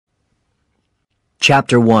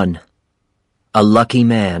Chapter 1. A Lucky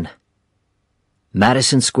Man.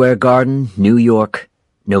 Madison Square Garden, New York,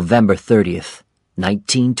 November 30th,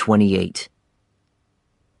 1928.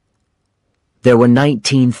 There were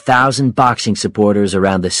 19,000 boxing supporters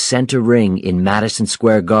around the center ring in Madison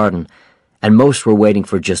Square Garden, and most were waiting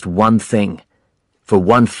for just one thing, for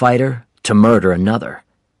one fighter to murder another.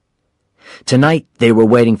 Tonight they were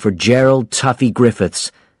waiting for Gerald Tuffy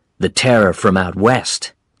Griffiths, the terror from out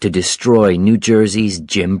west, to destroy New Jersey's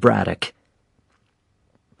Jim Braddock.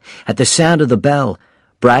 At the sound of the bell,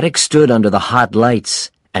 Braddock stood under the hot lights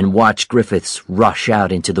and watched Griffiths rush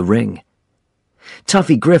out into the ring.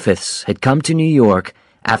 Tuffy Griffiths had come to New York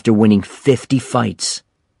after winning 50 fights.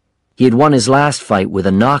 He had won his last fight with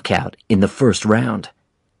a knockout in the first round.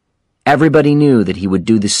 Everybody knew that he would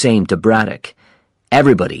do the same to Braddock.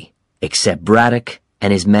 Everybody except Braddock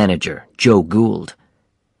and his manager, Joe Gould.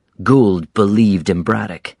 Gould believed in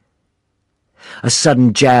Braddock. A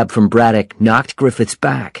sudden jab from Braddock knocked Griffiths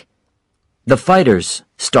back. The fighters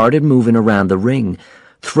started moving around the ring,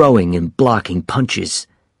 throwing and blocking punches.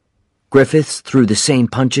 Griffiths threw the same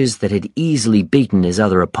punches that had easily beaten his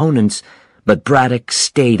other opponents, but Braddock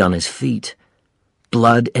stayed on his feet.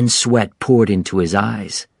 Blood and sweat poured into his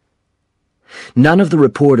eyes. None of the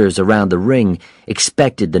reporters around the ring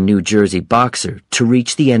expected the New Jersey boxer to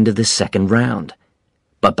reach the end of the second round.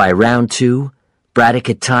 But by round 2, Braddock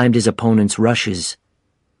had timed his opponent's rushes.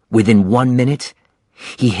 Within 1 minute,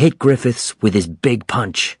 he hit Griffiths with his big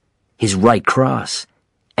punch, his right cross,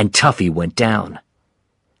 and Tuffy went down.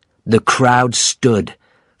 The crowd stood,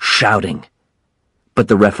 shouting. But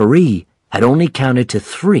the referee had only counted to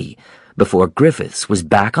 3 before Griffiths was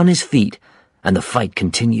back on his feet and the fight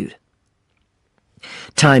continued.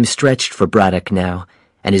 Time stretched for Braddock now,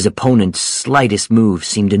 and his opponent's slightest move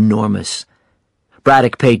seemed enormous.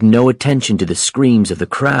 Braddock paid no attention to the screams of the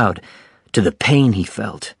crowd, to the pain he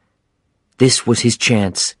felt. This was his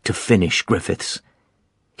chance to finish Griffiths.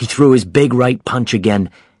 He threw his big right punch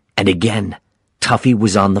again, and again, Tuffy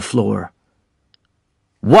was on the floor.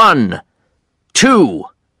 1, 2,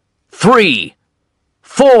 3,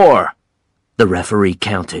 4, the referee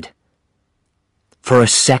counted. For a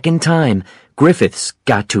second time, Griffiths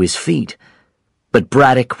got to his feet, but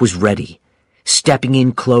Braddock was ready, stepping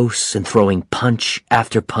in close and throwing punch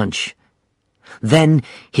after punch. Then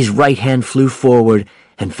his right hand flew forward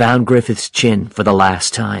and found Griffiths' chin for the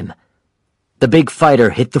last time. The big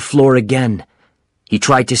fighter hit the floor again. He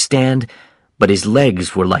tried to stand, but his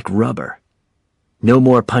legs were like rubber. No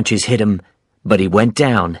more punches hit him, but he went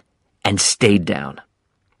down and stayed down.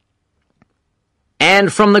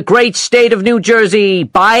 And from the great state of New Jersey,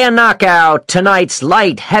 by a knockout, tonight's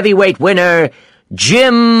light heavyweight winner,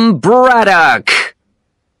 Jim Braddock.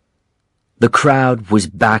 The crowd was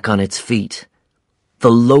back on its feet.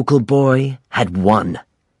 The local boy had won.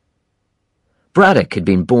 Braddock had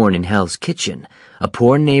been born in Hell's Kitchen, a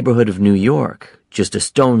poor neighborhood of New York, just a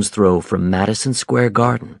stone's throw from Madison Square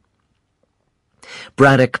Garden.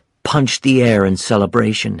 Braddock punched the air in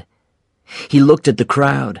celebration. He looked at the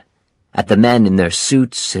crowd, at the men in their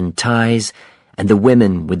suits and ties, and the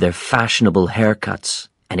women with their fashionable haircuts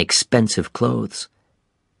and expensive clothes.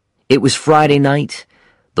 It was Friday night.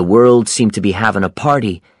 The world seemed to be having a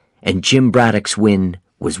party, and Jim Braddock's win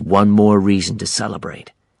was one more reason to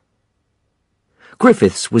celebrate.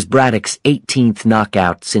 Griffiths was Braddock's 18th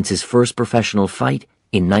knockout since his first professional fight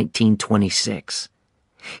in 1926,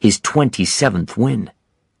 his 27th win.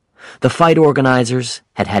 The fight organizers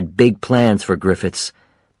had had big plans for Griffiths.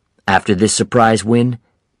 After this surprise win,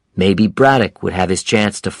 maybe Braddock would have his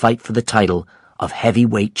chance to fight for the title of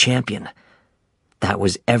heavyweight champion. That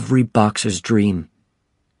was every boxer's dream.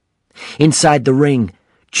 Inside the ring,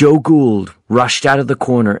 Joe Gould rushed out of the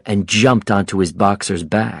corner and jumped onto his boxer's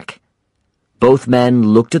back. Both men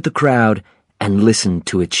looked at the crowd and listened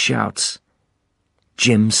to its shouts.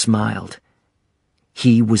 Jim smiled.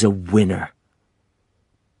 He was a winner.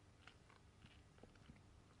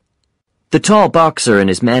 The tall boxer and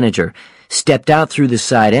his manager stepped out through the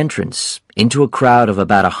side entrance into a crowd of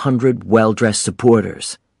about 100 well-dressed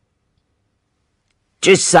supporters.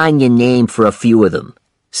 "Just sign your name for a few of them,"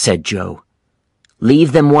 said Joe.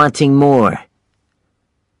 "Leave them wanting more."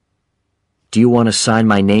 "Do you want to sign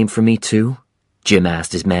my name for me, too?" Jim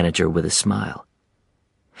asked his manager with a smile.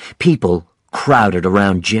 People crowded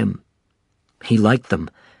around Jim. He liked them.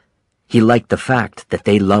 He liked the fact that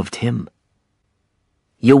they loved him.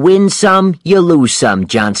 "You win some, you lose some,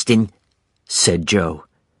 Johnston," said Joe.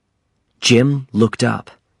 Jim looked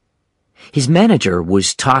up. His manager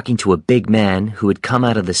was talking to a big man who had come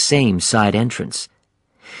out of the same side entrance.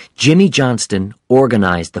 Jimmy Johnston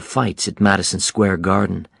organized the fights at Madison Square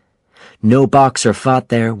Garden. No boxer fought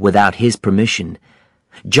there without his permission.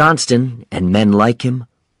 Johnston and men like him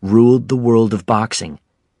ruled the world of boxing.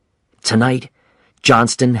 Tonight,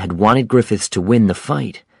 Johnston had wanted Griffiths to win the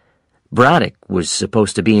fight. Braddock was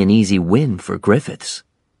supposed to be an easy win for Griffiths.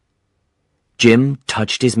 Jim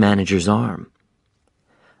touched his manager's arm.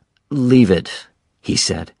 "Leave it," he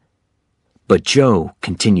said. But Joe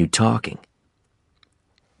continued talking.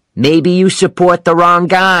 "Maybe you support the wrong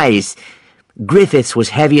guys. Griffiths was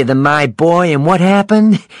heavier than my boy, and what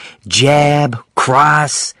happened? Jab,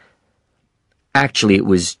 cross." "Actually, it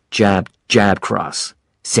was jab, jab, cross,"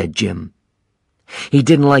 said Jim. He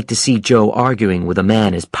didn't like to see Joe arguing with a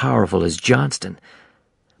man as powerful as Johnston.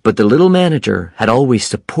 But the little manager had always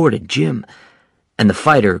supported Jim, and the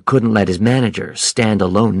fighter couldn't let his manager stand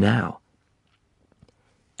alone now.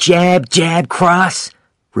 "Jab, jab, cross,"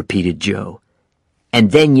 repeated Joe.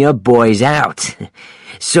 "And then your boy's out.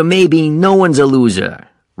 So maybe no one's a loser.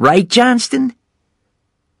 Right, Johnston?"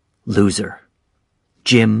 Loser.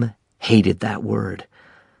 Jim hated that word.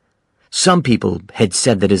 Some people had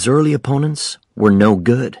said that his early opponents were no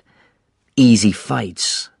good. Easy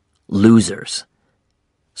fights. Losers.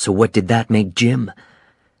 So what did that make Jim?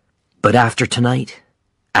 But after tonight,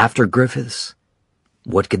 after Griffiths,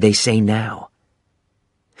 what could they say now?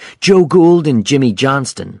 Joe Gould and Jimmy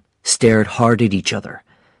Johnston stared hard at each other.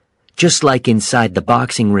 Just like inside the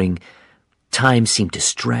boxing ring, time seemed to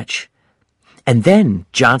stretch. And then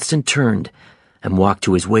Johnston turned and walked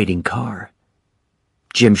to his waiting car.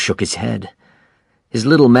 Jim shook his head. His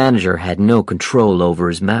little manager had no control over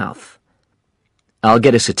his mouth. "I'll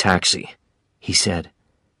get us a taxi," he said.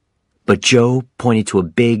 But Joe pointed to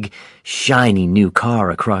a big, shiny new car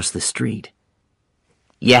across the street.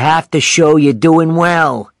 "You have to show you're doing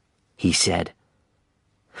well," he said.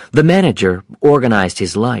 The manager organized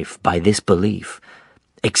his life by this belief.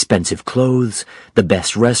 Expensive clothes, the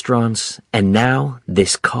best restaurants, and now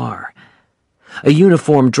this car. A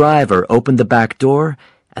uniformed driver opened the back door,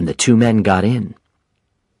 and the two men got in.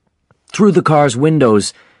 Through the car's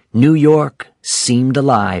windows, New York seemed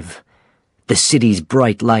alive. The city's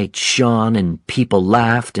bright lights shone, and people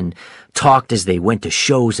laughed and talked as they went to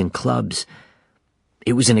shows and clubs.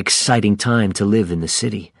 It was an exciting time to live in the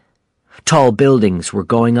city. Tall buildings were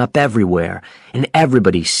going up everywhere, and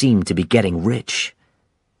everybody seemed to be getting rich.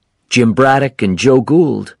 Jim Braddock and Joe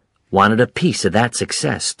Gould wanted a piece of that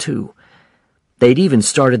success, too. They'd even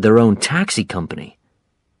started their own taxi company.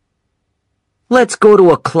 "Let's go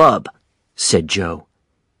to a club," said Joe.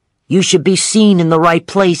 "You should be seen in the right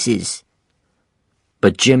places."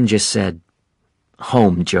 But Jim just said,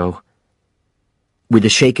 "Home, Joe." With a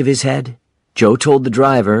shake of his head, Joe told the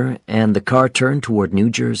driver, and the car turned toward New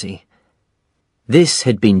Jersey. This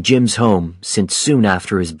had been Jim's home since soon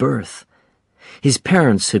after his birth. His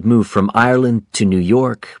parents had moved from Ireland to New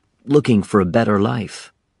York, looking for a better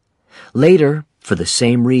life. Later, for the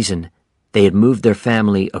same reason, they had moved their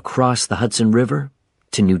family across the Hudson River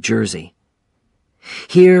to New Jersey.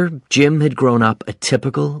 Here, Jim had grown up a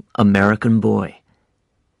typical American boy.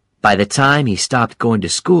 By the time he stopped going to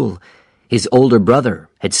school, his older brother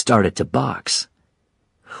had started to box.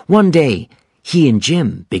 One day, he and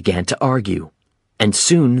Jim began to argue, and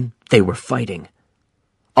soon they were fighting.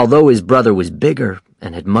 Although his brother was bigger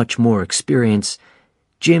and had much more experience,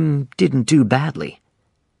 Jim didn't do badly.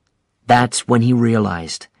 That's when he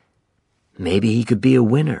realized maybe he could be a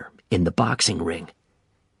winner in the boxing ring.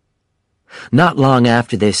 Not long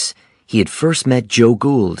after this, he had first met Joe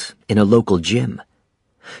Gould in a local gym.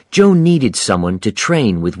 Joe needed someone to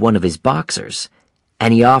train with one of his boxers,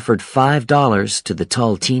 and he offered $5 to the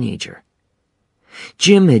tall teenager.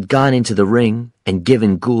 Jim had gone into the ring and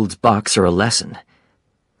given Gould's boxer a lesson.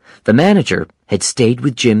 The manager had stayed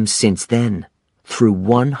with Jim since then, through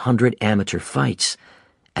 100 amateur fights,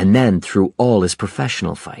 and then through all his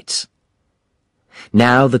professional fights.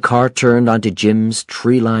 Now the car turned onto Jim's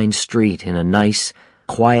tree-lined street in a nice,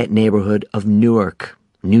 quiet neighborhood of Newark,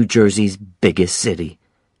 New Jersey's biggest city.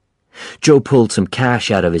 Joe pulled some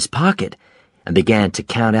cash out of his pocket and began to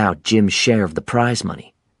count out Jim's share of the prize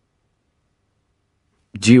money.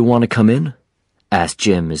 "Do you want to come in?" asked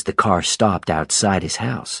Jim as the car stopped outside his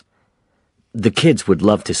house. "The kids would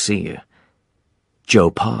love to see you." Joe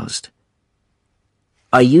paused.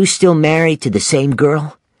 "Are you still married to the same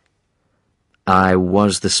girl?" "I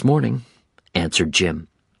was this morning," answered Jim.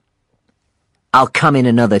 "I'll come in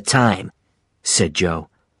another time," said Joe.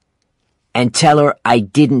 "And tell her I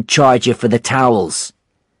didn't charge you for the towels."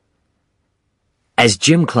 As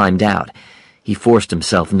Jim climbed out, he forced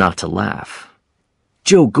himself not to laugh.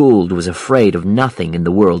 Joe Gould was afraid of nothing in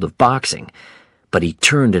the world of boxing, but he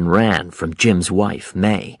turned and ran from Jim's wife,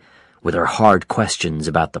 May, with her hard questions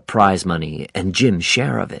about the prize money and Jim's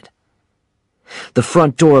share of it. The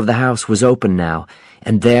front door of the house was open now,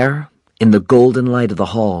 and there, in the golden light of the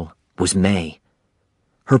hall, was May.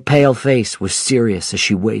 Her pale face was serious as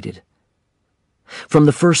she waited. From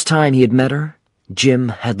the first time he had met her, Jim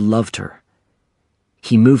had loved her.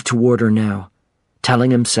 He moved toward her now,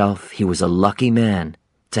 telling himself he was a lucky man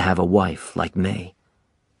to have a wife like May.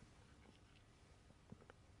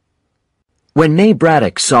 When May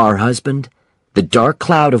Braddock saw her husband, the dark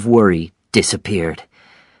cloud of worry disappeared.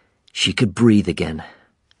 She could breathe again,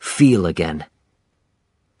 feel again.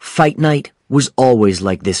 Fight night was always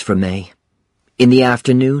like this for May. In the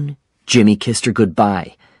afternoon, Jimmy kissed her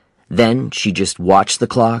goodbye. Then she just watched the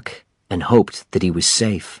clock and hoped that he was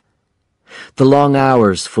safe. The long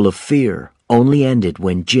hours full of fear only ended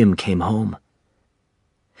when Jim came home.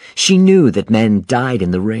 She knew that men died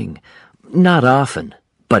in the ring. Not often,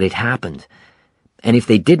 but it happened. And if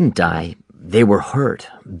they didn't die, they were hurt,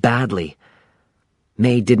 badly.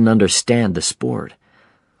 May didn't understand the sport.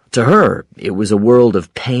 To her, it was a world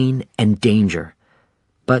of pain and danger.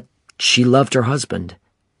 But she loved her husband,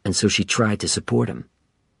 and so she tried to support him.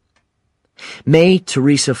 May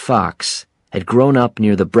Teresa Fox had grown up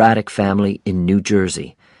near the Braddock family in New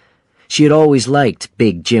Jersey. She had always liked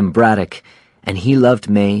Big Jim Braddock, and he loved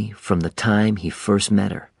May from the time he first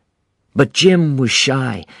met her. But Jim was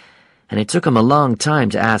shy, and it took him a long time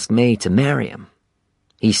to ask May to marry him.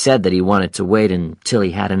 He said that he wanted to wait until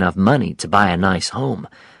he had enough money to buy a nice home.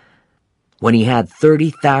 When he had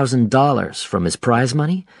 $30,000 from his prize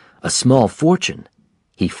money, a small fortune,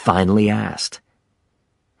 he finally asked.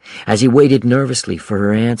 As he waited nervously for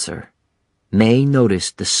her answer, May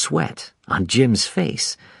noticed the sweat on Jim's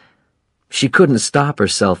face. She couldn't stop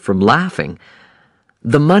herself from laughing.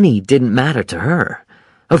 The money didn't matter to her.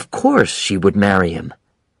 Of course she would marry him.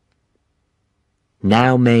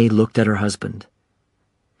 Now May looked at her husband.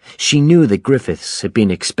 She knew that Griffiths had been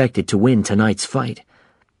expected to win tonight's fight.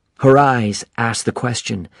 Her eyes asked the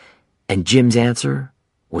question, and Jim's answer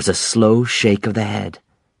was a slow shake of the head.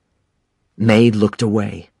 May looked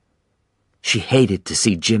away. She hated to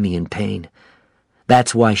see Jimmy in pain.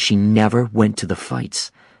 That's why she never went to the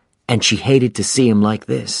fights, and she hated to see him like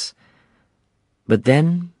this. But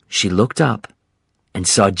then she looked up and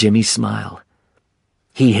saw Jimmy smile.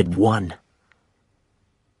 He had won.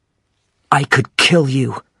 "I could kill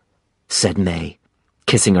you," said May,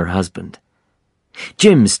 kissing her husband.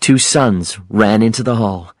 Jim's two sons ran into the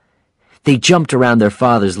hall. They jumped around their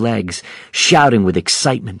father's legs, shouting with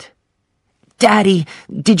excitement. "Daddy,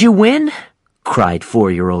 did you win?" cried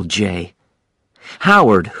 4-year-old Jay.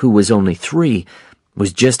 Howard, who was only 3,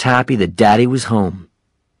 was just happy that Daddy was home.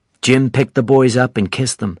 Jim picked the boys up and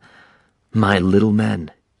kissed them. "My little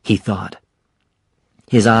men," he thought.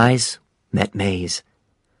 His eyes met May's.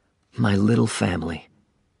 "My little family."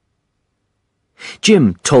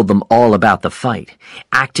 Jim told them all about the fight,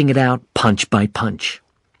 acting it out punch by punch.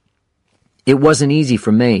 It wasn't easy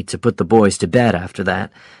for May to put the boys to bed after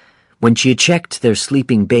that. When she had checked their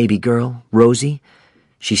sleeping baby girl, Rosie,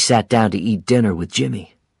 she sat down to eat dinner with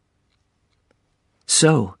Jimmy.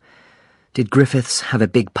 "So, did Griffiths have a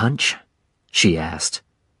big punch?" she asked.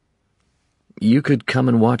 "You could come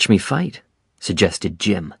and watch me fight," suggested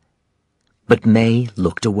Jim. But May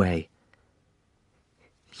looked away.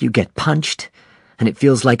 "You get punched, and it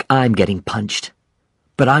feels like I'm getting punched.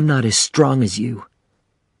 But I'm not as strong as you."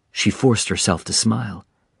 She forced herself to smile.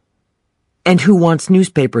 "And who wants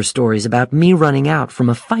newspaper stories about me running out from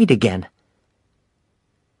a fight again?"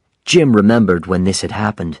 Jim remembered when this had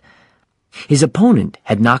happened. His opponent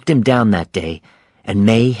had knocked him down that day, and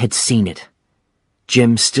May had seen it.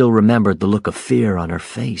 Jim still remembered the look of fear on her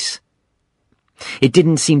face. It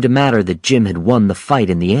didn't seem to matter that Jim had won the fight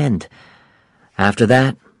in the end. After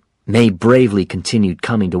that, May bravely continued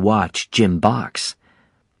coming to watch Jim box.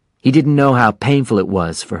 He didn't know how painful it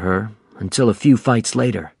was for her until a few fights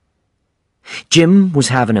later. Jim was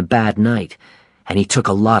having a bad night, and he took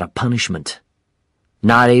a lot of punishment.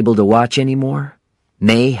 Not able to watch anymore,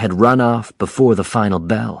 May had run off before the final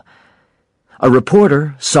bell. A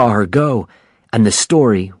reporter saw her go, and the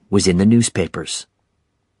story was in the newspapers.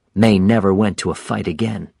 May never went to a fight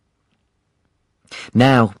again.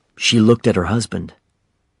 Now she looked at her husband.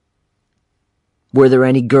 "Were there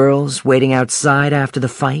any girls waiting outside after the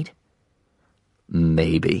fight?"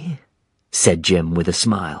 "Maybe," said Jim with a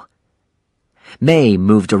smile. May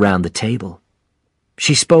moved around the table.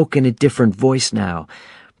 She spoke in a different voice now,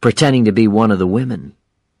 pretending to be one of the women.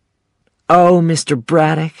 "Oh, Mr.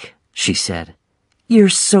 Braddock," she said, "you're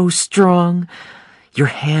so strong. Your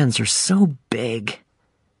hands are so big."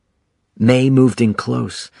 May moved in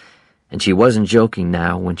close, and she wasn't joking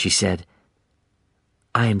now when she said,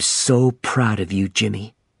 "I am so proud of you,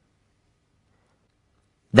 Jimmy."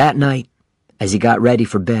 That night, as he got ready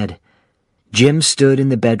for bed, Jim stood in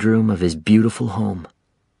the bedroom of his beautiful home.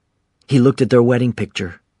 He looked at their wedding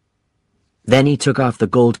picture. Then he took off the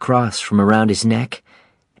gold cross from around his neck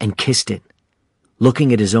and kissed it,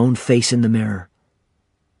 looking at his own face in the mirror.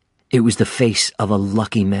 It was the face of a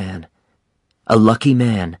lucky man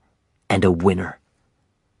and a winner.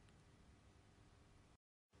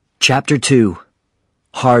 Chapter 2.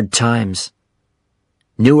 Hard Times.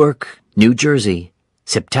 Newark, New Jersey,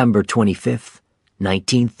 September 25th,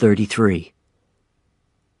 1933.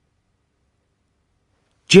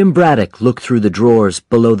 Jim Braddock looked through the drawers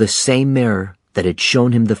below the same mirror that had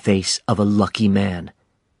shown him the face of a lucky man.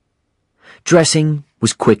 Dressing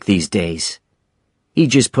was quick these days. He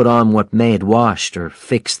just put on what May had washed or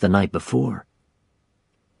fixed the night before.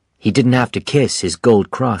 He didn't have to kiss his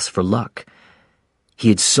gold cross for luck. He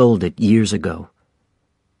had sold it years ago.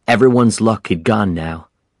 Everyone's luck had gone now,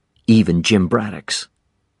 even Jim Braddock's.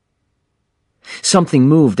 Something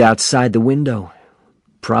moved outside the window,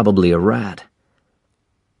 probably a rat.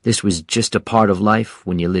 This was just a part of life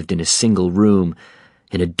when you lived in a single room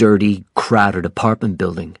in a dirty, crowded apartment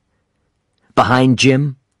building. Behind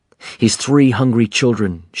Jim, his 3 hungry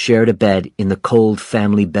children shared a bed in the cold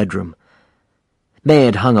family bedroom. May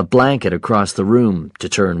had hung a blanket across the room to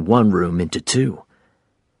turn one room into 2.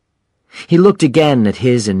 He looked again at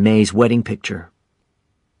his and May's wedding picture.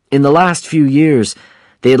 In the last few years,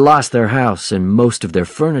 they had lost their house and most of their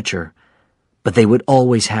furniture, but they would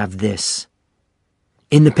always have this.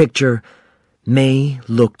 In the picture, May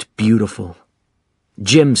looked beautiful.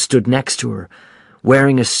 Jim stood next to her,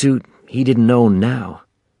 wearing a suit he didn't own now.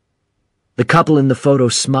 The couple in the photo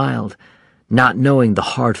smiled, not knowing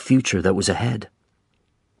the hard future that was ahead.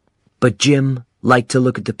 But Jim liked to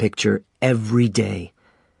look at the picture every day.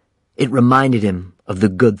 It reminded him of the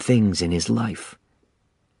good things in his life.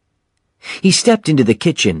 He stepped into the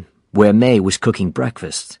kitchen where May was cooking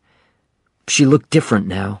breakfast. She looked different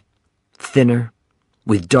now, thinner,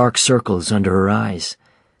 with dark circles under her eyes.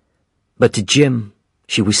 But to Jim,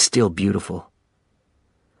 she was still beautiful.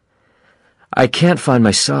 "I can't find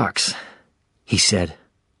my socks," he said.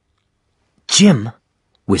 "Jim,"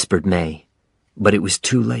 whispered May, but it was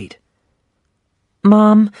too late.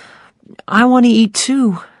 "Mom, I want to eat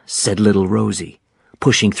too," said little Rosie,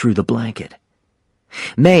 pushing through the blanket.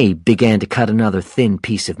 May began to cut another thin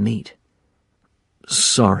piece of meat.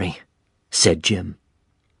 "Sorry," said Jim.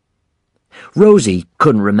 Rosie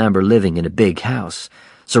couldn't remember living in a big house,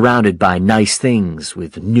 surrounded by nice things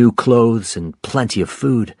with new clothes and plenty of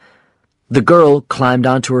food. The girl climbed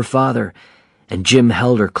onto her father, and Jim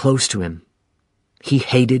held her close to him. He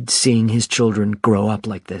hated seeing his children grow up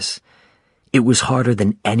like this. It was harder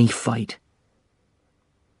than any fight.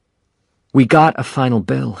 "We got a final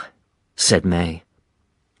bill," said May,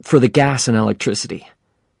 "for the gas and electricity."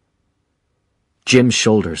 Jim's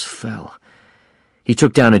shoulders fell. He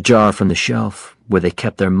took down a jar from the shelf where they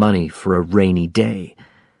kept their money for a rainy day.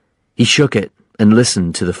 He shook it and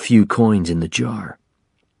listened to the few coins in the jar.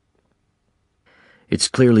 "It's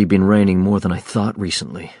clearly been raining more than I thought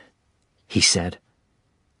recently," he said.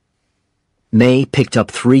 May picked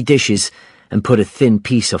up 3 dishes and put a thin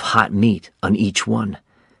piece of hot meat on each one.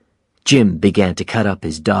 Jim began to cut up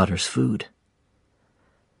his daughter's food.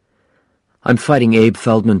 "I'm fighting Abe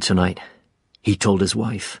Feldman tonight," he told his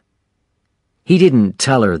wife. He didn't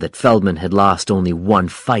tell her that Feldman had lost only 1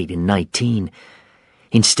 fight in 19.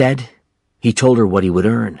 Instead, he told her what he would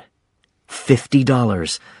earn.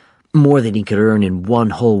 $50, more than he could earn in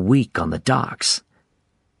 1 whole week on the docks.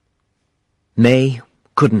 May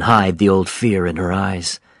couldn't hide the old fear in her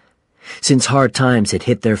eyes. Since hard times had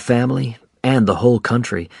hit their family and the whole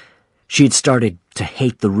country, she had started to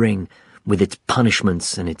hate the ring with its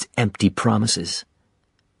punishments and its empty promises.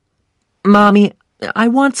 "Mommy, I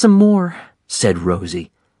want some more," said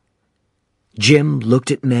Rosie. Jim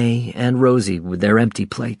looked at May and Rosie with their empty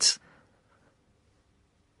plates.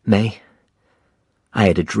 "May, I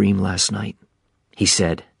had a dream last night," he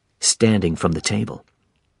said, standing from the table.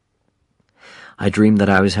 "I dreamed that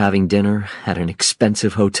I was having dinner at an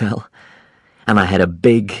expensive hotel, and I had a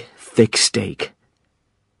big, thick steak."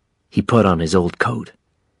 He put on his old coat.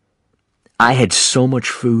 "I had so much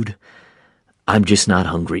food, I'm just not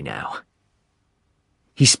hungry now."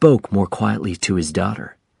 He spoke more quietly to his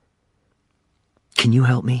daughter. "Can you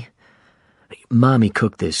help me? Mommy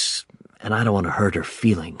cooked this, and I don't want to hurt her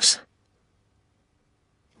feelings."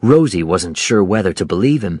 Rosie wasn't sure whether to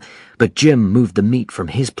believe him, but Jim moved the meat from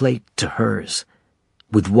his plate to hers.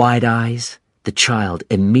 With wide eyes, the child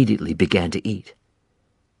immediately began to eat.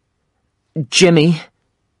 "Jimmy,"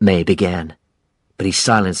 May began, but he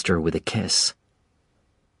silenced her with a kiss.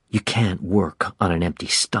 "You can't work on an empty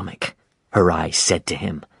stomach," her eyes said to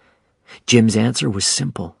him. Jim's answer was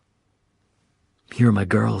simple. "You're my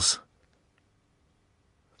girls."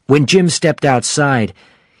 When Jim stepped outside,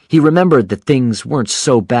 he remembered that things weren't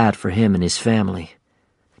so bad for him and his family.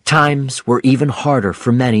 Times were even harder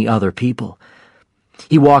for many other people.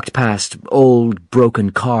 He walked past old,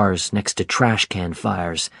 broken cars next to trash can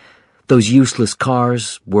fires. Those useless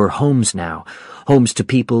cars were homes now, homes to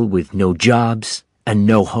people with no jobs and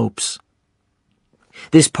no hopes.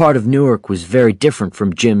 This part of Newark was very different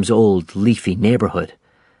from Jim's old, leafy neighborhood.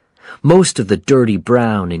 Most of the dirty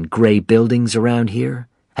brown and gray buildings around here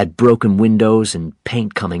had broken windows and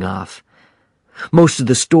paint coming off. Most of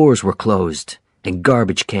the stores were closed, and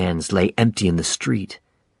garbage cans lay empty in the street.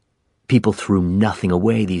 People threw nothing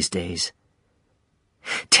away these days.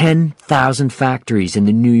 10,000 factories in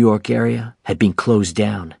the New York area had been closed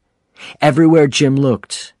down. Everywhere Jim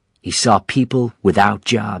looked, he saw people without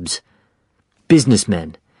jobs.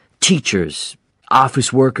 Businessmen, teachers,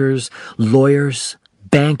 office workers, lawyers,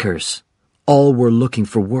 bankers, all were looking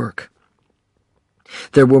for work.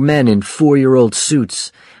 There were men in 4-year-old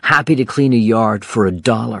suits, happy to clean a yard for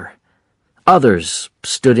 $1. Others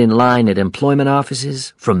stood in line at employment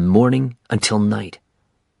offices from morning until night.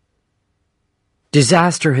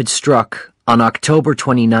 Disaster had struck on October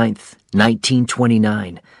 29th,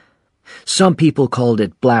 1929. Some people called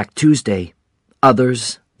it Black Tuesday,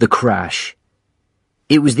 others the crash.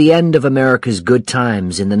 It was the end of America's good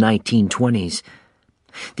times in the 1920s.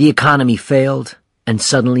 The economy failed, and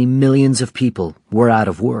suddenly millions of people were out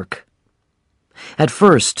of work. At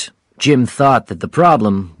first, Jim thought that the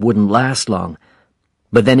problem wouldn't last long,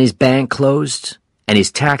 but then his bank closed and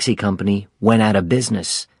his taxi company went out of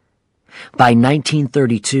business. By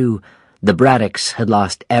 1932, the Braddocks had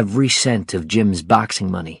lost every cent of Jim's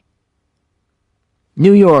boxing money.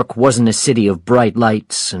 New York wasn't a city of bright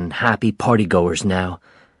lights and happy partygoers now.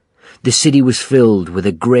 The city was filled with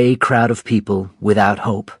a gray crowd of people without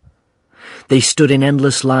hope. They stood in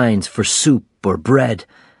endless lines for soup or bread.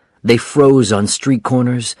 They froze on street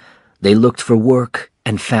corners. They looked for work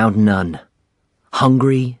and found none.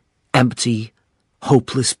 Hungry, empty,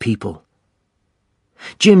 hopeless people.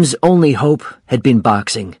 Jim's only hope had been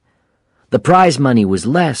boxing. The prize money was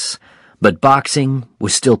less, but boxing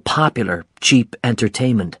was still popular, cheap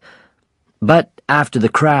entertainment. But after the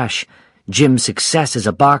crash, Jim's success as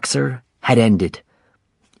a boxer had ended.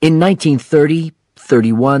 In 1930,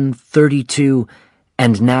 31, 32,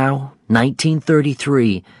 and now,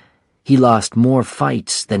 1933, he lost more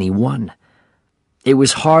fights than he won. It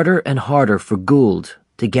was harder and harder for Gould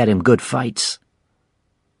to get him good fights.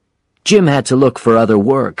 Jim had to look for other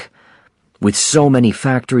work. With so many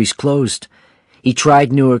factories closed, he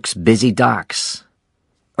tried Newark's busy docks.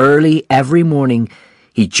 Early every morning,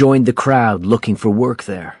 he joined the crowd looking for work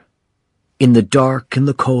there. In the dark and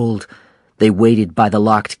the cold, they waited by the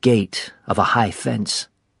locked gate of a high fence.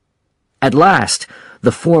 At last,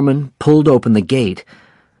 the foreman pulled open the gate.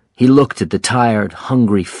 He looked at the tired,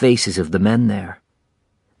 hungry faces of the men there.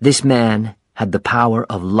 This man had the power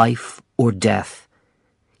of life or death.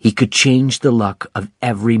 He could change the luck of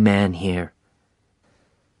every man here.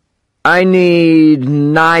 "I need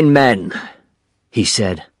 9 men," he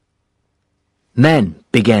said. Men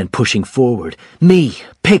began pushing forward. "Me,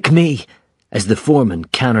 pick me," as the foreman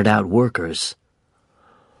counted out workers.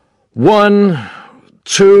 1,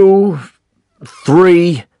 2,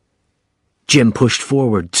 3. Jim pushed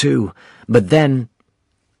forward too, but then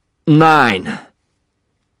 9.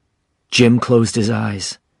 Jim closed his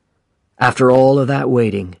eyes. After all of that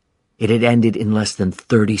waiting, it had ended in less than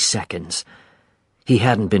 30 seconds. He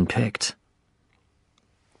hadn't been picked.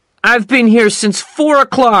 "I've been here since 4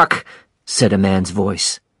 o'clock, said a man's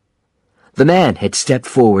voice. The man had stepped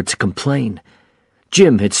forward to complain.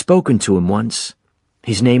 Jim had spoken to him once.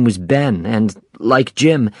 His name was Ben, and, like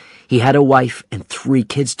Jim, he had a wife and 3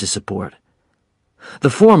 kids to support.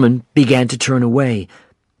 The foreman began to turn away,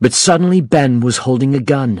 but suddenly Ben was holding a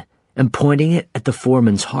gun and pointing it at the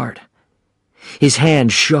foreman's heart. His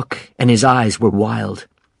hand shook and his eyes were wild.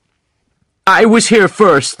 "I was here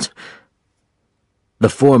first." The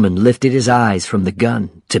foreman lifted his eyes from the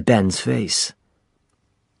gun to Ben's face.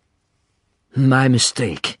 "My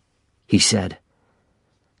mistake," he said.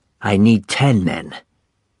 "I need 10 men."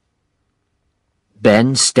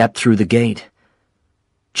 Ben stepped through the gate.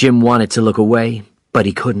 Jim wanted to look away, but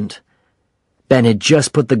he couldn't. Ben had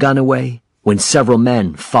just put the gun away when several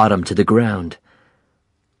men fought him to the ground.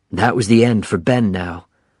 That was the end for Ben now.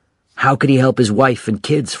 How could he help his wife and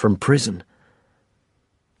kids from prison?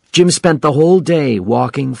 Jim spent the whole day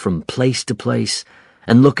walking from place to place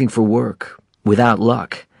and looking for work, without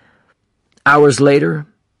luck. Hours later,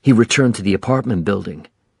 he returned to the apartment building.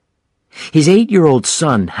 His 8-year-old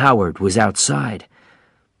son, Howard, was outside.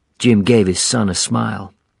 Jim gave his son a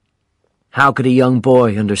smile. How could a young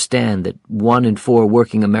boy understand that 1 in 4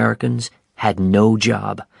 working Americans had no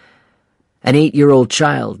job? An 8-year-old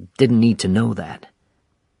child didn't need to know that.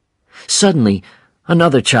 Suddenly,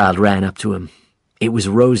 another child ran up to him. It was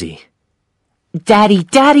Rosie. "Daddy,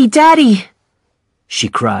 Daddy, Daddy!" she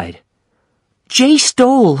cried. "Jay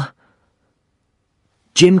stole."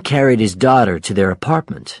 Jim carried his daughter to their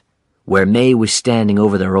apartment, where May was standing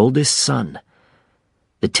over their oldest son.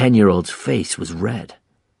 The 10-year-old's face was red.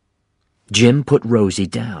 Jim put Rosie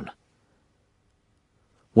down.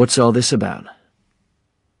 "What's all this about?"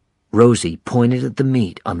 Rosie pointed at the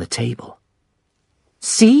meat on the table.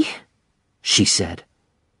 "See?" she said.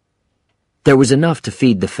 There was enough to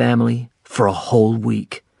feed the family for a whole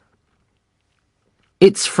week.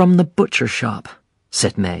 "It's from the butcher shop,"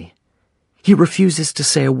 said May. "He refuses to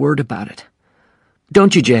say a word about it.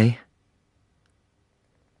 Don't you, Jay?"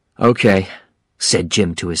 "Okay," said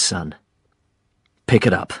Jim to his son. "Pick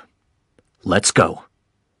it up. Let's go."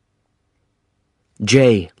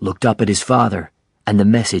 Jay looked up at his father, and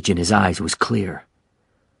the message in his eyes was clear.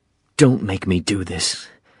 "Don't make me do this.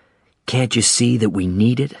 Can't you see that we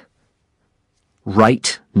need it?"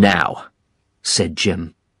 "Right now," said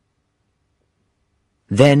Jim.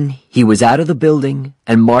 Then he was out of the building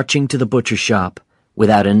and marching to the butcher shop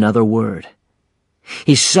without another word.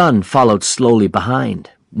 His son followed slowly behind,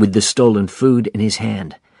 with the stolen food in his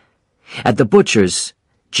hand. At the butcher's,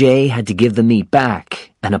 Jay had to give the meat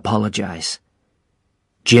back and apologize.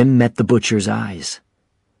 Jim met the butcher's eyes.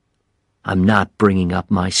 "I'm not bringing up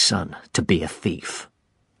my son to be a thief."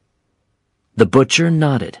 The butcher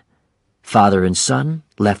nodded. Father and son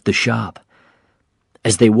left the shop.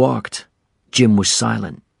 As they walked, Jim was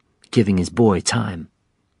silent, giving his boy time.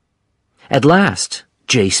 At last,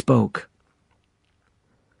 Jay spoke.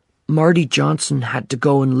 "Marty Johnson had to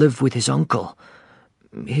go and live with his uncle.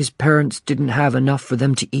 His parents didn't have enough for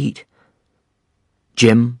them to eat."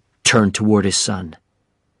 Jim turned toward his son.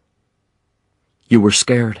 "You were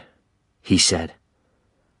scared," he said.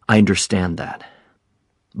 "I understand that.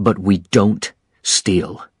 But we don't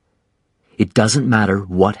steal. It doesn't matter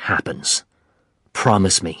what happens.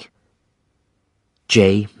 Promise me."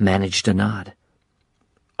 Jay managed a nod.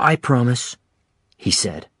 "I promise," he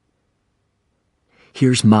said.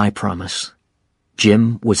 "Here's my promise."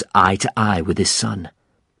 Jim was eye to eye with his son.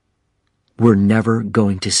 "We're never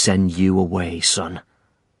going to send you away, son."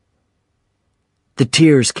 The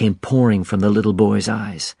tears came pouring from the little boy's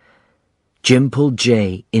eyes. Jim pulled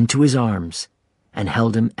Jay into his arms and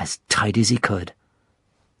held him as tight as he could.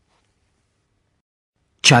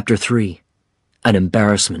 Chapter 3. An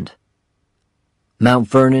Embarrassment. Mount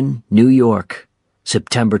Vernon, New York,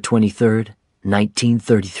 September 23rd,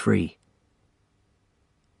 1933.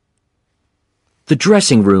 The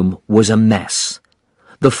dressing room was a mess.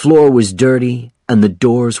 The floor was dirty and the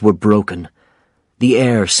doors were broken. The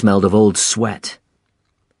air smelled of old sweat.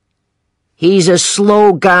 "He's a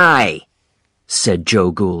slow guy," said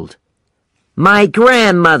Joe Gould. "My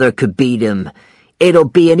grandmother could beat him. It'll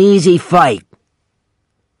be an easy fight."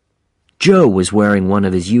 Joe was wearing one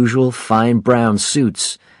of his usual fine brown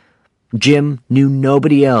suits. Jim knew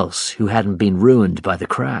nobody else who hadn't been ruined by the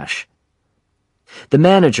crash. The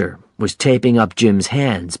manager was taping up Jim's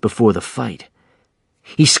hands before the fight.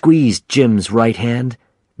 He squeezed Jim's right hand,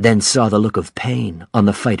 then saw the look of pain on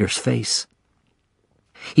the fighter's face.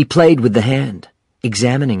 He played with the hand,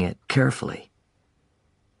 examining it carefully.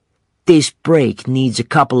 "This break needs a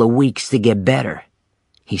couple of weeks to get better,"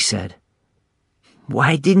 he said.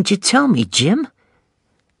 "Why didn't you tell me, Jim?"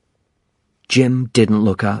 Jim didn't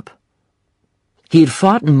look up. He had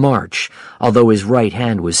fought in March, although his right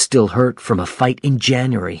hand was still hurt from a fight in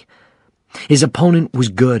January. His opponent was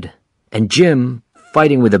good, and Jim,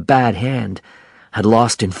 fighting with a bad hand, had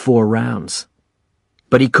lost in 4 rounds.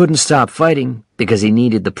 But he couldn't stop fighting because he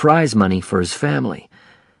needed the prize money for his family.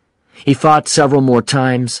 He fought several more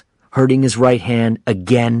times, hurting his right hand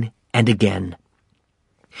again and again.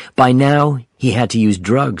 By now, he had to use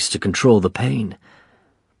drugs to control the pain.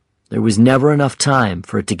 There was never enough time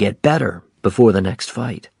for it to get better before the next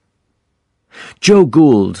fight. Joe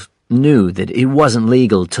Gould knew that it wasn't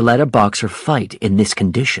legal to let a boxer fight in this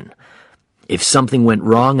condition. If something went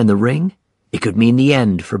wrong in the ring, it could mean the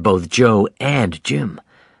end for both Joe and Jim.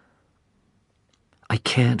 "I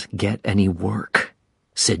can't get any work,"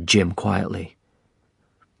 said Jim quietly.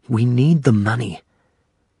 "We need the money."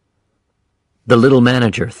 The little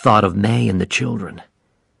manager thought of May and the children.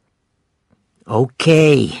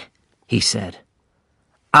 "Okay," he said.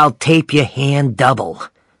 "I'll tape your hand double."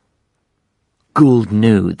 Gould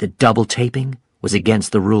knew that double taping was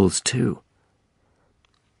against the rules, too.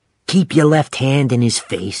 "Keep your left hand in his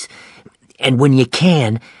face, and when you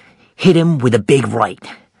can, hit him with a big right.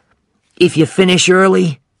 If you finish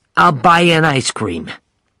early, I'll buy you an ice cream."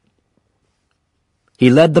 He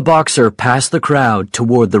led the boxer past the crowd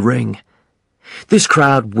toward the ring. This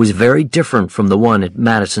crowd was very different from the one at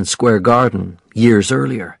Madison Square Garden years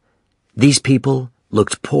earlier. These people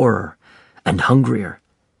looked poorer and hungrier.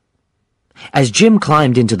 As Jim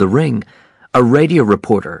climbed into the ring, a radio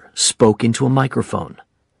reporter spoke into a microphone.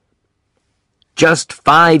 "Just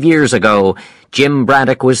 5 years ago, Jim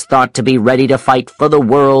Braddock was thought to be ready to fight for the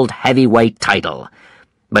world heavyweight title,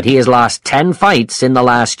 but he has lost 10 fights in the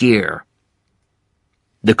last year."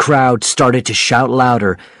 The crowd started to shout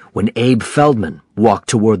louder when Abe Feldman walked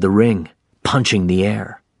toward the ring, punching the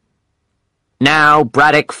air. "Now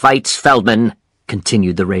Braddock fights Feldman,"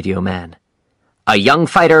 continued the radio man. "A young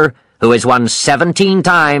fighter who has won 17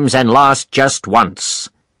 times and lost just once."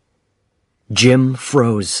 Jim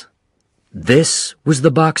froze. This was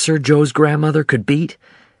the boxer Joe's grandmother could beat?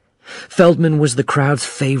 Feldman was the crowd's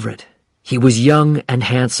favorite. He was young and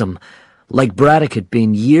handsome, like Braddock had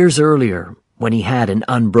been years earlier when he had an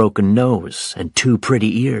unbroken nose and 2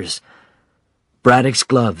 pretty ears. Braddock's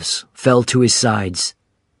gloves fell to his sides.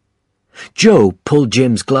 Joe pulled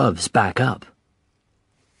Jim's gloves back up.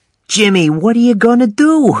 "Jimmy, what are you gonna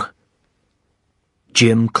do?"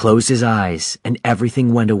 Jim closed his eyes and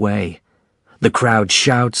everything went away. The crowd's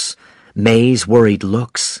shouts, May's worried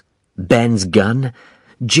looks, Ben's gun,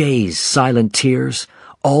 Jay's silent tears,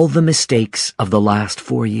 all the mistakes of the last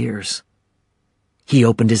 4 years. He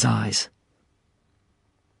opened his eyes.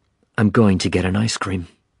 "I'm going to get an ice cream."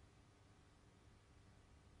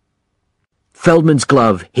 Feldman's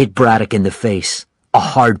glove hit Braddock in the face, a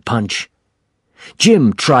hard punch.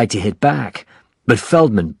 Jim tried to hit back, but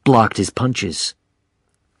Feldman blocked his punches.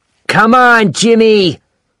 "Come on, Jimmy!"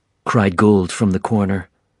 cried Gould from the corner.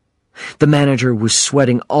 The manager was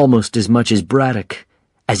sweating almost as much as Braddock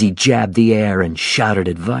as he jabbed the air and shouted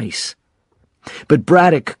advice. But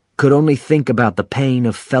Braddock could only think about the pain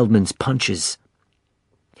of Feldman's punches.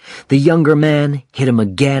 The younger man hit him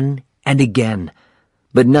again and again,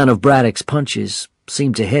 but none of Braddock's punches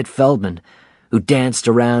seemed to hit Feldman, who danced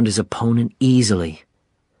around his opponent easily.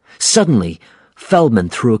 Suddenly, Feldman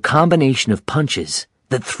threw a combination of punches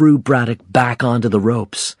that threw Braddock back onto the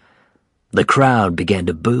ropes. The crowd began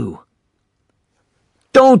to boo.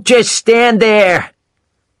 "Don't just stand there!"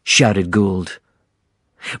 shouted Gould.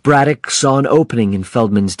 Braddock saw an opening in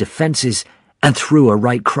Feldman's defenses and threw a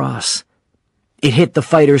right cross. It hit the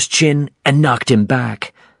fighter's chin and knocked him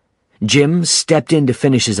back. Jim stepped in to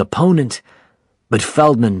finish his opponent, but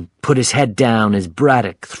Feldman put his head down as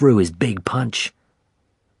Braddock threw his big punch.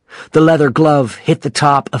 The leather glove hit the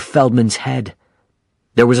top of Feldman's head.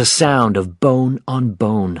 There was a sound of bone on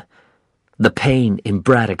bone. The pain in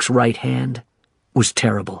Braddock's right hand was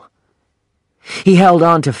terrible. He held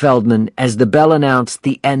on to Feldman as the bell announced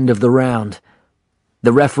the end of the round.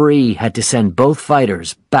 The referee had to send both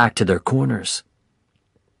fighters back to their corners.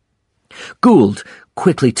 Gould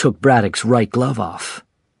quickly took Braddock's right glove off.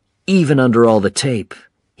 Even under all the tape,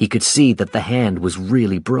 he could see that the hand was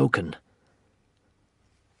really broken.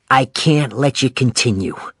 "I can't let you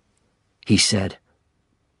continue," he said.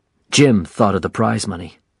 Jim thought of the prize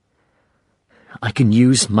money. "I can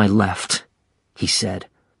use my left," he said.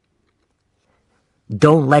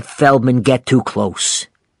 "Don't let Feldman get too close,"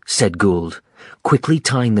 said Gould, quickly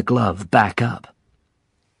tying the glove back up.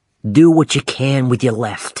 "Do what you can with your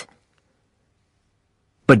left."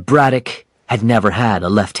 But Braddock had never had a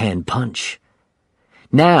left-hand punch.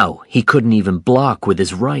 Now he couldn't even block with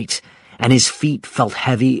his right, and his feet felt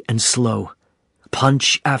heavy and slow.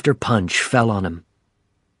 Punch after punch fell on him.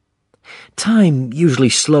 Time usually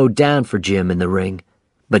slowed down for Jim in the ring,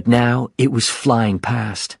 but now it was flying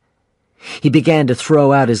past. He began to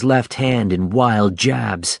throw out his left hand in wild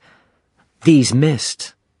jabs. These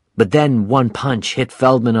missed, but then one punch hit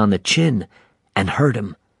Feldman on the chin and hurt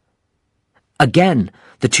him. Again,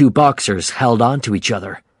 the two boxers held on to each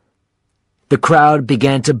other. The crowd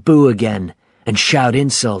began to boo again and shout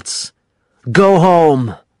insults. "Go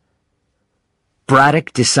home!"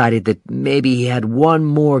 Braddock decided that maybe he had one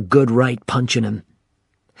more good right punch in him.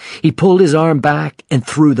 He pulled his arm back and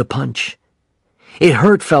threw the punch. It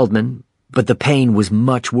hurt Feldman, but the pain was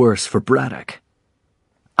much worse for Braddock.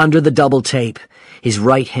 Under the double tape, his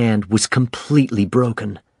right hand was completely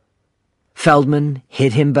broken. Feldman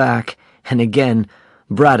hit him back, and again,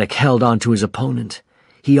 Braddock held on to his opponent.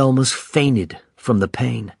 He almost fainted from the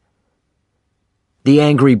pain. The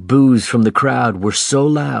angry boos from the crowd were so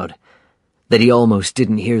loud that he almost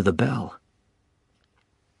didn't hear the bell.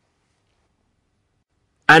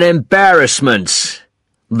 An embarrassment!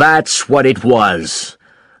 That's what it was.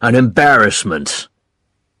 An embarrassment.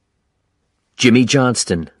 Jimmy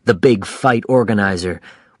Johnston, the big fight organizer,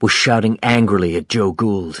 was shouting angrily at Joe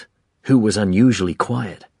Gould, who was unusually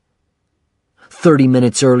quiet. 30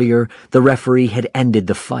 minutes earlier, the referee had ended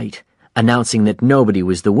the fight, announcing that nobody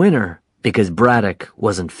was the winner because Braddock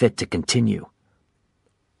wasn't fit to continue.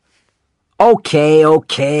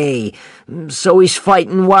 Okay, so he's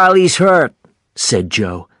fighting while he's hurt, said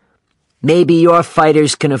Joe. Maybe your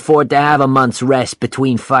fighters can afford to have a month's rest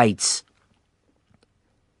between fights.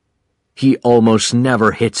 He almost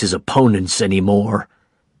never hits his opponents anymore,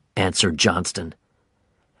 answered Johnston.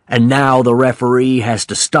 And now the referee has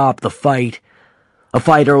to stop the fight. A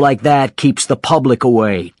fighter like that keeps the public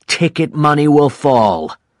away. Ticket money will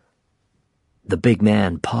fall. The big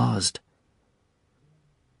man paused.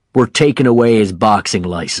 We're taking away his boxing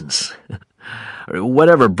license.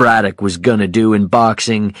 Whatever Braddock was gonna do in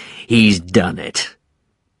boxing, he's done it.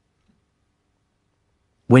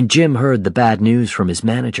 When Jim heard the bad news from his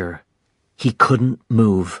manager, he couldn't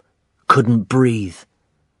move, couldn't breathe.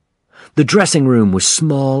 The dressing room was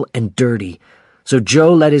small and dirty, so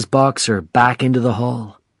Joe led his boxer back into the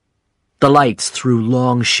hall. The lights threw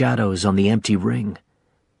long shadows on the empty ring.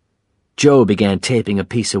 Joe began taping a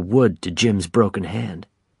piece of wood to Jim's broken hand.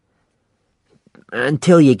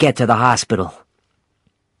 Until you get to the hospital.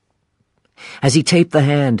 As he taped the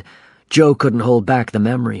hand, Joe couldn't hold back the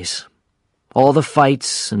memories. All the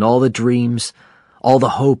fights and all the dreams, all the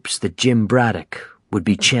hopes that Jim Braddock would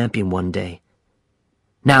be champion one day.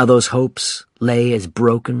 Now those hopes lay as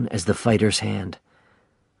broken as the fighter's hand.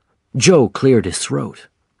 Joe cleared his throat.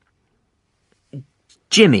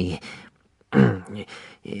 Jimmy,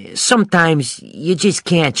 sometimes you just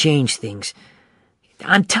can't change things.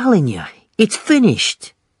 I'm telling you, it's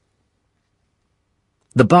finished.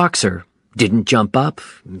 The boxer didn't jump up,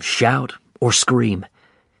 shout, or scream.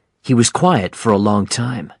 He was quiet for a long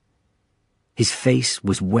time. His face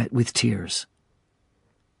was wet with tears.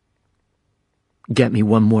 Get me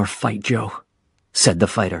one more fight, Joe, said the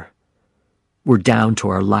fighter. We're down to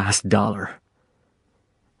our last dollar.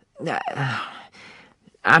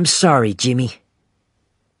 I'm sorry, Jimmy.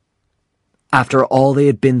 After all they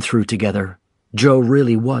had been through together, Joe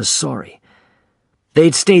really was sorry.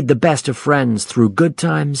 They'd stayed the best of friends through good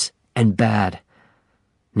times and bad.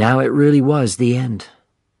 Now it really was the end.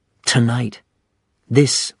 Tonight.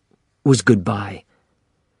 This was goodbye.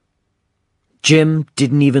 Jim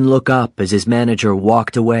didn't even look up as his manager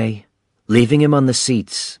walked away, leaving him on the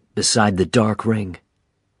seats beside the dark ring.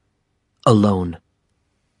 Alone.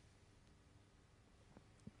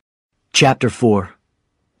 Chapter 4.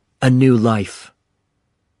 A New Life.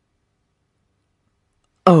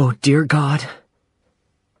 Oh, dear God.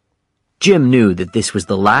 Jim knew that this was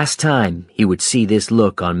the last time he would see this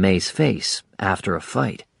look on May's face after a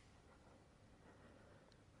fight.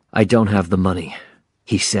 I don't have the money,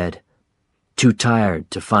 he said, too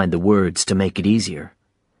tired to find the words to make it easier.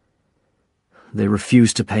 They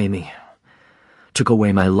refused to pay me, took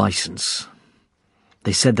away my license.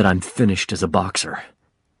 They said that I'm finished as a boxer.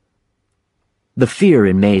 The fear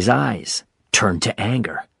in May's eyes turned to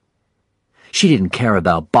anger. She didn't care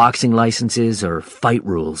about boxing licenses or fight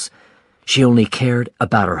rules. She only cared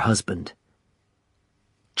about her husband.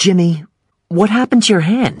 Jimmy, what happened to your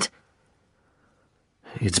hand?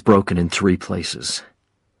 It's broken in 3 places.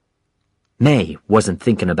 May wasn't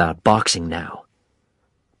thinking about boxing now.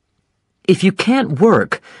 If you can't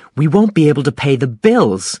work, we won't be able to pay the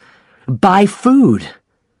bills, buy food.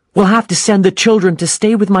 We'll have to send the children to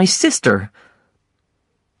stay with my sister.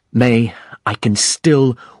 May, I can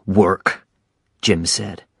still work, Jim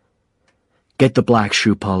said. Get the black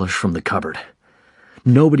shoe polish from the cupboard.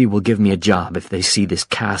 Nobody will give me a job if they see this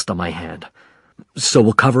cast on my hand, so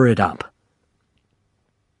we'll cover it up.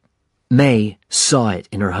 May saw it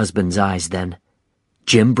in her husband's eyes then.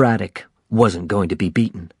 Jim Braddock wasn't going to be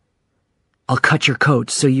beaten. I'll cut your coat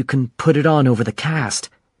so you can put it on over the cast,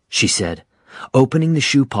 she said, opening the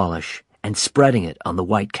shoe polish and spreading it on the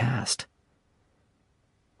white cast.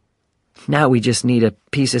 Now we just need a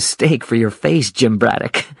piece of steak for your face, Jim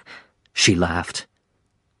Braddock, she laughed.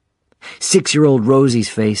 6-year-old Rosie's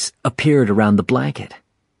face appeared around the blanket.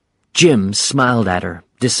 Jim smiled at her,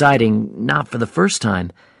 deciding, not for the first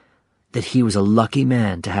time, that he was a lucky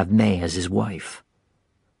man to have May as his wife.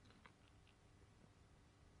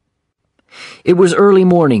 It was early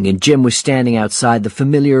morning and Jim was standing outside the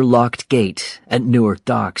familiar locked gate at Newark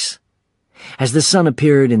Docks. As the sun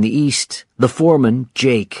appeared in the east, the foreman,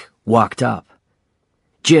 Jake, walked up.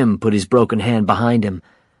 Jim put his broken hand behind him.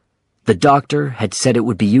 The doctor had said it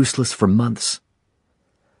would be useless for months.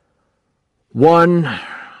 1,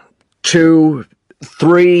 2,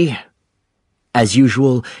 3. As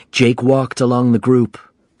usual, Jake walked along the group,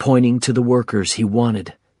 pointing to the workers he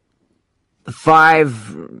wanted.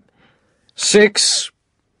 5, 6,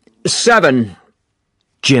 7.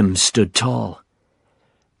 Jim stood tall.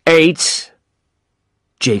 8.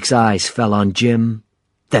 Jake's eyes fell on Jim,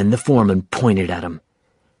 then the foreman pointed at him.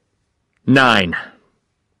 9.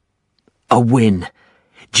 A win.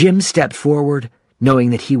 Jim stepped forward,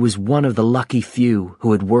 knowing that he was one of the lucky few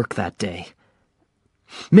who had worked that day.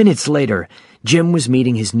 Minutes later, Jim was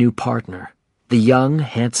meeting his new partner. The young,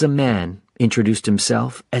 handsome man introduced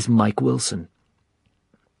himself as Mike Wilson.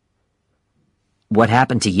 "What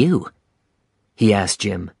happened to you?" he asked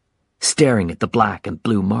Jim, staring at the black and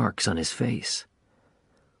blue marks on his face.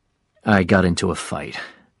 "I got into a fight,"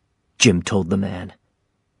 Jim told the man.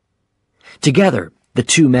 Together, the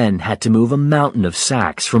two men had to move a mountain of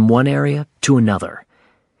sacks from one area to another.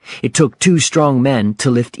 It took 2 strong men to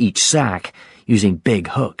lift each sack, using big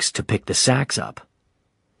hooks to pick the sacks up.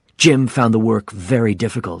 Jim found the work very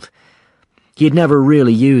difficult. He had never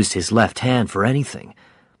really used his left hand for anything.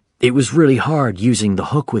 It was really hard using the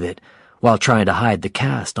hook with it while trying to hide the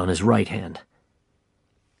cast on his right hand.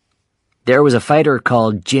 "There was a fighter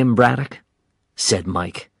called Jim Braddock," said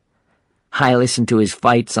Mike. "I listened to his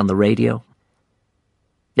fights on the radio.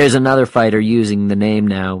 There's another fighter using the name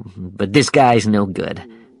now, but this guy's no good."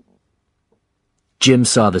 Jim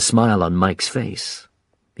saw the smile on Mike's face.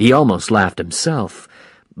 He almost laughed himself,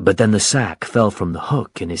 but then the sack fell from the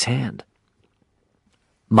hook in his hand.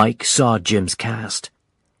 Mike saw Jim's cast.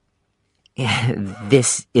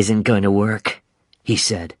 "This isn't going to work," he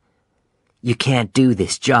said. "You can't do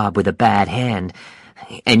this job with a bad hand,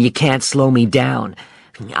 and you can't slow me down.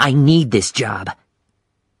 I need this job."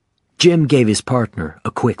 Jim gave his partner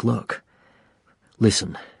a quick look.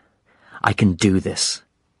 "Listen, I can do this."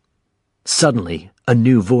 Suddenly, a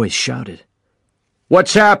new voice shouted,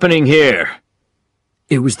 "What's happening here?"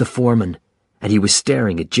 It was the foreman, and he was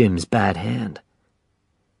staring at Jim's bad hand.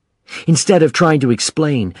 Instead of trying to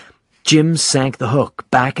explain, Jim sank the hook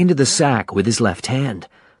back into the sack with his left hand.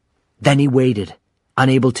 Then he waited,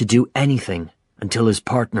 unable to do anything until his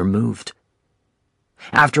partner moved.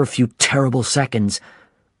 After a few terrible seconds,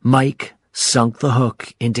 Mike sunk the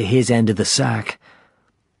hook into his end of the sack.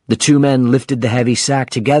 The two men lifted the heavy sack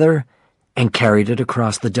together and carried it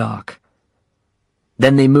across the dock.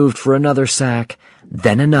 Then they moved for another sack,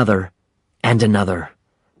 then another, and another.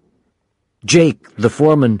 Jake, the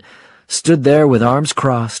foreman, stood there with arms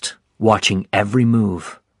crossed, watching every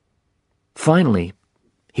move. Finally,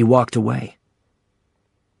 he walked away.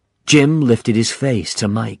 Jim lifted his face to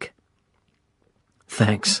Mike.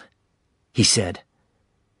 "Thanks," he said.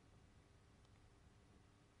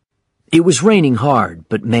 It was raining hard,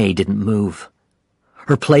 but May didn't move.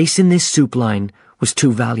 Her place in this soup line was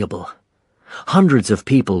too valuable. Hundreds of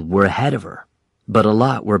people were ahead of her, but a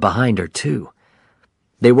lot were behind her, too.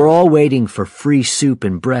 They were all waiting for free soup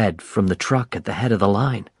and bread from the truck at the head of the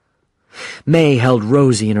line. May held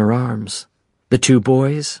Rosie in her arms. The 2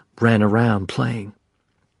 boys ran around playing.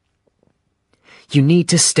 "You need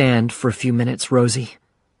to stand for a few minutes, Rosie,"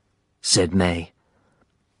 said May.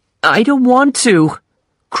 "I don't want to,"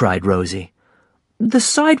 cried Rosie. "The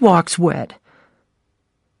sidewalk's wet."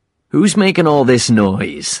 "Who's making all this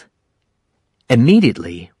noise?"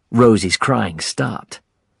 Immediately, Rosie's crying stopped.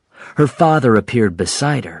 Her father appeared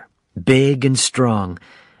beside her, big and strong,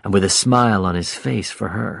 and with a smile on his face for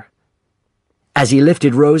her. As he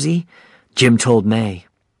lifted Rosie, Jim told May,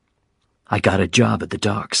 "I got a job at the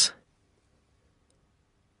docks."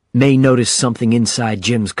 May noticed something inside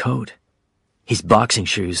Jim's coat, his boxing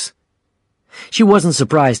shoes. She wasn't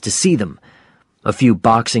surprised to see them. A few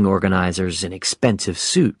boxing organizers in expensive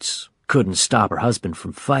suits couldn't stop her husband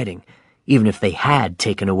from fighting, even if they had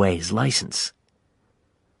taken away his license.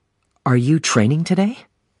 "Are you training today?"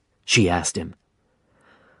 she asked him.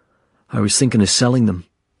 "I was thinking of selling them,"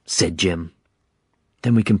 said Jim.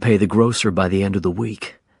 "Then we can pay the grocer by the end of the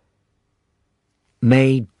week."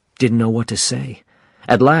 May didn't know what to say.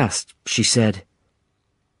 At last, she said,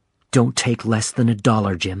 "Don't take less than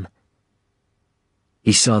 $1, Jim."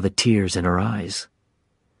 He saw the tears in her eyes.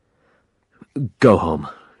 "Go home.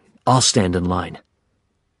 I'll stand in line."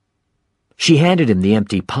 She handed him the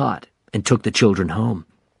empty pot and took the children home.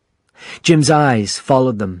 Jim's eyes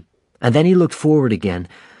followed them, and then he looked forward again,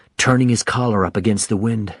 turning his collar up against the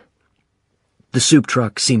wind. The soup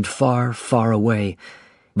truck seemed far, far away,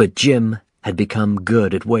 but Jim had become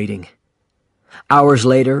good at waiting. Hours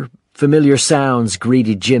later, familiar sounds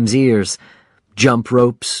greeted Jim's ears, jump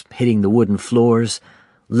ropes hitting the wooden floors,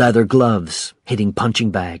 leather gloves hitting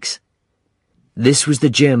punching bags. This was the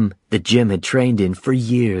gym that Jim had trained in for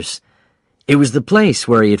years. It was the place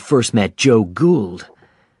where he had first met Joe Gould.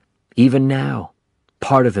 Even now,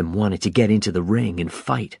 part of him wanted to get into the ring and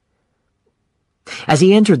fight. As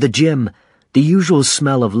he entered the gym, the usual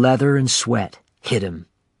smell of leather and sweat hit him.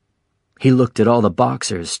 He looked at all the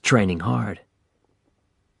boxers training hard.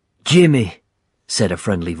 "Jimmy," said a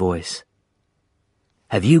friendly voice,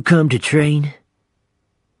 "have you come to train?"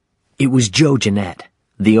 It was Joe Jeanette,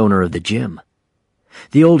 the owner of the gym.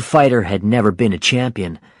 The old fighter had never been a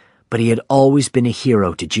champion, but he had always been a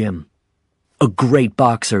hero to Jim. A great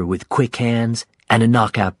boxer with quick hands and a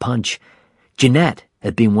knockout punch, Jeanette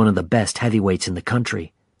had been one of the best heavyweights in the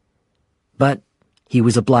country. But he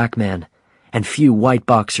was a black man, and few white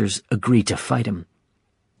boxers agreed to fight him.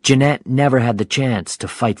 Jeanette never had the chance to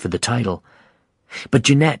fight for the title, but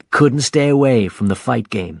Jeanette couldn't stay away from the fight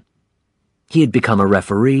game. He had become a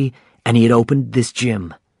referee, and he had opened this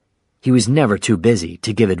gym. He was never too busy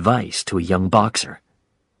to give advice to a young boxer.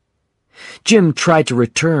 Jim tried to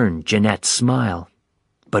return Jeanette's smile,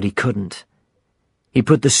 but he couldn't. He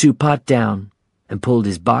put the soup pot down and pulled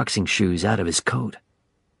his boxing shoes out of his coat.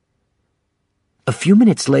 A few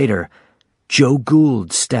minutes later, Joe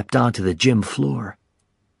Gould stepped onto the gym floor.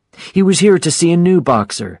 He was here to see a new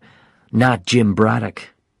boxer, not Jim Braddock.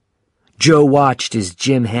 Joe watched as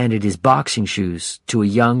Jim handed his boxing shoes to a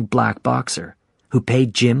young black boxer who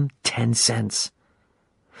paid Jim 10 cents.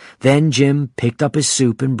 Then Jim picked up his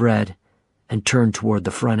soup and bread and turned toward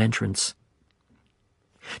the front entrance.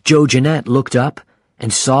 Joe Jeanette looked up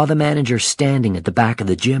and saw the manager standing at the back of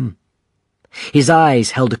the gym. His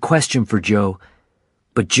eyes held a question for Joe,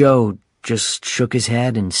 but Joe just shook his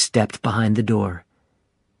head and stepped behind the door.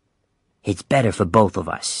 "It's better for both of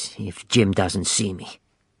us if Jim doesn't see me,"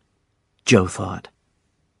 Joe thought.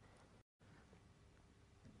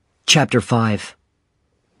 Chapter 5.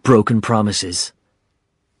 Broken Promises.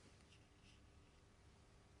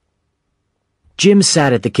 Jim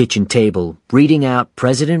sat at the kitchen table, reading out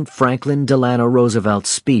President Franklin Delano Roosevelt's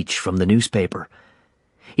speech from the newspaper.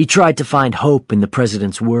 He tried to find hope in the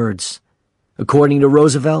president's words. According to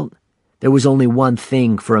Roosevelt, there was only one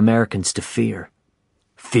thing for Americans to fear: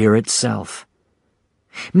 fear itself.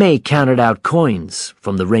 May counted out coins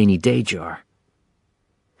from the rainy day jar.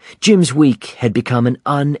 Jim's week had become an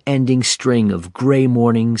unending string of gray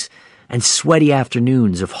mornings and sweaty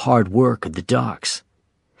afternoons of hard work at the docks.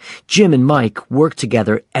 Jim and Mike worked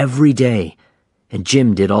together every day, and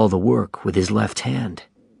Jim did all the work with his left hand.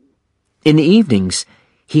 In the evenings,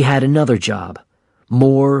 he had another job,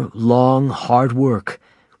 more long, hard work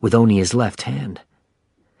with only his left hand.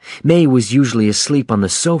 May was usually asleep on the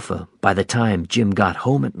sofa by the time Jim got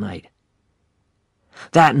home at night.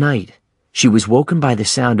 That night, she was woken by the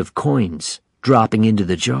sound of coins dropping into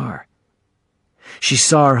the jar. She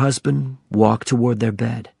saw her husband walk toward their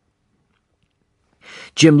bed.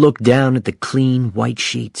 Jim looked down at the clean white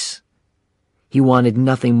sheets. He wanted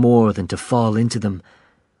nothing more than to fall into them,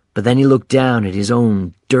 but then he looked down at his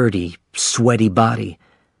own dirty, sweaty body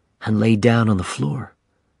and lay down on the floor.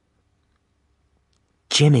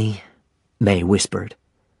 "Jimmy," May whispered,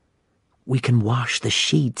 "we can wash the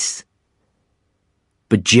sheets."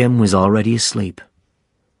 But Jim was already asleep.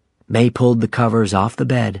 May pulled the covers off the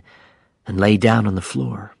bed and lay down on the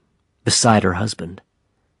floor, beside her husband.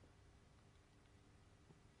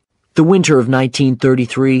 The winter of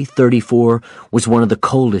 1933-34 was one of the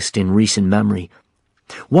coldest in recent memory.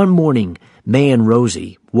 One morning, May and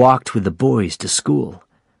Rosie walked with the boys to school.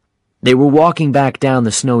 They were walking back down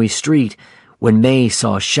the snowy street when May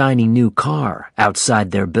saw a shiny new car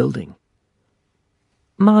outside their building.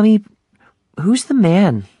 "Mommy, who's the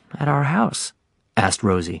man at our house?" asked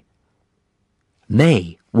Rosie.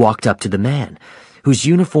 May walked up to the man, whose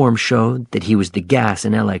uniform showed that he was the gas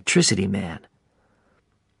and electricity man.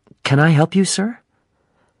 "Can I help you, sir?"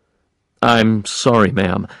 "I'm sorry,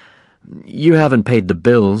 ma'am. You haven't paid the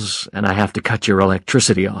bills, and I have to cut your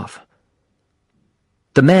electricity off."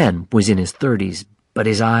 The man was in his 30s, but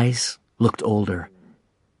his eyes looked older.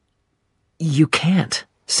 "You can't,"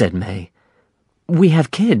 said May. "We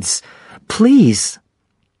have kids. Please."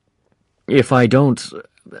 "If I don't,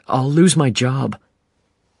 I'll lose my job,"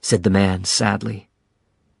 said the man sadly.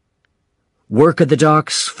 Work at the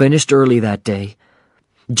docks finished early that day.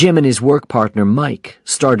 Jim and his work partner, Mike,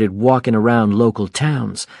 started walking around local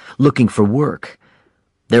towns, looking for work.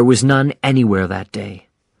 There was none anywhere that day.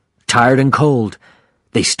 Tired and cold,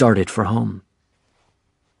 they started for home.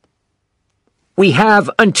 "We have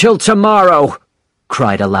until tomorrow,"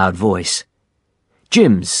 cried a loud voice.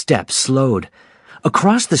 Jim's steps slowed.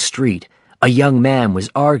 Across the street, A young man was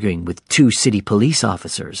arguing with two city police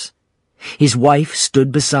officers. His wife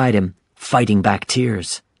stood beside him, fighting back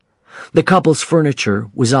tears. The couple's furniture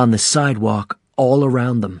was on the sidewalk all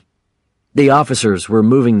around them. The officers were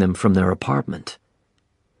moving them from their apartment.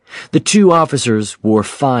 The two officers wore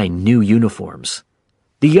fine new uniforms.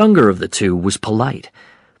 The younger of the two was polite.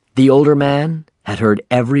 The older man had heard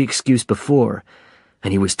every excuse before,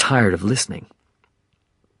 and he was tired of listening.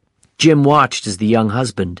 Jim watched as the young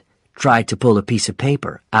husband tried to pull a piece of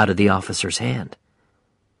paper out of the officer's hand.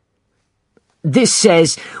 "This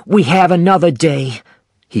says we have another day,"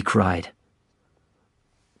 he cried.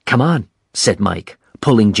 "Come on," said Mike,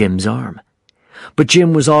 pulling Jim's arm. But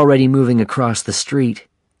Jim was already moving across the street,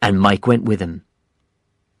 and Mike went with him.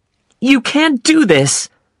 "You can't do this,"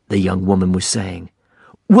 the young woman was saying.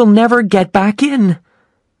 "We'll never get back in."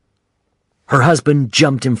 Her husband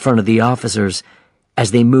jumped in front of the officers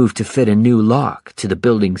as they moved to fit a new lock to the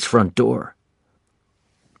building's front door.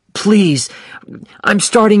 "Please, I'm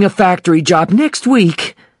starting a factory job next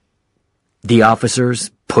week." The officers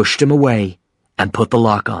pushed him away and put the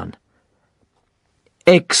lock on.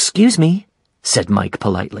 "Excuse me," said Mike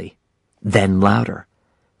politely, then louder.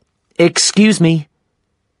 "Excuse me."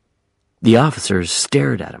 The officers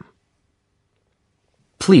stared at him.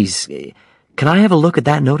 "Please, can I have a look at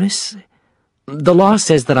that notice? The law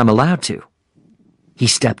says that I'm allowed to." He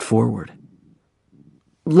stepped forward.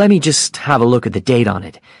 "Let me just have a look at the date on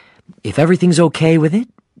it. If everything's okay with it,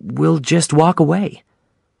 we'll just walk away."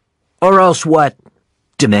 "Or else what?"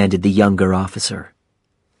 demanded the younger officer.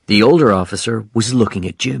 The older officer was looking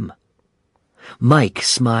at Jim. Mike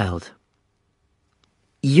smiled.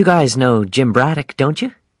 "You guys know Jim Braddock, don't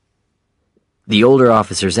you?" The older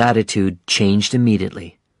officer's attitude changed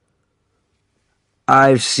immediately.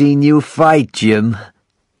 "I've seen you fight, Jim,"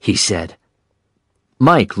 he said.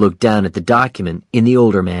 Mike looked down at the document in the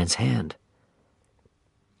older man's hand.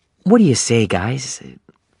 "What do you say, guys?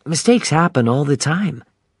 Mistakes happen all the time."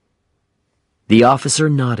 The officer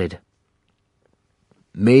nodded.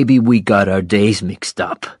 "Maybe we got our days mixed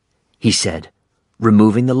up," he said,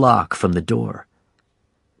 removing the lock from the door.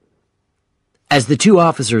 As the two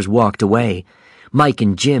officers walked away, Mike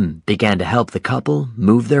and Jim began to help the couple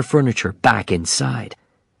move their furniture back inside.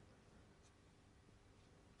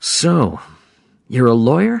 "So, you're a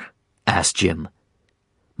lawyer?" asked Jim.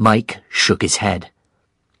 Mike shook his head.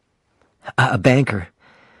 "A banker.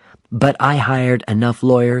 But I hired enough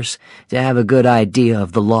lawyers to have a good idea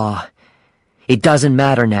of the law. It doesn't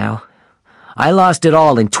matter now. I lost it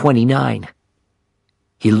all in 29.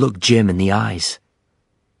 He looked Jim in the eyes.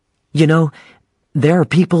 "You know, there are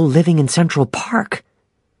people living in Central Park.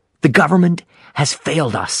 The government has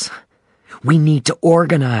failed us. We need to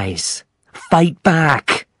organize. Fight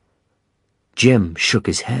back." Jim shook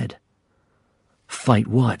his head. "Fight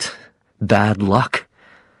what? Bad luck?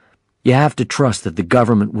 You have to trust that the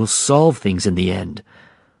government will solve things in the end.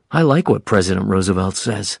 I like what President Roosevelt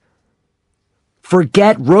says."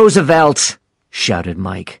 "Forget Roosevelt!" shouted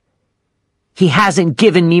Mike. "He hasn't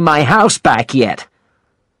given me my house back yet."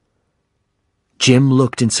 Jim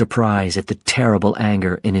looked in surprise at the terrible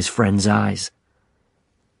anger in his friend's eyes.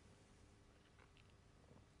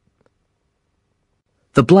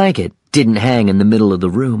 The blanket didn't hang in the middle of the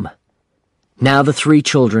room. Now the three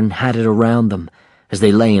children had it around them as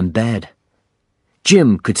they lay in bed.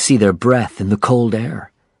 Jim could see their breath in the cold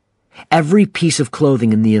air. Every piece of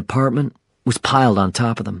clothing in the apartment was piled on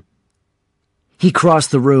top of them. He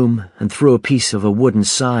crossed the room and threw a piece of a wooden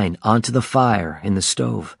sign onto the fire in the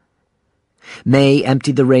stove. May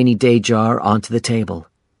emptied the rainy day jar onto the table.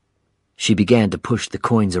 She began to push the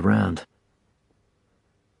coins around.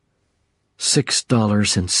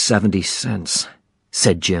 $6.70,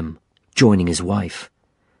 said Jim, joining his wife.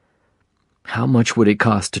 How much would it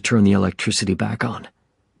cost to turn the electricity back on?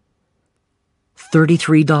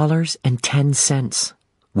 $33.10,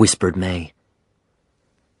 whispered May.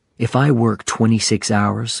 If I work 26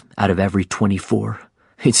 hours out of every 24,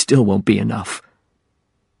 it still won't be enough.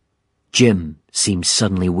 Jim seemed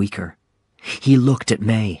suddenly weaker. He looked at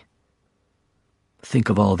May. Think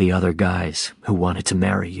of all the other guys who wanted to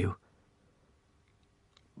marry you.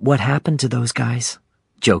 What happened to those guys?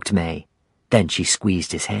 Joked May. Then she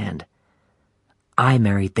squeezed his hand. I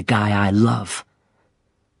married the guy I love.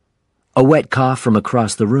 A wet cough from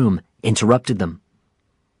across the room interrupted them.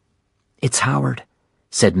 It's Howard,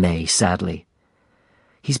 said May sadly.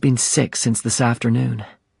 He's been sick since this afternoon.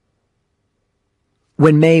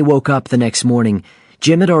 When May woke up the next morning,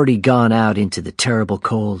 Jim had already gone out into the terrible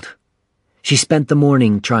cold. She spent the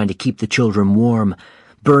morning trying to keep the children warm,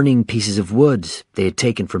 burning pieces of wood they had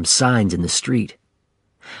taken from signs in the street.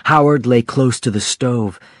 Howard lay close to the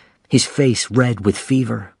stove, his face red with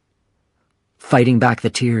fever. Fighting back the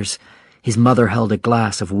tears, his mother held a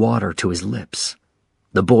glass of water to his lips.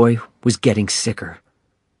 The boy was getting sicker.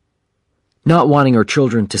 Not wanting her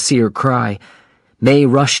children to see her cry, May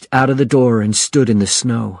rushed out of the door and stood in the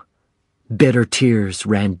snow. Bitter tears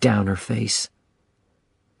ran down her face.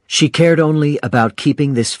 She cared only about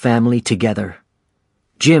keeping this family together.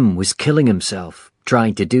 Jim was killing himself,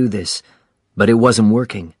 trying to do this, but it wasn't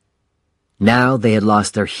working. Now they had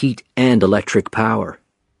lost their heat and electric power.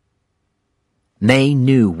 May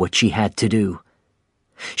knew what she had to do.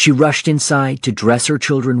 She rushed inside to dress her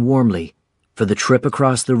children warmly for the trip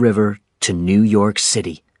across the river to New York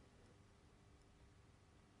City.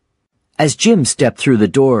 As Jim stepped through the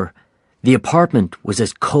door, the apartment was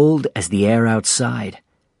as cold as the air outside.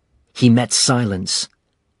 He met silence.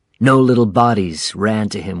 No little bodies ran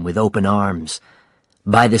to him with open arms.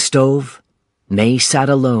 By the stove, May sat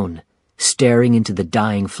alone, staring into the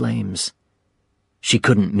dying flames. She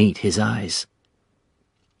couldn't meet his eyes.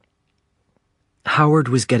 Howard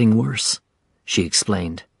was getting worse, she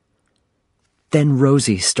explained. Then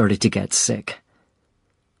Rosie started to get sick.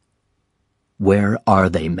 Where are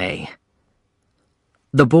they, May?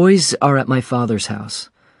 The boys are at my father's house.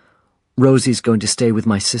 Rosie's going to stay with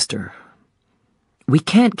my sister. We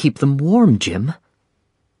can't keep them warm, Jim.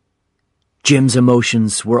 Jim's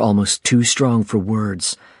emotions were almost too strong for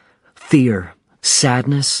words. Fear,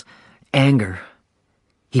 sadness, anger.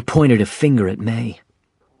 He pointed a finger at May.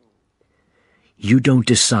 You don't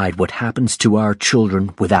decide what happens to our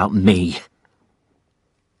children without me.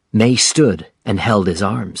 May stood and held his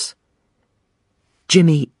arms.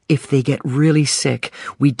 Jimmy, if they get really sick,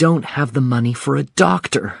 we don't have the money for a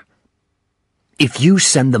doctor. If you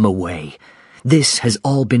send them away, this has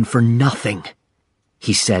all been for nothing,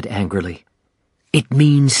 he said angrily. It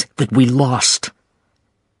means that we lost.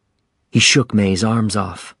 He shook May's arms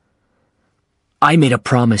off. I made a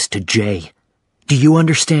promise to Jay. Do you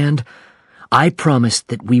understand? I promised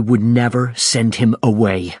that we would never send him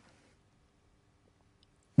away.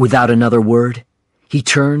 Without another word, he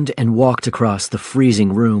turned and walked across the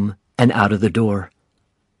freezing room and out of the door.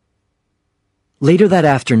 Later that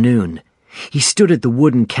afternoon, he stood at the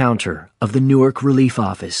wooden counter of the Newark Relief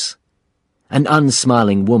Office. An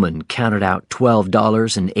unsmiling woman counted out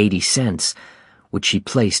 $12.80, which she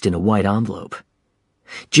placed in a white envelope.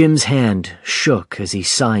 Jim's hand shook as he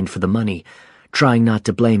signed for the money, trying not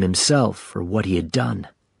to blame himself for what he had done.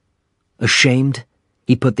 Ashamed,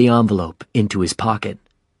 he put the envelope into his pocket.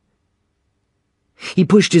 He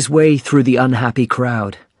pushed his way through the unhappy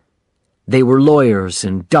crowd. They were lawyers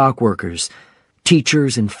and dock workers,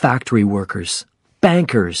 teachers and factory workers,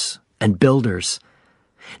 bankers and builders.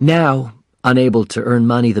 Now, unable to earn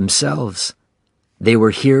money themselves, they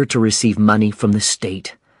were here to receive money from the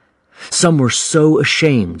state. Some were so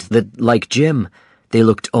ashamed that, like Jim, they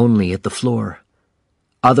looked only at the floor.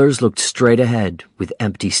 Others looked straight ahead with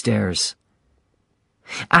empty stares.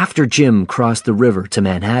 After Jim crossed the river to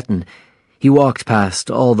Manhattan, he walked past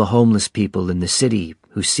all the homeless people in the city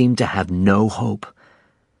who seemed to have no hope.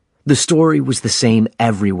 The story was the same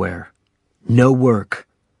everywhere. No work,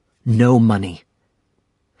 no money.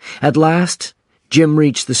 At last, Jim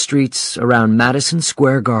reached the streets around Madison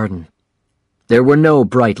Square Garden. There were no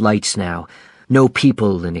bright lights now, no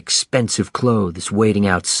people in expensive clothes waiting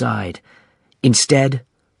outside. Instead,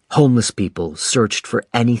 homeless people searched for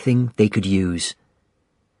anything they could use.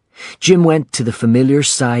 Jim went to the familiar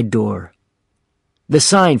side door. The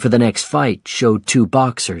sign for the next fight showed two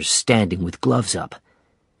boxers standing with gloves up.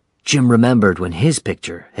 Jim remembered when his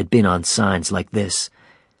picture had been on signs like this.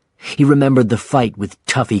 He remembered the fight with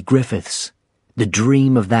Tuffy Griffiths, the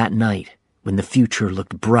dream of that night when the future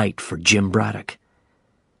looked bright for Jim Braddock.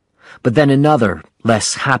 But then another,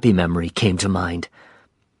 less happy memory came to mind.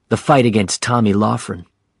 The fight against Tommy Loughran.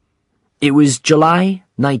 It was July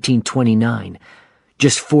 1929,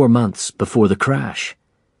 just 4 months before the crash.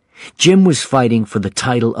 Jim was fighting for the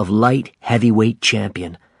title of light heavyweight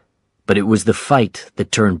champion, but it was the fight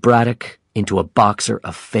that turned Braddock into a boxer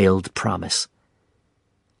of failed promise.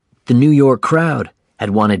 The New York crowd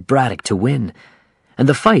had wanted Braddock to win, and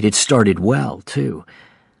the fight had started well, too.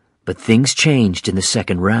 But things changed in the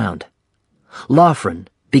second round. Loughran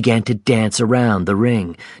began to dance around the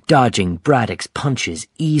ring, dodging Braddock's punches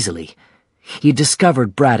easily. He had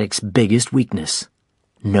discovered Braddock's biggest weakness: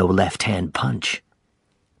 no left-hand punch.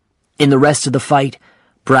 In the rest of the fight,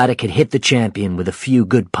 Braddock had hit the champion with a few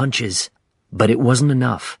good punches, but it wasn't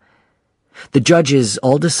enough. The judges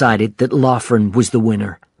all decided that Loughran was the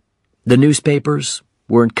winner. The newspapers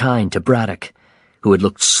weren't kind to Braddock, who had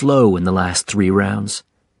looked slow in the last 3 rounds.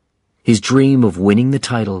 His dream of winning the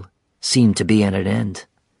title seemed to be at an end.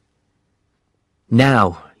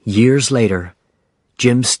 Now, years later,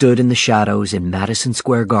 Jim stood in the shadows in Madison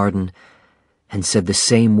Square Garden and said the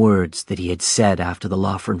same words that he had said after the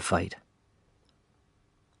Loughran fight.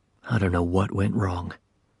 I don't know what went wrong.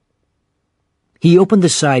 He opened the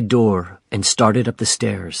side door and started up the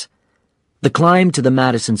stairs. The climb to the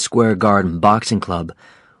Madison Square Garden Boxing Club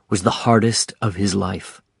was the hardest of his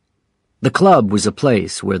life. The club was a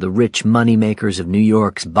place where the rich moneymakers of New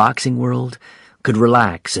York's boxing world could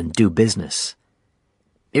relax and do business.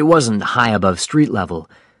 It wasn't high above street level,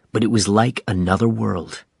 but it was like another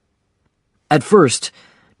world. At first,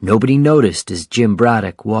 nobody noticed as Jim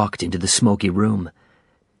Braddock walked into the smoky room.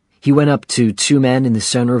 He went up to two men in the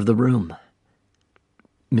center of the room.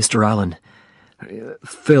 Mr. Allen,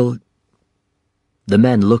 Phil... The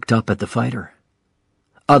men looked up at the fighter.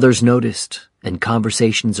 Others noticed, and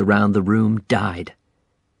conversations around the room died.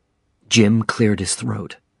 Jim cleared his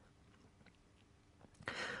throat.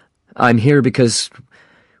 I'm here because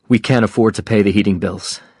we can't afford to pay the heating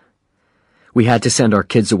bills. We had to send our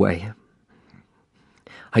kids away.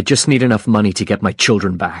 I just need enough money to get my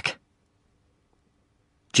children back.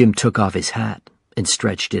 Jim took off his hat and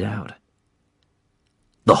stretched it out.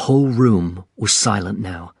 The whole room was silent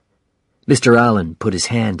now. Mr. Allen put his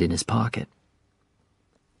hand in his pocket.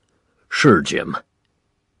 Sure, Jim.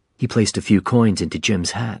 He placed a few coins into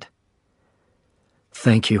Jim's hat.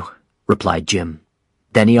 Thank you, replied Jim.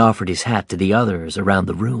 Then he offered his hat to the others around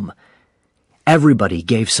the room. Everybody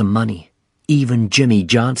gave some money, even Jimmy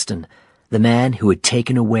Johnston, the man who had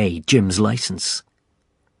taken away Jim's license.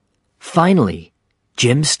 Finally,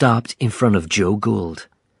 Jim stopped in front of Joe Gould.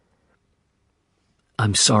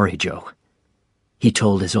 I'm sorry, Joe, he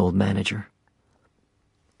told his old manager.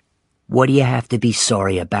 What do you have to be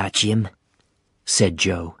sorry about, Jim? Said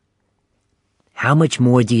Joe. How much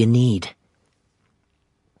more do you need?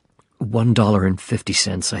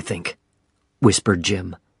 $1.50, I think, whispered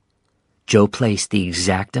Jim. Joe placed the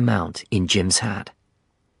exact amount in Jim's hat.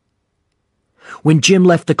 When Jim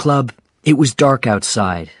left the club, it was dark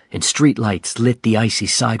outside, and streetlights lit the icy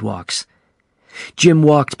sidewalks. Jim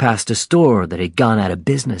walked past a store that had gone out of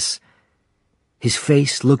business. His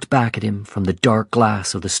face looked back at him from the dark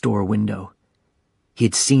glass of the store window. He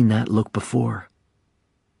had seen that look before.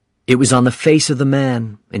 It was on the face of the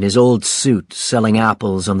man in his old suit selling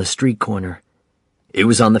apples on the street corner. It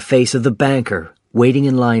was on the face of the banker waiting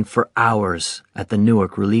in line for hours at the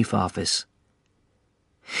Newark Relief Office.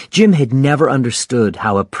 Jim had never understood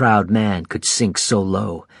how a proud man could sink so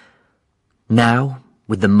low. Now,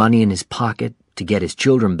 with the money in his pocket to get his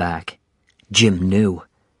children back, Jim knew.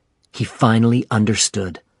 He finally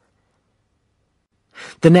understood.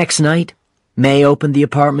 The next night, May opened the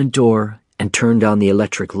apartment door and turned on the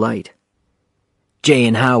electric light. Jay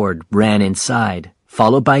and Howard ran inside,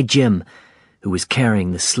 followed by Jim, who was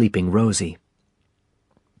carrying the sleeping Rosie.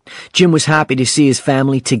 Jim was happy to see his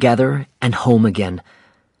family together and home again,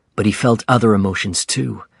 but he felt other emotions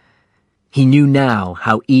too. He knew now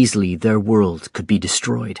how easily their world could be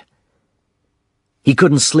destroyed. He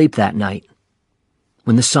couldn't sleep that night.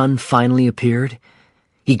 When the sun finally appeared,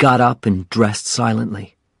 he got up and dressed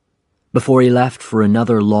silently. Before he left for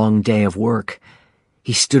another long day of work,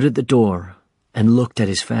 he stood at the door and looked at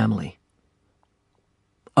his family.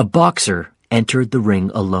 A boxer entered the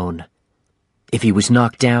ring alone. If he was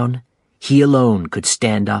knocked down, he alone could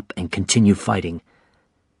stand up and continue fighting.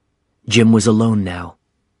 Jim was alone now,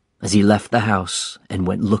 as he left the house and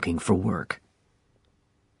went looking for work.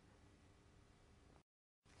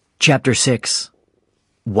 Chapter 6.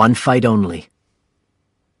 One Fight Only.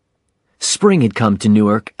 Spring had come to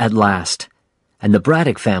Newark at last, and the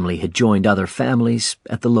Braddock family had joined other families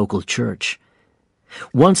at the local church.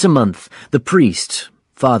 Once a month, the priest,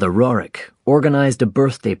 Father Rorick, organized a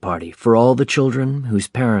birthday party for all the children whose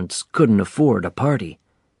parents couldn't afford a party.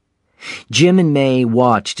 Jim and May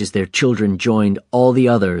watched as their children joined all the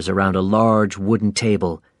others around a large wooden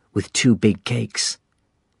table with 2 big cakes.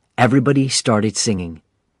 Everybody started singing.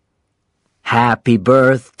 Happy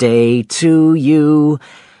birthday to you.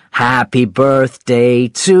 Happy birthday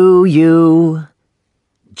to you.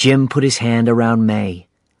 Jim put his hand around May,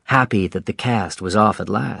 happy that the cast was off at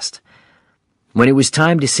last. When it was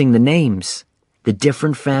time to sing the names, the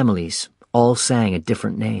different families all sang a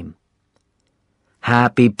different name.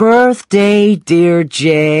 Happy birthday, dear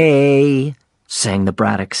Jay, sang the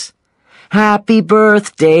Braddocks. Happy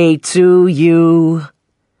birthday to you.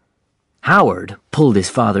 Howard pulled his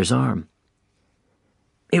father's arm.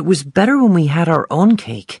 It was better when we had our own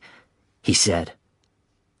cake, he said.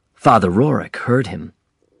 Father Rorick heard him.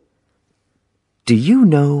 Do you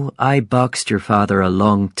know I boxed your father a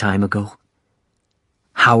long time ago?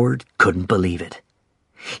 Howard couldn't believe it.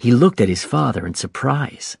 He looked at his father in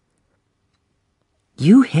surprise.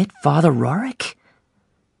 "You hit Father Rorik?"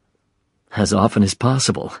 "As often as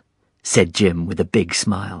possible," said Jim with a big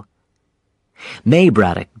smile. May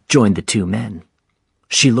Braddock joined the two men.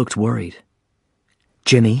 She looked worried.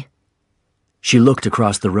 "Jimmy?" She looked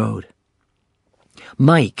across the road.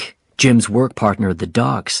 Mike, Jim's work partner at the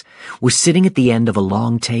docks, was sitting at the end of a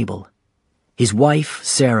long table. His wife,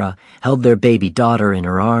 Sarah, held their baby daughter in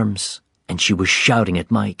her arms, and she was shouting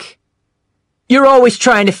at Mike. "You're always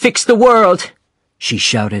trying to fix the world," she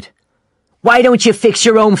shouted. "Why don't you fix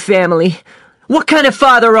your own family? What kind of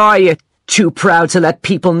father are you? Too proud to let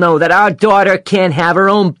people know that our daughter can't have her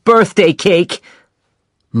own birthday cake."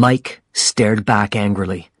 Mike stared back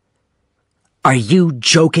angrily. "Are you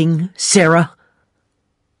joking, Sarah?"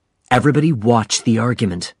 Everybody watched the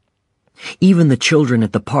argument. Even the children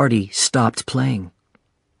at the party stopped playing.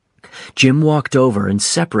 Jim walked over and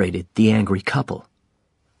separated the angry couple.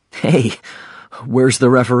 "Hey, where's the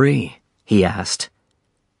referee?" he asked.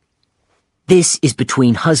 "This is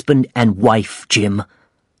between husband and wife, Jim,"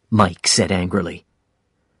 Mike said angrily.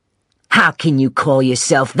 "How can you call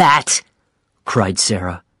yourself that?" cried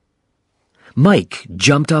Sarah. Mike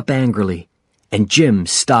jumped up angrily, and Jim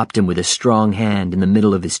stopped him with a strong hand in the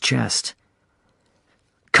middle of his chest.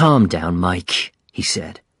 "Calm down, Mike," he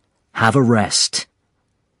said. "Have a rest."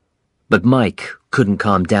 But Mike couldn't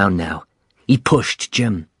calm down now. He pushed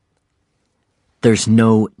Jim. "There's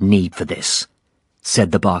no need for this,"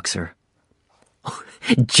 said the boxer.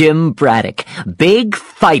 "Jim Braddock, big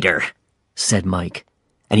fighter," said Mike,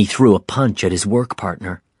 and he threw a punch at his work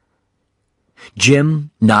partner.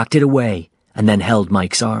 Jim knocked it away and then held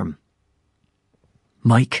Mike's arm.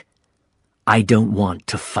 "Mike, I don't want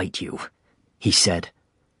to fight you," he said.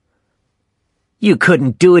 "You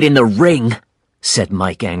couldn't do it in the ring," said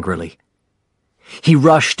Mike angrily. He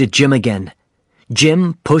rushed at Jim again.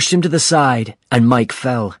 Jim pushed him to the side, and Mike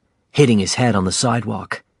fell, hitting his head on the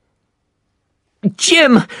sidewalk.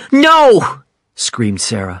 "Jim, no!" screamed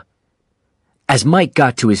Sarah. As Mike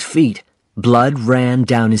got to his feet, blood ran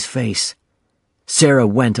down his face. Sarah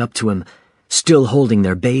went up to him, still holding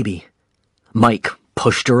their baby. Mike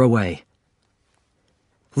pushed her away.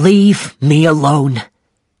 "Leave me alone,"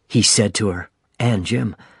 he said to her, and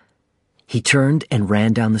Jim. He turned and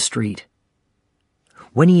ran down the street.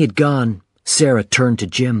 When he had gone, Sarah turned to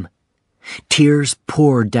Jim. Tears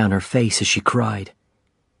poured down her face as she cried.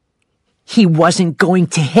 "He wasn't going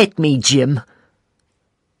to hit me, Jim."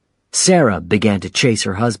 Sarah began to chase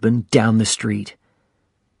her husband down the street.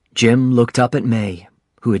 Jim looked up at May,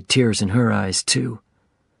 who had tears in her eyes, too.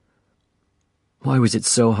 "Why was it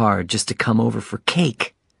so hard just to come over for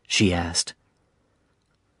cake?" she asked.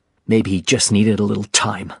 "Maybe he just needed a little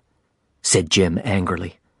time," said Jim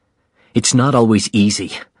angrily. "It's not always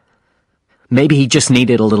easy. Maybe he just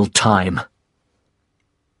needed a little time."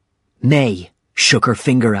 May shook her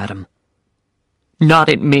finger at him. "Not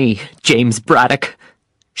at me, James Braddock,"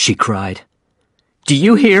 she cried. "Do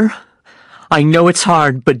you hear? I know it's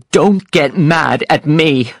hard, but don't get mad at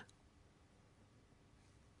me."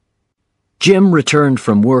 Jim returned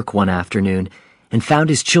from work one afternoon and found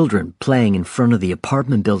his children playing in front of the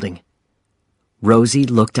apartment building. Rosie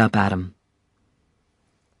looked up at him.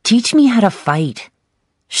 "Teach me how to fight,"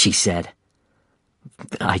 she said.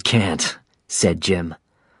 "I can't," said Jim.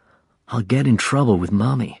 "I'll get in trouble with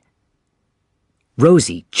Mommy."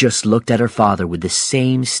 Rosie just looked at her father with the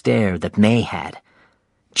same stare that May had.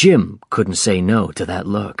 Jim couldn't say no to that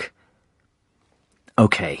look.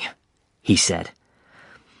 "Okay," he said.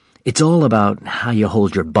 "It's all about how you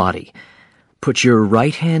hold your body. Put your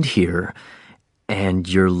right hand here and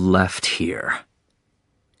your left here."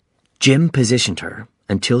 Jim positioned her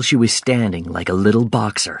until she was standing like a little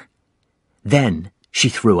boxer. Then she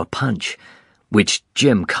threw a punch, which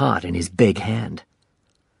Jim caught in his big hand.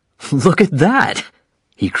 "Look at that!"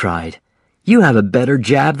 he cried. "You have a better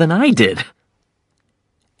jab than I did."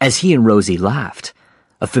 As he and Rosie laughed,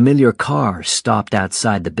 a familiar car stopped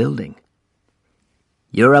outside the building.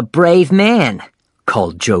 "You're a brave man,"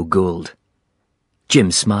 called Joe Gould.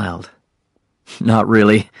 Jim smiled. "Not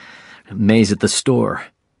really. May's at the store."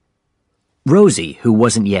 Rosie, who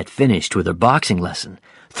wasn't yet finished with her boxing lesson,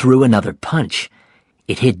 threw another punch.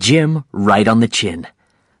 It hit Jim right on the chin.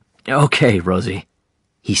 "Okay, Rosie,"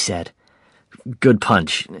 he said. "Good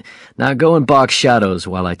punch. Now go and box shadows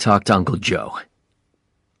while I talk to Uncle Joe."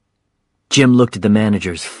 Jim looked at the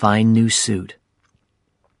manager's fine new suit.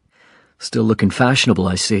 "Still looking fashionable,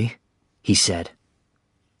 I see," he said.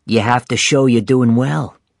 "You have to show you're doing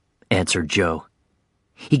well," answered Joe.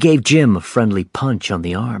 He gave Jim a friendly punch on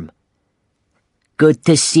the arm. "Good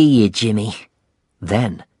to see you, Jimmy."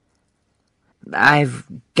 Then, I've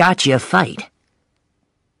got you a fight.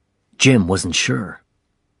 Jim wasn't sure.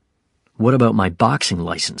 What about my boxing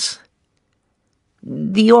license?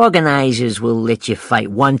 The organizers will let you fight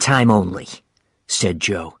one time only, said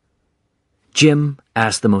Joe. Jim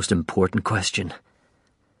asked the most important question.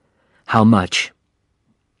 How much?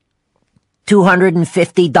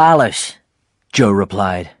 $250, Joe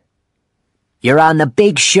replied. You're on the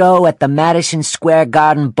big show at the Madison Square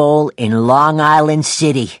Garden Bowl in Long Island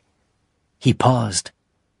City. He paused.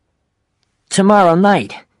 Tomorrow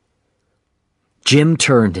night. Jim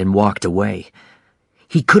turned and walked away.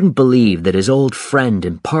 He couldn't believe that his old friend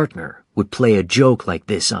and partner would play a joke like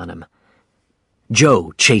this on him.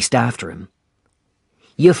 Joe chased after him.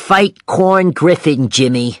 You fight Corn Griffin,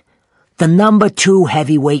 Jimmy, the number 2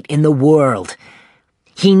 heavyweight in the world.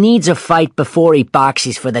 He needs a fight before he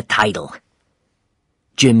boxes for the title.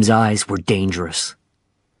 Jim's eyes were dangerous.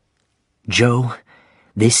 Joe,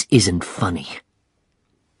 this isn't funny.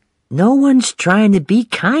 No one's trying to be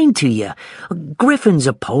kind to you. Griffin's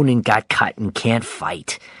opponent got cut and can't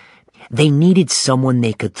fight. They needed someone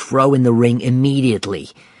they could throw in the ring immediately.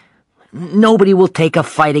 Nobody will take a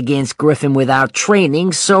fight against Griffin without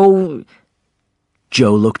training, so...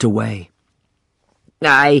 Joe looked away.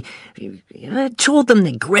 I told them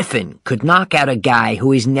that Griffin could knock out a guy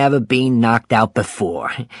who has never been knocked out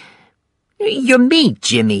before. You're me,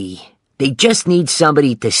 Jimmy. They just need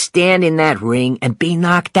somebody to stand in that ring and be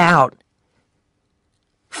knocked out.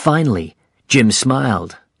 Finally, Jim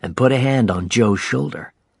smiled and put a hand on Joe's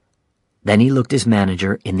shoulder. Then he looked his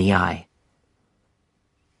manager in the eye.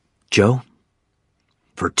 Joe,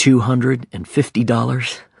 for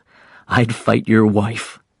 $250, I'd fight your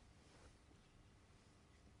wife.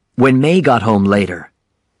 When May got home later,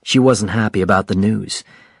 she wasn't happy about the news.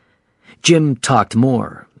 Jim talked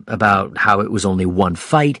more about how it was only one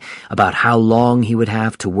fight, about how long he would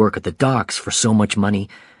have to work at the docks for so much money.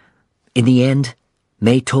 In the end,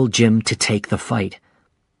 May told Jim to take the fight.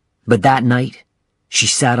 But that night, she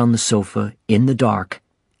sat on the sofa in the dark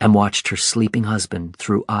and watched her sleeping husband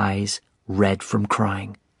through eyes red from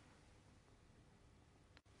crying.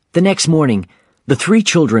 The next morning, the 3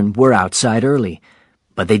 children were outside early,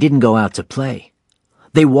 but they didn't go out to play.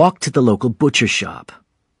 They walked to the local butcher shop.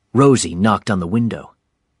 Rosie knocked on the window.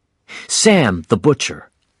 Sam, the butcher,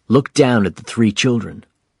 looked down at the 3 children.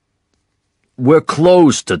 We're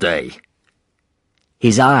closed today.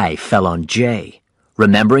 His eye fell on Jay,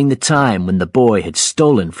 remembering the time when the boy had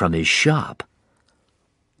stolen from his shop.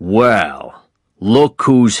 Well, look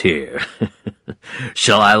who's here.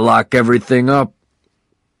 Shall I lock everything up?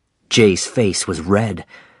 Jay's face was red,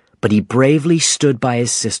 but he bravely stood by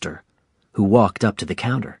his sister, who walked up to the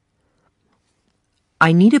counter.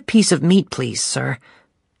 I need a piece of meat, please, sir,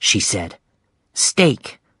 she said.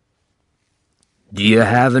 Steak. Do you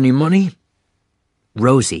have any money?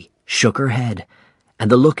 Rosie shook her head, and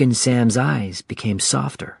the look in Sam's eyes became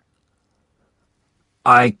softer.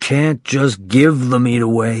 I can't just give the meat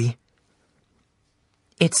away.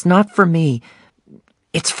 It's not for me.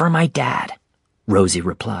 It's for my dad, Rosie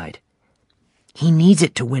replied. He needs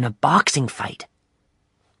it to win a boxing fight.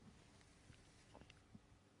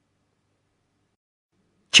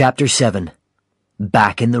 Chapter 7.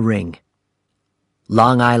 Back in the Ring.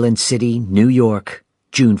 Long Island City, New York,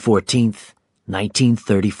 June 14th,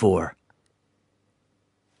 1934.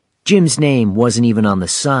 Jim's name wasn't even on the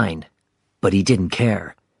sign, but he didn't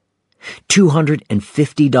care.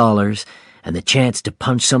 $250 and the chance to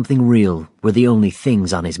punch something real were the only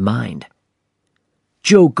things on his mind.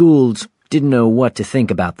 Joe Gould didn't know what to think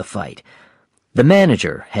about the fight. The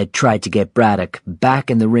manager had tried to get Braddock back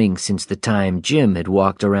in the ring since the time Jim had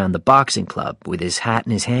walked around the boxing club with his hat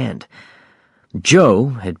in his hand.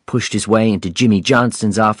 Joe had pushed his way into Jimmy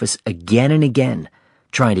Johnston's office again and again,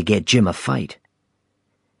 trying to get Jim a fight.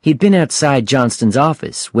 He'd been outside Johnston's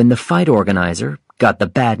office when the fight organizer got the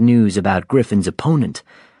bad news about Griffin's opponent,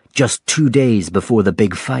 just 2 days before the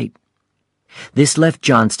big fight. This left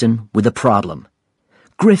Johnston with a problem.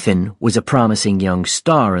 Griffin was a promising young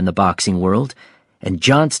star in the boxing world, and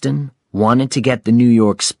Johnston wanted to get the New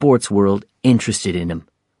York sports world interested in him.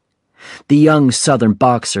 The young Southern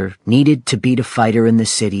boxer needed to beat a fighter in the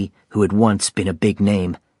city who had once been a big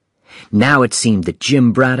name. Now it seemed that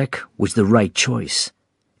Jim Braddock was the right choice,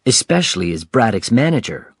 especially as Braddock's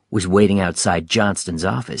manager was waiting outside Johnston's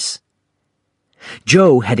office.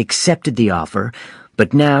 Joe had accepted the offer,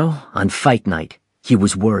 but now, on fight night, he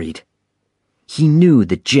was worried. He knew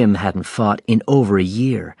that Jim hadn't fought in over a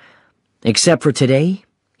year. Except for today,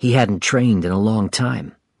 he hadn't trained in a long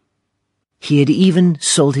time. He had even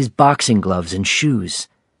sold his boxing gloves and shoes.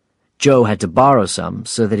 Joe had to borrow some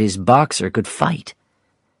so that his boxer could fight.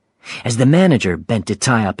 As the manager bent to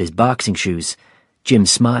tie up his boxing shoes, Jim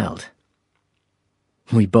smiled.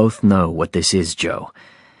 "We both know what this is, Joe.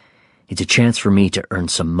 It's a chance for me to earn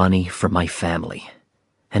some money for my family.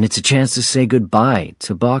 And it's a chance to say goodbye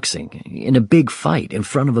to boxing in a big fight in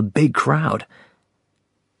front of a big crowd."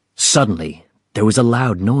 Suddenly, there was a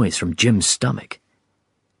loud noise from Jim's stomach.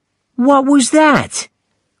 "What was that?"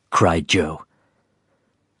 cried Joe.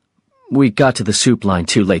 "We got to the soup line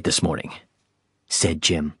too late this morning," said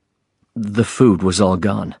Jim. "The food was all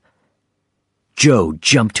gone." Joe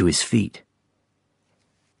jumped to his feet.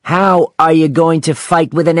 "How are you going to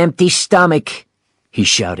fight with an empty stomach?" he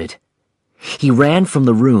shouted. He ran from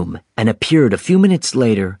the room and appeared a few minutes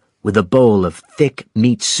later with a bowl of thick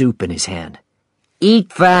meat soup in his hand.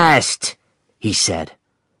 "Eat fast," he said.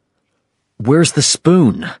 "Where's the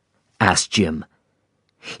spoon?" asked Jim.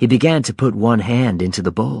 He began to put one hand into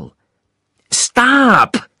the bowl.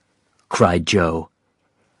 "Stop!" cried Joe.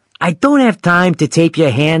 "I don't have time to tape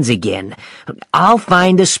your hands again. I'll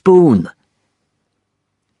find a spoon."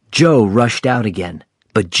 Joe rushed out again,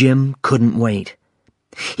 but Jim couldn't wait.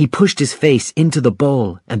 He pushed his face into the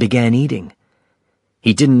bowl and began eating.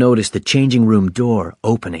 He didn't notice the changing room door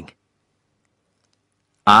opening.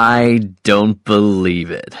 "I don't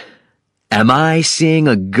believe it. Am I seeing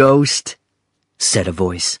a ghost?" said a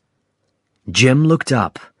voice. Jim looked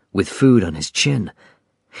up, with food on his chin.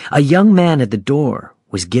 A young man at the door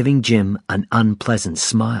was giving Jim an unpleasant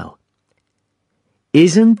smile.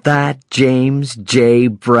 "Isn't that James J.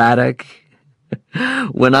 Braddock?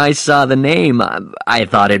 When I saw the name, I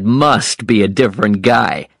thought it must be a different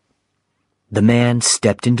guy." The man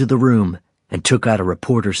stepped into the room and took out a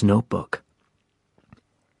reporter's notebook.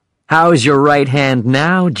 "How's your right hand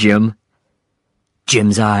now, Jim?"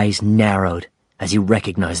 Jim's eyes narrowed as he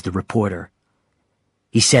recognized the reporter.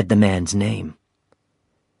 He said the man's name.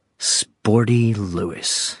 Sporty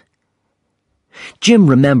Lewis. Jim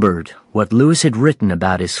remembered what Lewis had written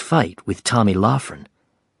about his fight with Tommy Loughran.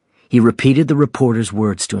 He repeated the reporter's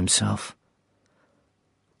words to himself.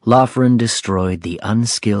 Loughran destroyed the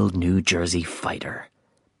unskilled New Jersey fighter.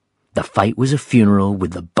 The fight was a funeral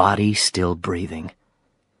with the body still breathing.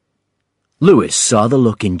 Lewis saw the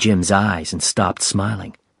look in Jim's eyes and stopped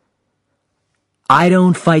smiling. "I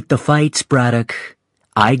don't fight the fights, Braddock.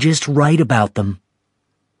 I just write about them."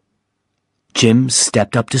 Jim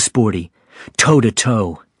stepped up to Sporty,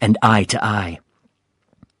 toe-to-toe and eye-to-eye.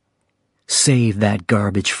 "Save that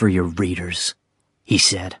garbage for your readers," he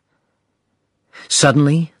said.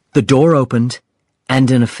 Suddenly, the door opened, and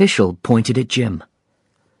an official pointed at Jim.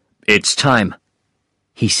 "It's time,"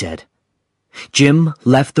 he said. Jim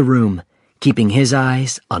left the room, keeping his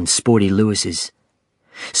eyes on Sporty Lewis's.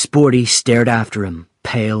 Sporty stared after him,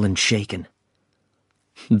 pale and shaken.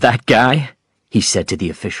 "That guy?" he said to the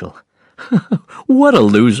official. "What a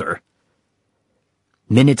loser."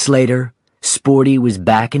 Minutes later, Sporty was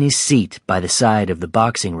back in his seat by the side of the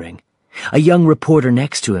boxing ring. A young reporter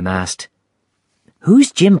next to him asked,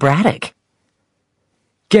 "Who's Jim Braddock?"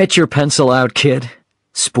 "Get your pencil out, kid,"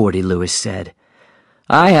 Sporty Lewis said.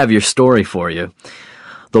 "I have your story for you.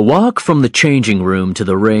 The walk from the changing room to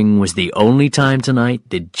the ring was the only time tonight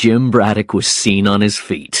that Jim Braddock was seen on his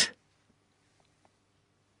feet."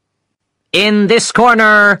 "In this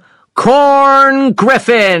corner, Corn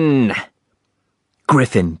Griffin!"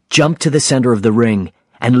 Griffin jumped to the center of the ring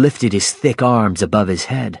and lifted his thick arms above his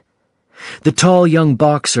head. The tall young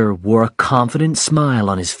boxer wore a confident smile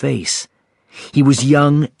on his face. He was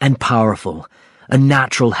young and powerful, a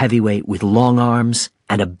natural heavyweight with long arms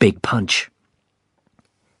and a big punch.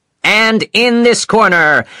 "And in this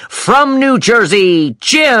corner, from New Jersey,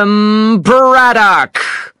 Jim Braddock!"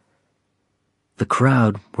 The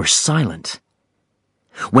crowd were silent.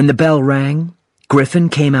 When the bell rang, Griffin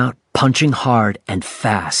came out punching hard and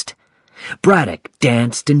fast. Braddock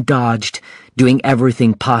danced and dodged, doing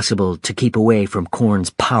everything possible to keep away from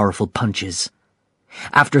Corn's powerful punches.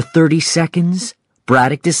 After 30 seconds,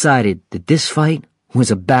 Braddock decided that this fight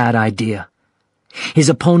was a bad idea. His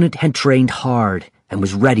opponent had trained hard and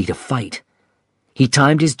was ready to fight. He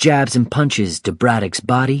timed his jabs and punches to Braddock's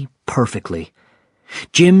body perfectly.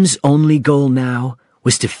 Jim's only goal now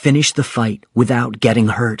was to finish the fight without getting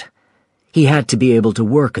hurt. He had to be able to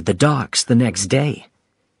work at the docks the next day.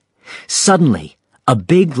 Suddenly, a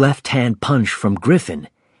big left-hand punch from Griffin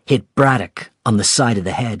hit Braddock on the side of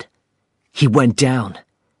the head. He went down.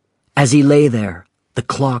 As he lay there, the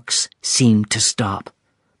clocks seemed to stop.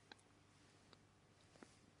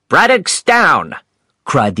 "Braddock's down!"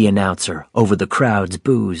 cried the announcer over the crowd's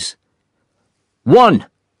boos. 1,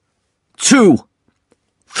 2,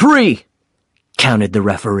 3, counted the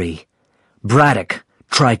referee. Braddock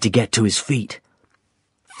tried to get to his feet.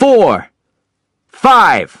 4,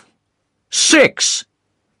 5, 6.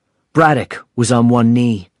 Braddock was on one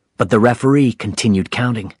knee, but the referee continued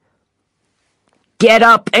counting. "Get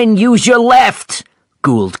up and use your left,"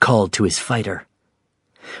 Gould called to his fighter.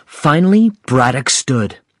 Finally, Braddock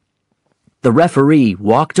stood. The referee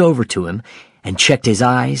walked over to him and checked his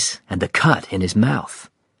eyes and the cut in his mouth.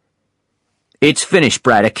 "It's finished,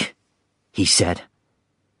 Braddock," he said.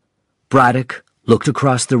 Braddock looked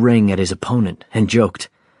across the ring at his opponent and joked,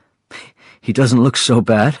 "He doesn't look so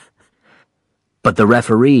bad." But the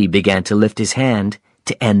referee began to lift his hand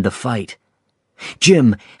to end the fight.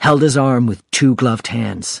 Jim held his arm with two gloved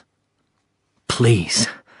hands. "Please,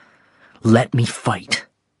 let me fight."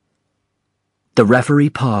 The referee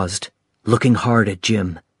paused, looking hard at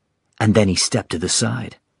Jim, and then he stepped to the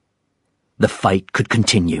side. The fight could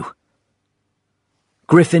continue.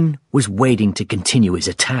 Griffin was waiting to continue his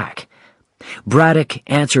attack. Braddock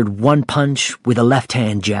answered one punch with a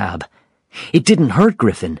left-hand jab. It didn't hurt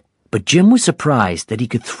Griffin, but Jim was surprised that he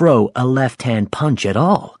could throw a left-hand punch at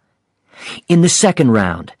all. In the second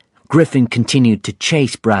round, Griffin continued to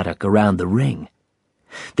chase Braddock around the ring.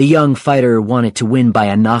 The young fighter wanted to win by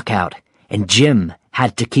a knockout, and Jim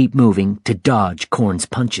had to keep moving to dodge Corn's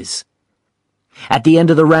punches. At the end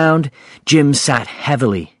of the round, Jim sat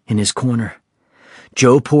heavily in his corner.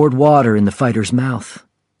 Joe poured water in the fighter's mouth.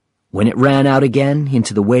 When it ran out again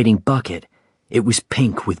into the waiting bucket, it was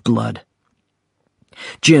pink with blood.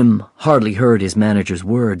 Jim hardly heard his manager's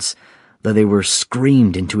words, though they were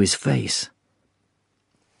screamed into his face.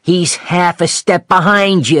 "He's half a step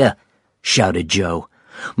behind you," shouted Joe.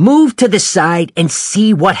 "Move to the side and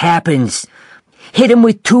see what happens. Hit him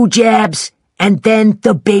with 2 jabs, and then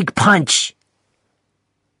the big punch."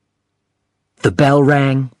 The bell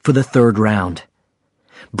rang for the third round.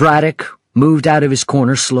 Braddock moved out of his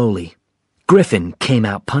corner slowly. Griffin came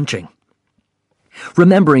out punching.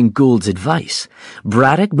 Remembering Gould's advice,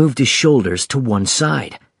 Braddock moved his shoulders to one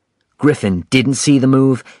side. Griffin didn't see the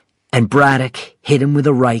move, and Braddock hit him with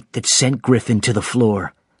a right that sent Griffin to the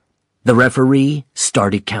floor. The referee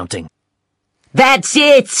started counting. "That's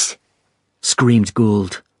it!" screamed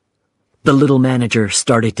Gould. The little manager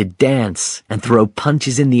started to dance and throw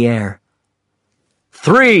punches in the air.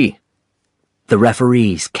 3! The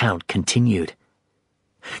referee's count continued.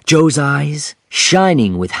 Joe's eyes,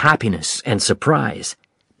 shining with happiness and surprise,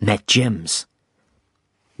 met Jim's.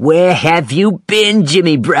 "Where have you been,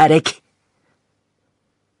 Jimmy Braddock?"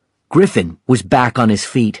 Griffin was back on his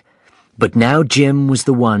feet, but now Jim was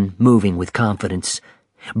the one moving with confidence.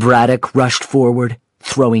 Braddock rushed forward,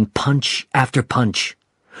 throwing punch after punch.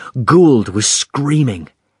 Gould was screaming.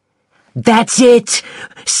 "That's it!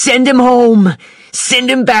 Send him home!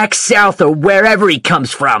 Send him back south or wherever he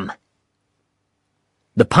comes from!"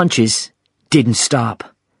 The punches didn't stop.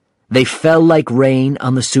 They fell like rain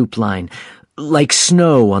on the soup line, like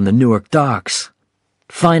snow on the Newark docks.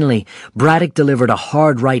 Finally, Braddock delivered a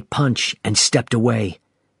hard right punch and stepped away.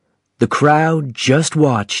 The crowd just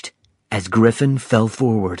watched as Griffin fell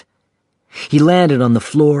forward. He landed on the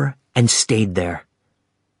floor and stayed there.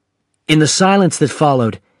 In the silence that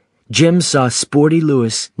followed, Jim saw Sporty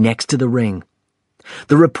Lewis next to the ring.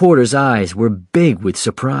 The reporter's eyes were big with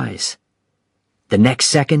surprise. The next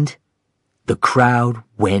second, the crowd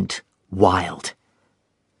went wild.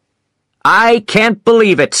 "I can't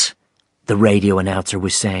believe it," the radio announcer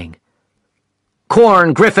was saying.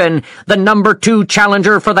 "Corn Griffin, the number 2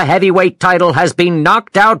 challenger for the heavyweight title, has been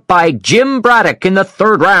knocked out by Jim Braddock in the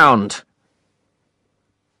 3rd round."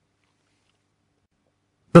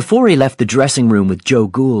 Before he left the dressing room with Joe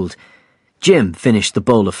Gould, Jim finished the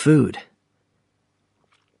bowl of food.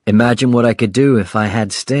 "Imagine what I could do if I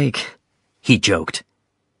had steak," he joked.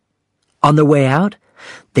 On their way out,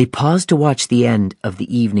 they paused to watch the end of the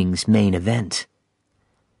evening's main event.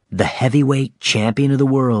 The heavyweight champion of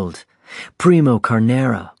the world, Primo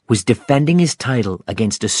Carnera, was defending his title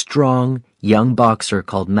against a strong, young boxer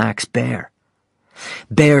called Max Baer.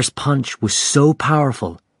 Baer's punch was so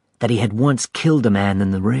powerful that he had once killed a man in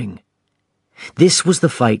the ring. This was the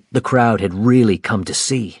fight the crowd had really come to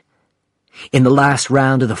see. In the last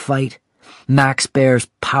round of the fight, Max Baer's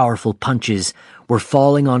powerful punches were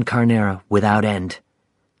falling on Carnera without end.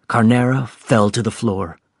 Carnera fell to the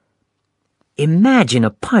floor. "Imagine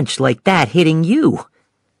a punch like that hitting you,"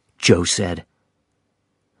 Joe said.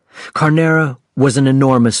 Carnera was an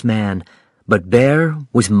enormous man, but Baer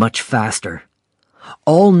was much faster.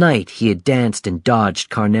 All night he had danced and dodged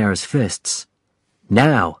Carnera's fists.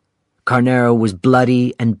 Now, Carnera was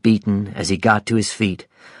bloody and beaten as he got to his feet,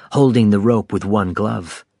 holding the rope with one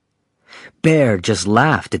glove. Baer just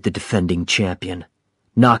laughed at the defending champion,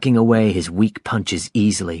 knocking away his weak punches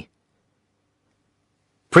easily.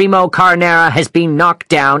 Primo Carnera has been knocked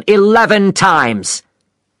down 11 times,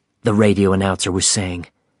 the radio announcer was saying,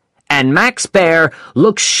 and Max Baer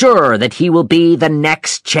looks sure that he will be the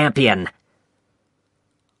next champion.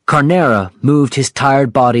 Carnera moved his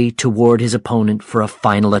tired body toward his opponent for a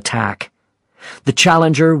final attack. The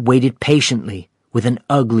challenger waited patiently with an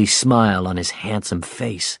ugly smile on his handsome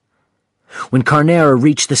face. When Carnera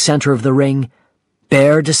reached the center of the ring,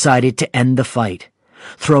 Baer decided to end the fight,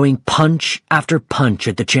 throwing punch after punch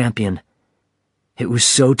at the champion. It was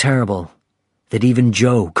so terrible that even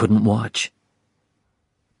Joe couldn't watch.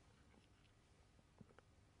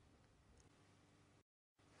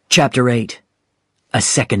 Chapter 8. A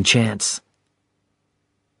Second Chance.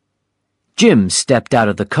 Jim stepped out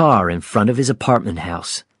of the car in front of his apartment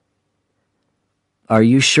house. "Are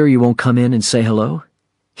you sure you won't come in and say hello?"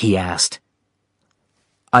 he asked.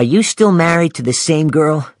 "Are you still married to the same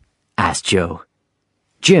girl?" asked Joe.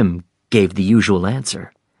 Jim gave the usual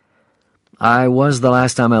answer. "I was the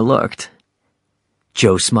last time I looked."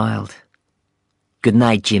 Joe smiled. "Good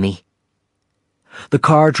night, Jimmy." The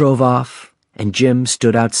car drove off, and Jim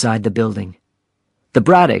stood outside the building. The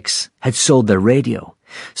Braddocks had sold their radio,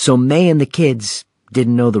 so May and the kids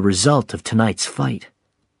didn't know the result of tonight's fight.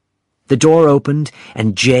 The door opened,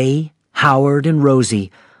 and Jay, Howard, and Rosie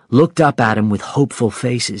looked up at him with hopeful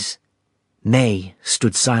faces. May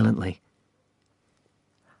stood silently.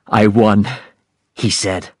 "I won," he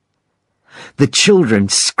said. The children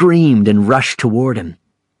screamed and rushed toward him.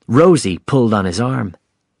 Rosie pulled on his arm.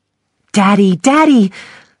 "Daddy, Daddy,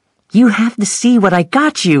 you have to see what I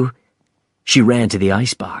got you." She ran to the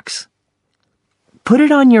icebox. "Put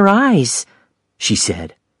it on your eyes," she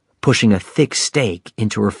said, pushing a thick steak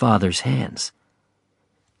into her father's hands.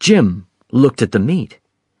 Jim looked at the meat.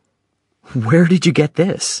 "Where did you get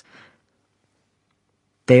this?"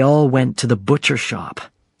 "They all went to the butcher shop,"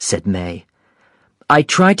 said May. "I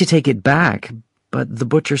tried to take it back, but the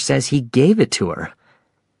butcher says he gave it to her."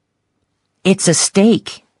 "It's a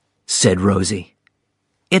steak," said Rosie.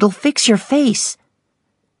 "It'll fix your face."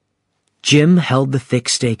 Jim held the thick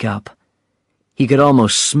steak up. He could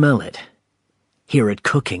almost smell it, hear it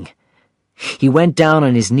cooking. He went down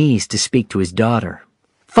on his knees to speak to his daughter,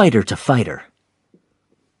 fighter to fighter.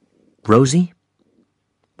 "Rosie,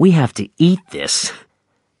 we have to eat this."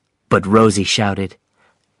 But Rosie shouted,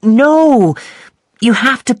 "No! You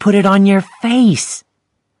have to put it on your face."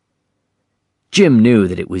 Jim knew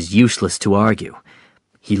that it was useless to argue.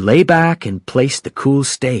 He lay back and placed the cool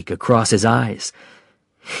steak across his eyes.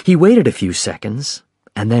 He waited a few seconds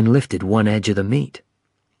and then lifted one edge of the meat.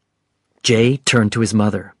 Jay turned to his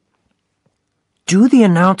mother. "Do the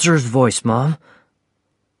announcer's voice, Mom."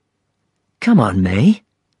 "Come on, May,"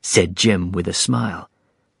 said Jim with a smile.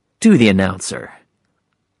 "Do the announcer."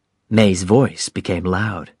 May's voice became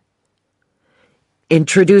loud.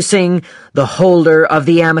 "Introducing the holder of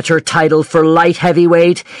the amateur title for light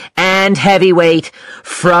heavyweight and heavyweight,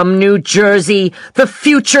 from New Jersey, the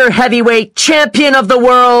future heavyweight champion of the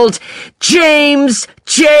world, James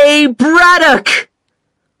J. Braddock!"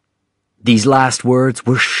 These last words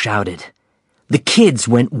were shouted. The kids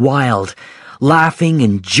went wild, laughing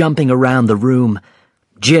and jumping around the room.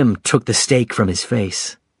 Jim took the steak from his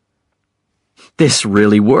face. "This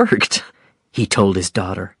really worked," he told his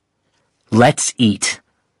daughter. "Let's eat."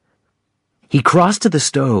 He crossed to the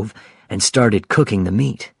stove and started cooking the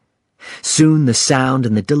meat. Soon the sound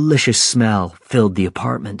and the delicious smell filled the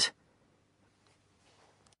apartment.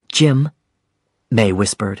 "Jim," May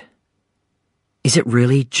whispered, "is it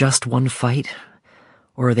really just one fight,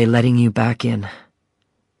 or are they letting you back in?"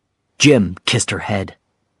 Jim kissed her head.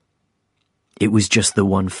 It was just the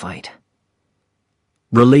one fight.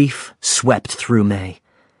 Relief swept through May.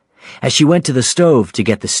 As she went to the stove to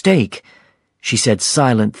get the steak, she said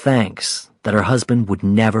silent thanks that her husband would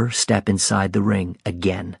never step inside the ring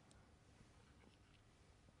again.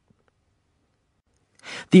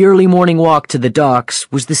 The early morning walk to the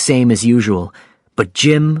docks was the same as usual, but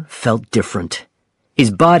Jim felt different.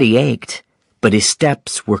 His body ached, but his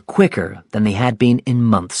steps were quicker than they had been in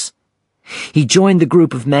months. He joined the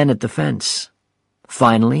group of men at the fence.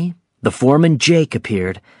 Finally, the foreman Jake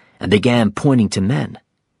appeared and began pointing to men.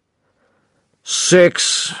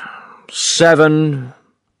 6, 7,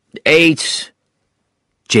 8.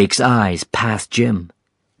 Jake's eyes passed Jim,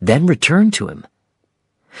 then returned to him.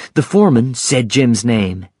 The foreman said Jim's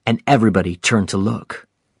name, and everybody turned to look.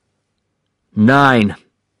 9.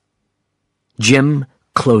 Jim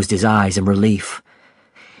closed his eyes in relief.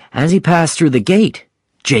 As he passed through the gate,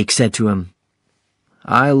 Jake said to him,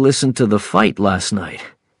 "I listened to the fight last night."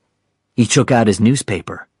 He took out his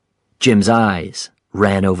newspaper. Jim's eyes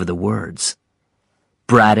ran over the words.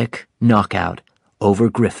 Braddock, knockout, over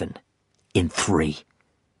Griffin in 3.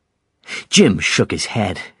 Jim shook his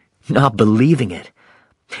head, not believing it.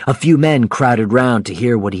 A few men crowded round to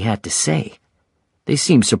hear what he had to say. They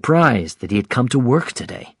seemed surprised that he had come to work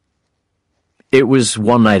today. "It was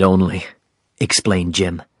one night only," explained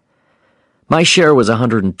Jim. "My share was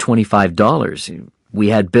 $125. We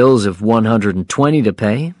had bills of $120 to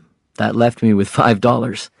pay. That left me with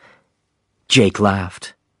 $5. Jake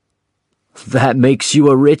laughed. "That makes you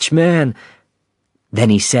a rich man." Then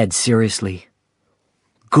he said seriously,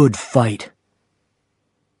 "Good fight."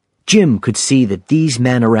 Jim could see that these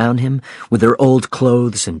men around him, with their old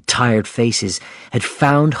clothes and tired faces, had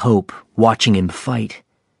found hope watching him fight.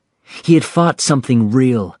 He had fought something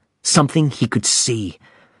real, something he could see.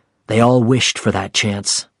 They all wished for that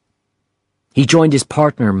chance. He joined his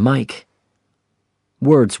partner, Mike.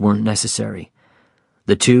 Words weren't necessary.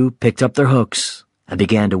 The two picked up their hooks and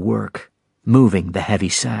began to work, moving the heavy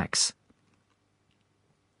sacks.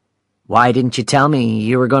 "Why didn't you tell me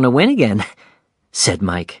you were going to win again?" said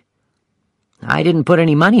Mike. "I didn't put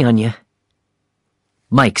any money on you."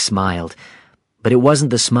 Mike smiled, but it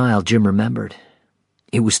wasn't the smile Jim remembered.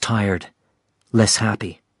 It was tired, less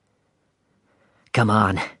happy. "Come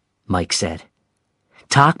on," Mike said.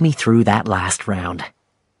 "Talk me through that last round."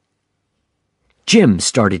 Jim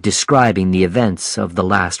started describing the events of the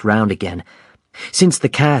last round again. Since the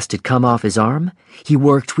cast had come off his arm, he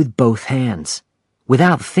worked with both hands.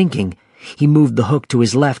 Without thinking, he moved the hook to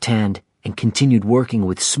his left hand and continued working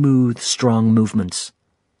with smooth, strong movements.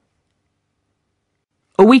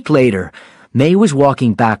 A week later, May was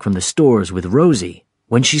walking back from the stores with Rosie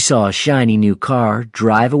when she saw a shiny new car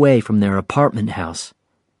drive away from their apartment house,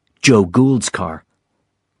 Joe Gould's car.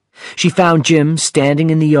 She found Jim standing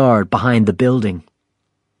in the yard behind the building.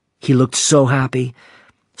 He looked so happy,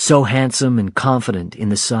 so handsome and confident in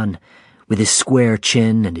the sun, with his square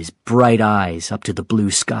chin and his bright eyes up to the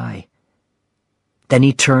blue sky. Then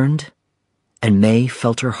he turned, and May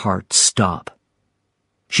felt her heart stop.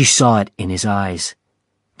 She saw it in his eyes,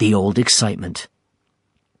 the old excitement.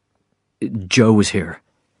 "Joe was here,"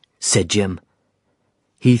 said Jim.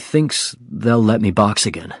 "He thinks they'll let me box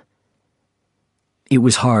again." It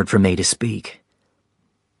was hard for May to speak.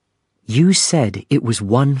 "You said it was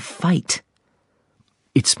one fight."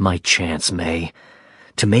 "It's my chance, May,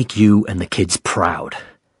 to make you and the kids proud."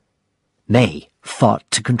 May fought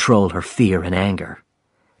to control her fear and anger.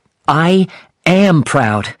 "I am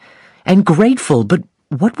proud and grateful, but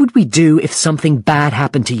what would we do if something bad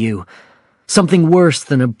happened to you? Something worse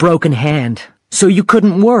than a broken hand, so you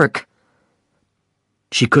couldn't work?"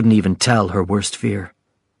 She couldn't even tell her worst fear.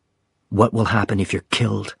 What will happen if you're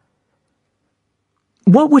killed?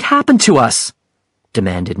 "What would happen to us?"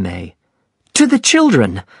 demanded May. "To the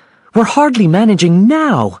children. We're hardly managing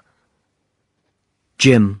now."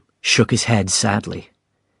 Jim shook his head sadly.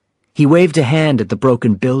 He waved a hand at the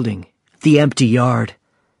broken building, the empty yard.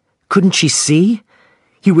 Couldn't she see?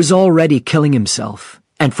 He was already killing himself.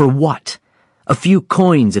 And for what? A few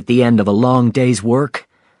coins at the end of a long day's work?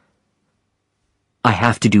 "I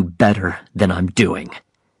have to do better than I'm doing,"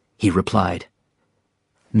 he replied.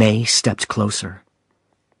 May stepped closer.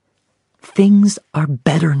 "Things are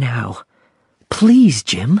better now. Please,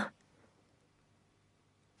 Jim."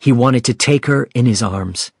 He wanted to take her in his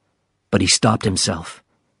arms, but he stopped himself.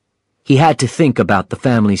 He had to think about the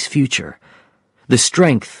family's future. The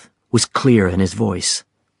strength was clear in his voice.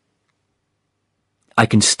 "I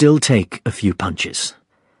can still take a few punches.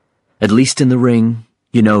 At least in the ring,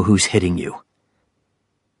 you know who's hitting you."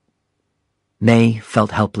 May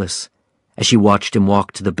felt helpless as she watched him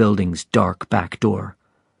walk to the building's dark back door.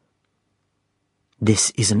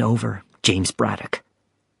 "This isn't over, James Braddock,"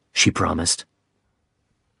 she promised.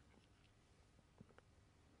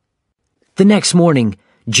 The next morning,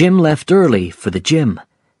 Jim left early for the gym.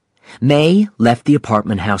 May left the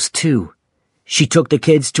apartment house too. She took the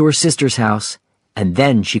kids to her sister's house, and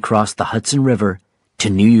then she crossed the Hudson River to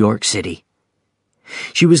New York City.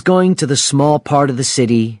 She was going to the small part of the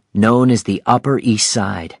city known as the Upper East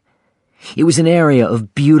Side. It was an area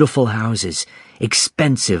of beautiful houses,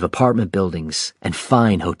 expensive apartment buildings, and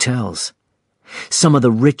fine hotels. Some of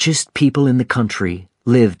the richest people in the country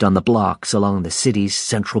lived on the blocks along the city's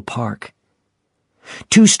Central Park.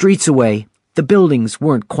 2 streets away, the buildings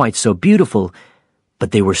weren't quite so beautiful,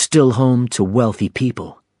 but they were still home to wealthy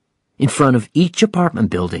people. In front of each apartment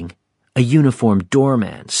building, a uniformed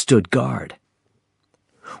doorman stood guard.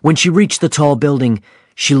 When she reached the tall building,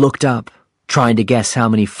 she looked up, trying to guess how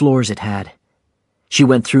many floors it had. She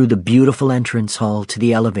went through the beautiful entrance hall to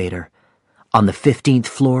the elevator. On the 15th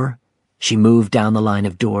floor, she moved down the line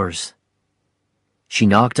of doors. She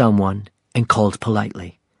knocked on one and called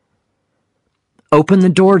politely. Open the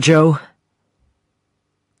door, Joe.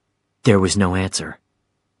 There was no answer.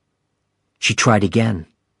 She tried again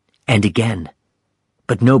and again,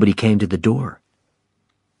 but nobody came to the door.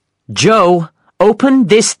 Joe, open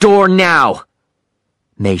this door now,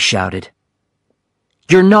 May shouted.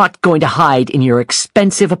 You're not going to hide in your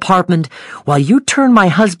expensive apartment while you turn my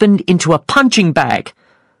husband into a punching bag.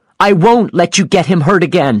 I won't let you get him hurt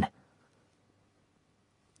again.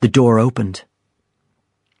 The door opened.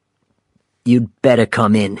 You'd better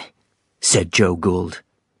come in, said Joe Gould.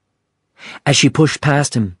 As she pushed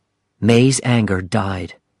past him, May's anger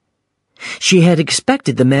died. She had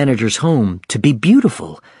expected the manager's home to be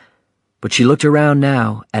beautiful, but she looked around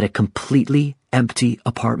now at a completely empty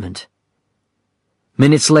apartment.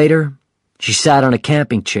 Minutes later, she sat on a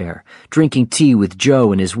camping chair, drinking tea with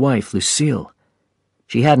Joe and his wife, Lucille.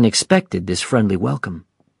 She hadn't expected this friendly welcome.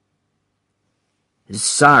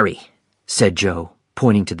 Sorry, said Joe,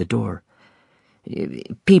 pointing to the door.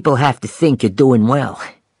 People have to think you're doing well.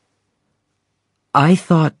 I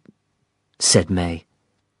thought, said May.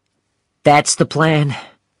 That's the plan,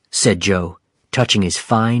 said Joe, touching his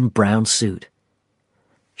fine brown suit.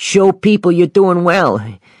 Show people you're doing well,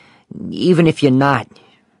 even if you're not.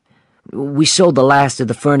 We sold the last of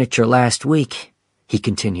the furniture last week, he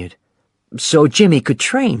continued, so Jimmy could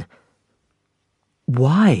train.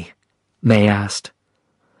 Why? May asked.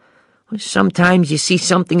 Sometimes you see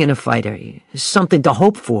something in a fighter, something to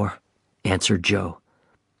hope for, answered Joe.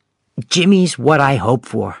 Jimmy's what I hope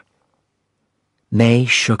for. May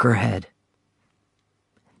shook her head.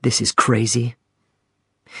 This is crazy.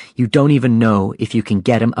 You don't even know if you can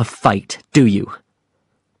get him a fight, do you?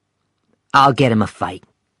 I'll get him a fight,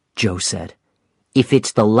 Joe said, if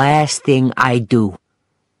it's the last thing I do.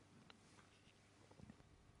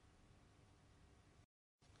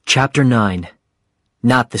 Chapter 9.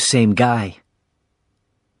 Not the Same Guy.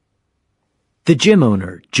 The gym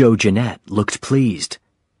owner, Joe Jeanette, looked pleased.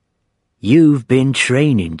 You've been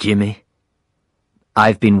training, Jimmy.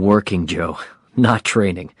 I've been working, Joe, not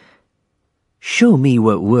training. Show me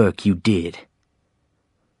what work you did.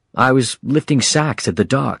 I was lifting sacks at the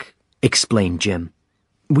dock, explained Jim.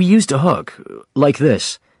 We used a hook, like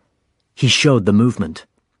this. He showed the movement.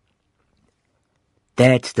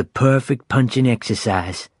 That's the perfect punching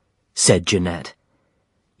exercise, said Jeanette.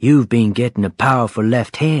 You've been getting a powerful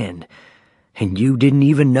left hand, and you didn't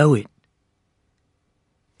even know it.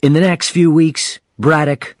 In the next few weeks,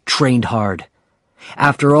 Braddock trained hard.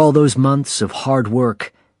 After all those months of hard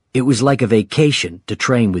work, it was like a vacation to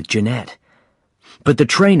train with Jeanette. But the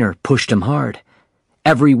trainer pushed him hard.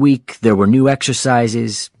 Every week there were new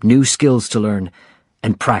exercises, new skills to learn,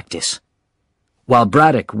 and practice. While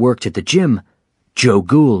Braddock worked at the gym, Joe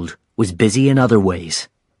Gould was busy in other ways.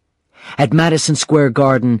 At Madison Square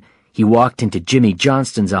Garden, he walked into Jimmy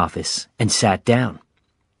Johnston's office and sat down.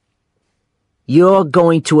 You're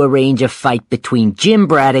going to arrange a fight between Jim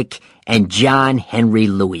Braddock and John Henry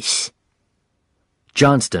Lewis.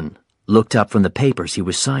 Johnston looked up from the papers he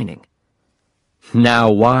was signing. Now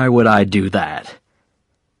why would I do that?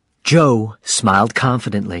 Joe smiled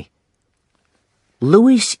confidently.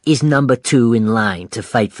 Lewis is number 2 in line to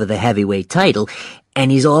fight for the heavyweight title,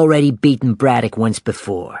 and he's already beaten Braddock once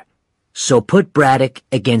before. So put Braddock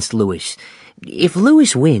against Lewis. If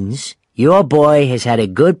Lewis wins, your boy has had a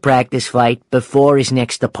good practice fight before his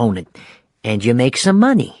next opponent, and you make some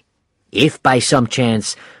money. If by some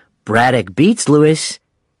chance Braddock beats Lewis,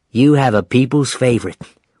 you have a people's favorite,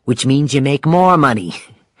 which means you make more money.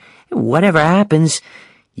 Whatever happens,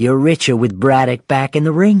 you're richer with Braddock back in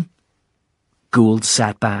the ring. Gould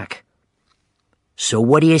sat back. So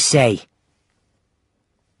what do you say?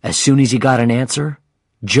 As soon as he got an answer,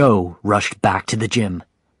 Joe rushed back to the gym.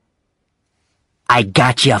 I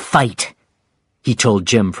got you a fight, he told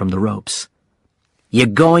Jim from the ropes. You're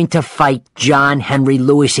going to fight John Henry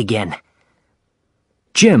Lewis again.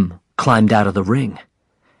 Jim climbed out of the ring.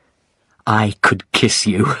 I could kiss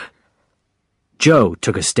you. Joe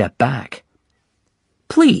took a step back.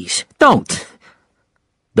 Please, don't.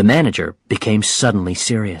 The manager became suddenly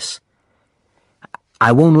serious.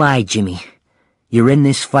 I won't lie, Jimmy. You're in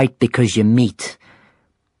this fight because you're meat.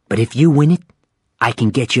 But if you win it, I can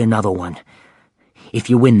get you another one. If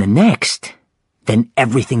you win the next, then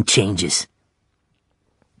everything changes.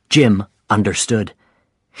 Jim understood.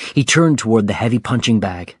 He turned toward the heavy punching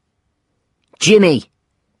bag. Jimmy!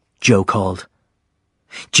 Joe called.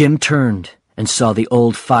 Jim turned and saw the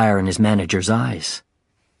old fire in his manager's eyes.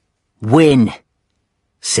 Win,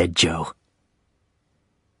 said Joe.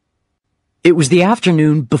 It was the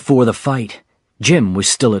afternoon before the fight. Jim was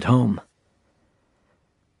still at home.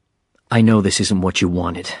 I know this isn't what you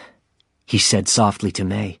wanted, he said softly to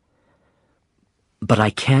May. But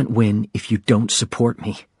I can't win if you don't support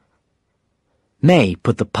me. May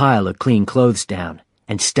put the pile of clean clothes down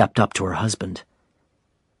and stepped up to her husband.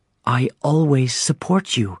 I always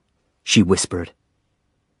support you, she whispered.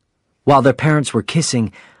 While their parents were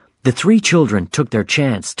kissing, the three children took their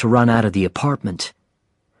chance to run out of the apartment.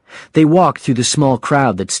 They walked through the small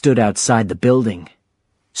crowd that stood outside the building.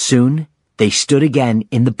 Soon, they stood again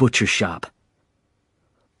in the butcher shop.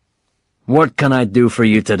 "What can I do for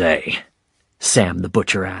you today?" Sam the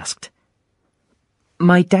butcher asked.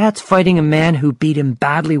 "My dad's fighting a man who beat him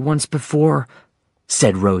badly once before,"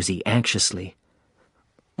 said Rosie anxiously.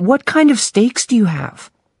 "What kind of steaks do you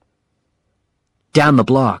have?" Down the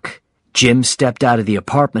block, Jim stepped out of the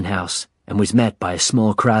apartment house and was met by a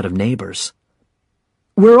small crowd of neighbors.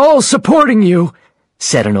 "We're all supporting you,"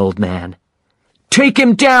 said an old man. "Take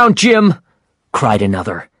him down, Jim," cried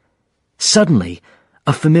another. Suddenly,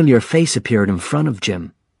 a familiar face appeared in front of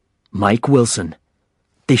Jim. Mike Wilson.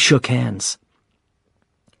 They shook hands.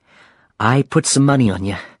 "I put some money on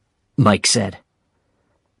you," Mike said.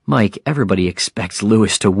 "Mike, everybody expects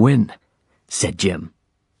Lewis to win," said Jim.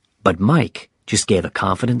 But Mike just gave a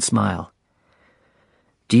confident smile.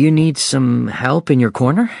 "Do you need some help in your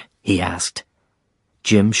corner?" he asked.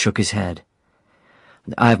 Jim shook his head.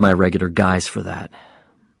 "I have my regular guys for that.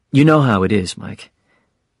 You know how it is, Mike."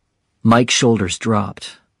 Mike's shoulders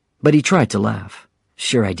dropped, but he tried to laugh.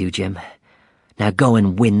 "Sure I do, Jim. Now go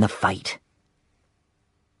and win the fight."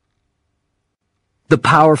 The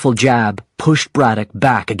powerful jab pushed Braddock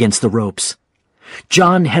back against the ropes.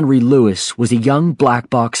 John Henry Lewis was a young black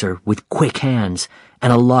boxer with quick hands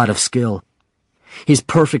and a lot of skill. His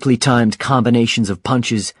perfectly timed combinations of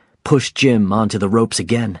punches pushed Jim onto the ropes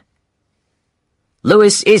again.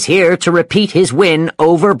 "Lewis is here to repeat his win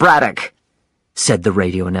over Braddock," said the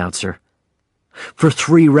radio announcer. For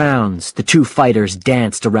 3 rounds, the two fighters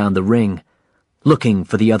danced around the ring, looking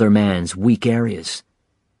for the other man's weak areas.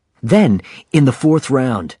 Then, in the 4th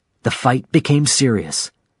round, the fight became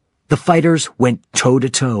serious. The fighters went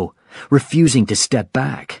toe-to-toe, refusing to step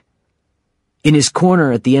back. In his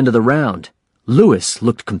corner at the end of the round, Lewis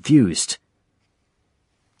looked confused.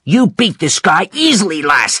 "You beat this guy easily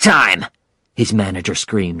last time," his manager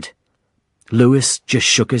screamed. Lewis just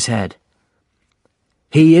shook his head.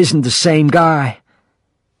 "He isn't the same guy."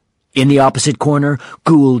 In the opposite corner,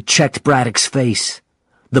 Gould checked Braddock's face.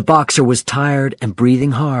 The boxer was tired and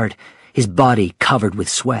breathing hard, his body covered with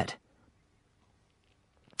sweat.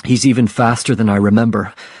 "He's even faster than I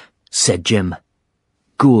remember," said Jim.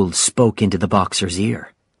 Gould spoke into the boxer's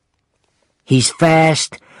ear. "He's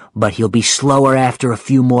fast, but he'll be slower after a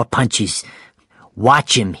few more punches.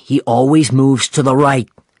 Watch him, he always moves to the right."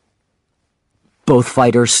 Both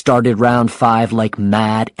fighters started round 5 like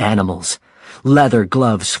mad animals. Leather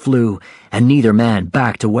gloves flew, and neither man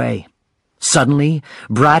backed away. Suddenly,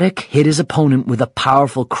 Braddock hit his opponent with a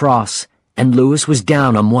powerful cross, and Lewis was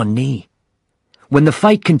down on one knee. When the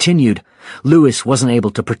fight continued, Lewis wasn't able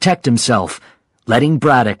to protect himself, letting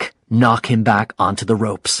Braddock knock him back onto the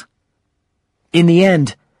ropes. In the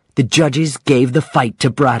end, the judges gave the fight to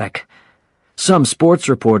Braddock. Some sports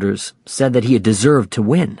reporters said that he had deserved to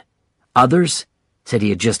win. Others said he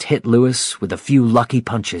had just hit Lewis with a few lucky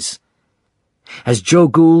punches. As Joe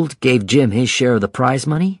Gould gave Jim his share of the prize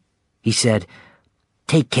money, he said,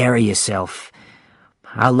 "Take care of yourself.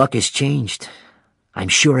 Our luck has changed. I'm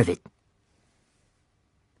sure of it."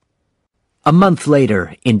 A month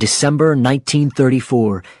later, in December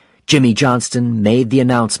 1934, Jimmy Johnston made the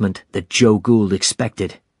announcement that Joe Gould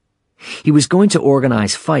expected. He was going to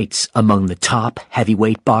organize fights among the top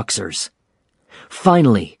heavyweight boxers.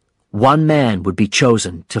 Finally, one man would be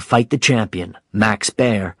chosen to fight the champion, Max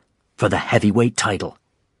Baer, for the heavyweight title.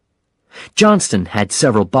 Johnston had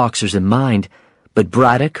several boxers in mind, but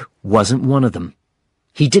Braddock wasn't one of them.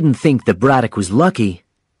 He didn't think that Braddock was lucky.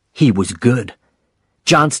 He was good.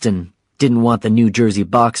 Johnston didn't want the New Jersey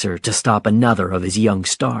boxer to stop another of his young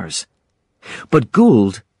stars. But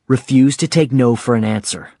Gould refused to take no for an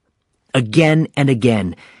answer. Again and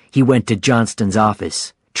again, he went to Johnston's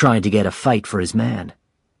office, trying to get a fight for his man.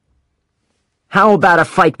 "How about a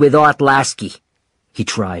fight with Art Lasky?" he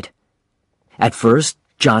tried. At first,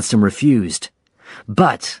 Johnston refused.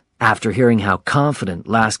 But after hearing how confident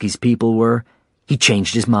Lasky's people were, he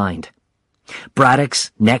changed his mind.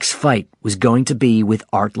 Braddock's next fight was going to be with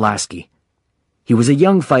Art Lasky. He was a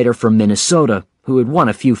young fighter from Minnesota who had won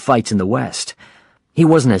a few fights in the West. He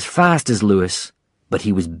wasn't as fast as Lewis, but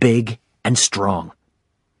he was big and strong.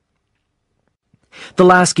 The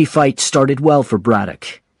Lasky fight started well for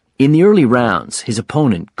Braddock. In the early rounds, his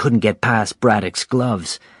opponent couldn't get past Braddock's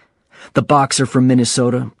gloves. The boxer from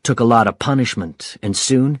Minnesota took a lot of punishment, and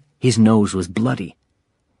soon His nose was bloody.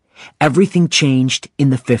 Everything changed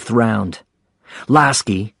in the 5th round.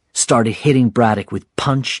 Lasky started hitting Braddock with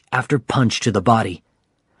punch after punch to the body.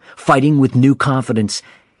 Fighting with new confidence,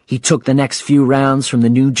 he took the next few rounds from the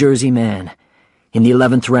New Jersey man. In the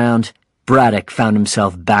 11th round, Braddock found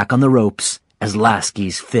himself back on the ropes as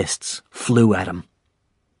Lasky's fists flew at him.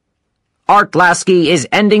 Art Lasky is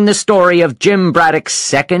ending the story of Jim Braddock's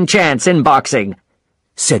second chance in boxing,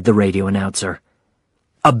 said the radio announcer.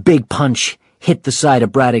 A big punch hit the side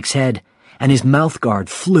of Braddock's head, and his mouthguard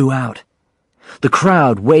flew out. The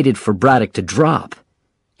crowd waited for Braddock to drop.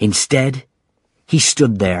 Instead, he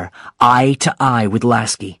stood there, eye to eye with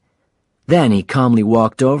Lasky. Then he calmly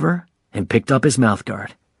walked over and picked up his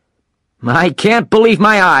mouthguard. "I can't believe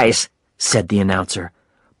my eyes," said the announcer.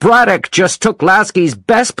 "Braddock just took Lasky's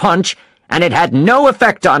best punch, and it had no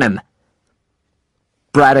effect on him."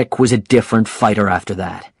 Braddock was a different fighter after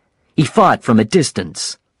that. He fought from a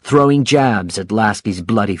distance, throwing jabs at Lasky's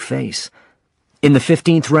bloody face. In the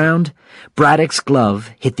 15th round, Braddock's glove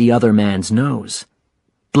hit the other man's nose.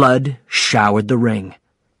 Blood showered the ring.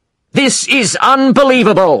 "This is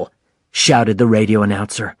unbelievable," shouted the radio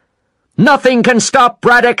announcer. "Nothing can stop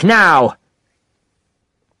Braddock now."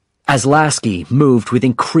 As Lasky moved with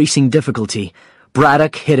increasing difficulty,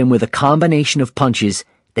 Braddock hit him with a combination of punches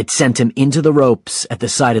that sent him into the ropes at the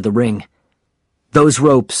side of the ring. Those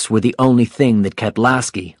ropes were the only thing that kept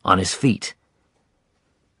Lasky on his feet.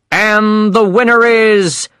 "And the winner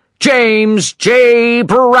is James J.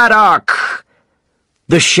 Braddock."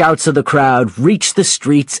 The shouts of the crowd reached the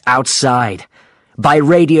streets outside. By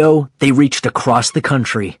radio, they reached across the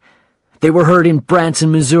country. They were heard in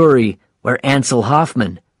Branson, Missouri, where Ansel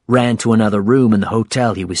Hoffman ran to another room in the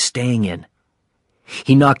hotel he was staying in.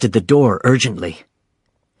 He knocked at the door urgently.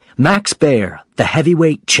 Max Baer, the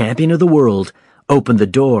heavyweight champion of the world, opened the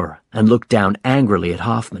door and looked down angrily at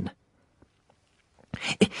Hoffman.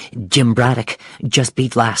 "Jim Braddock just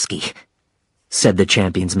beat Lasky," said the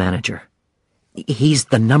champion's manager. "He's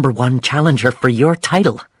the #1 challenger for your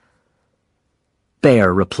title."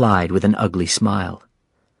 Baer replied with an ugly smile.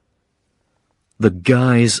 "The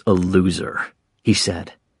guy's a loser," he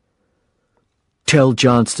said. "Tell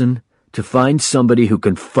Johnston to find somebody who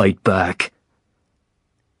can fight back."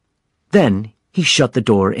 Then he shut the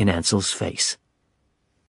door in Ansel's face.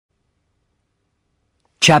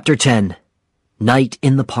 Chapter 10. Night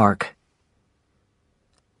in the Park.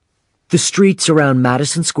 The streets around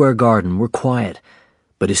Madison Square Garden were quiet,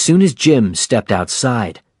 but as soon as Jim stepped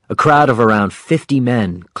outside, a crowd of around 50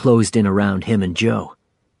 men closed in around him and Joe.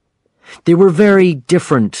 They were very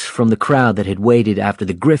different from the crowd that had waited after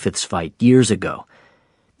the Griffiths fight years ago.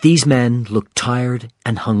 These men looked tired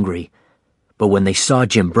and hungry, but when they saw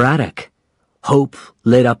Jim Braddock, hope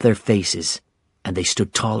lit up their faces, and they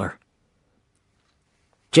stood taller.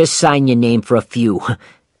 "Just sign your name for a few,"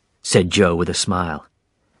 said Joe with a smile.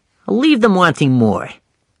 "I'll leave them wanting more."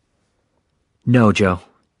 "No, Joe.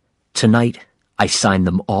 Tonight, I signed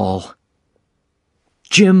them all."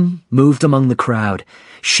 Jim moved among the crowd,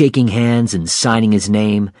 shaking hands and signing his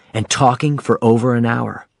name, and talking for over an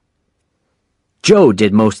hour. Joe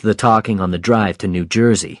did most of the talking on the drive to New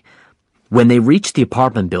Jersey. When they reached the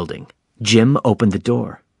apartment building, Jim opened the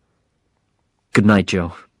door. "Good night,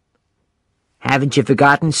 Joe." "Haven't you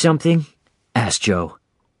forgotten something?" asked Joe.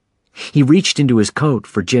 He reached into his coat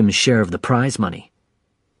for Jim's share of the prize money.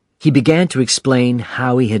 He began to explain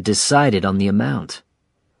how he had decided on the amount.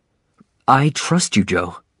 "I trust you,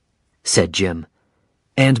 Joe," said Jim,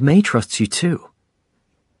 "and May trusts you too."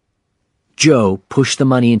 Joe pushed the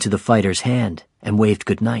money into the fighter's hand and waved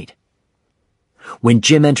good night. When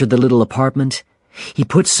Jim entered the little apartment, he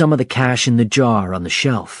put some of the cash in the jar on the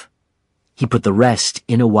shelf. He put the rest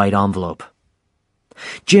in a white envelope.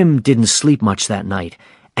 Jim didn't sleep much that night,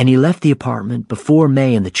 and he left the apartment before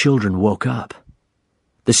May and the children woke up.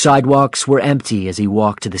 The sidewalks were empty as he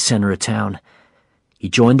walked to the center of town. He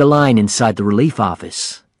joined the line inside the relief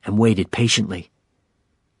office and waited patiently.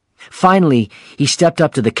 Finally, he stepped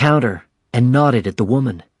up to the counter and nodded at the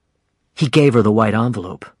woman. He gave her the white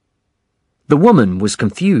envelope. The woman was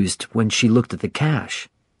confused when she looked at the cash.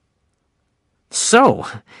 "So,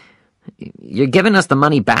 you're giving us the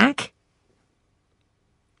money back?"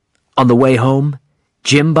 On the way home,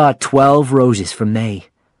 Jim bought 12 roses for May.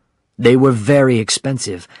 They were very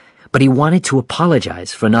expensive, but he wanted to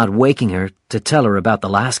apologize for not waking her to tell her about the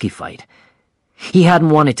Lasky fight. He hadn't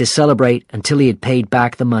wanted to celebrate until he had paid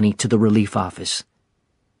back the money to the relief office.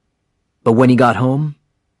 But when he got home,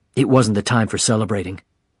 it wasn't the time for celebrating.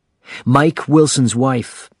 Mike Wilson's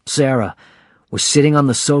wife, Sarah, was sitting on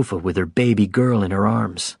the sofa with her baby girl in her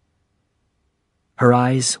arms. Her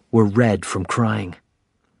eyes were red from crying.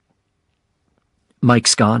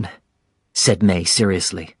 "Mike's gone," said May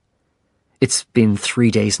seriously. "It's been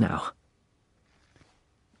 3 days now."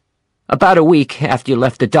 "About a week after you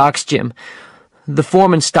left the docks, Jim, the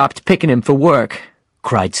foreman stopped picking him for work,"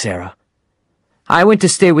 cried Sarah. "I went to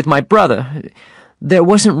stay with my brother. There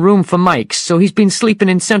wasn't room for Mike, so he's been sleeping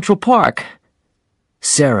in Central Park."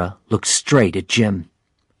 Sarah looked straight at Jim.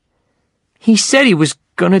 "He said he was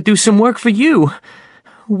going to do some work for you.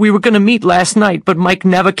 We were going to meet last night, but Mike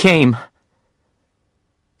never came."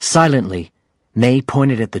 Silently, May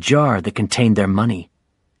pointed at the jar that contained their money.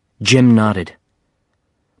 Jim nodded.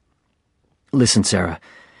 "Listen, Sarah,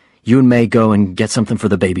 you and May go and get something for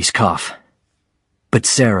the baby's cough." But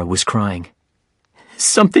Sarah was crying.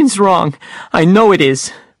 "Something's wrong. I know it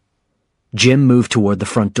is." Jim moved toward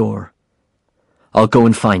the front door. "I'll go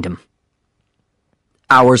and find him."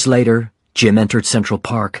 Hours later, Jim entered Central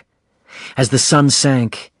Park. As the sun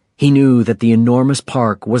sank, he knew that the enormous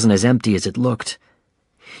park wasn't as empty as it looked.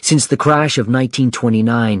 Since the crash of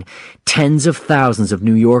 1929, tens of thousands of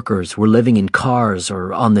New Yorkers were living in cars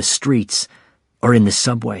or on the streets or in the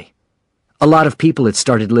subway. A lot of people had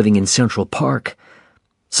started living in Central Park.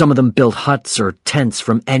 Some of them built huts or tents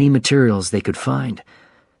from any materials they could find.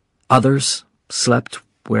 Others slept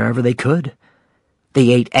wherever they could.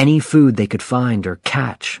 They ate any food they could find or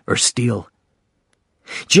catch or steal.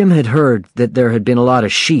 Jim had heard that there had been a lot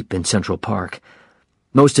of sheep in Central Park.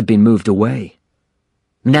 Most had been moved away.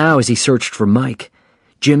 Now, as he searched for Mike,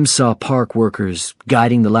 Jim saw park workers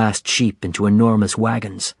guiding the last sheep into enormous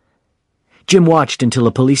wagons. Jim watched until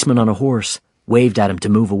a policeman on a horse waved at him to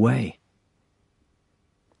move away.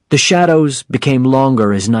 The shadows became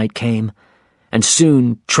longer as night came, and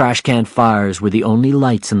soon trash can fires were the only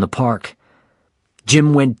lights in the park.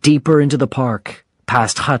 Jim went deeper into the park,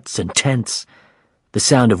 past huts and tents. The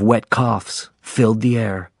sound of wet coughs filled the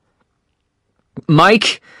air.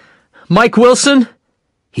 "Mike? Mike Wilson?"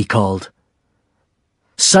 he called.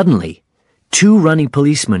 Suddenly, 2 running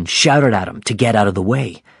policemen shouted at him to get out of the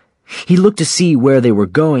way. He looked to see where they were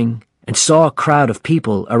going and saw a crowd of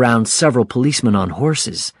people around several policemen on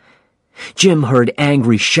horses. Jim heard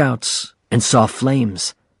angry shouts and saw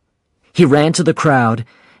flames. He ran to the crowd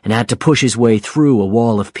and had to push his way through a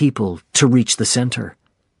wall of people to reach the center.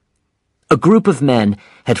 A group of men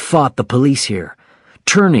had fought the police here,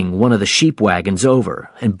 turning one of the sheep wagons over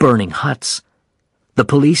and burning huts. The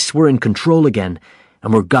police were in control again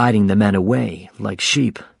and were guiding the men away like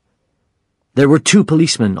sheep. There were 2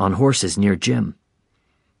 policemen on horses near Jim.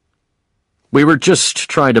 "We were just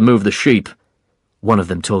trying to move the sheep," one of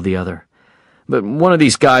them told the other. "But one of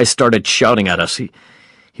these guys started shouting at us.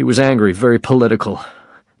 He was angry, very political.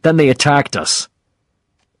 Then they attacked us."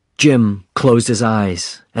 Jim closed his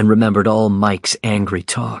eyes and remembered all Mike's angry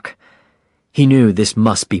talk. He knew this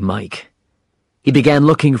must be Mike. He began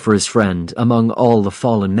looking for his friend among all the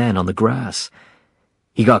fallen men on the grass.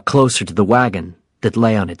 He got closer to the wagon that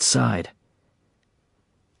lay on its side.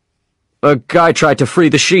 "A guy tried to free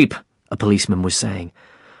the sheep," a policeman was saying.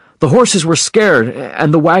 "The horses were scared,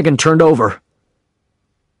 and the wagon turned over."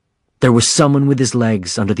 There was someone with his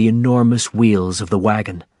legs under the enormous wheels of the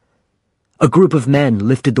wagon. A group of men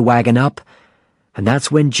lifted the wagon up, and that's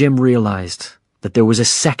when Jim realized that there was a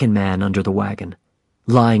second man under the wagon,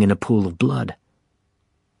 lying in a pool of blood.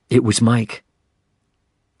 It was Mike.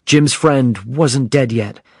 Jim's friend wasn't dead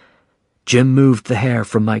yet. Jim moved the hair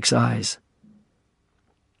from Mike's eyes.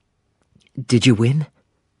 "Did you win?"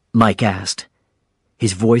 Mike asked.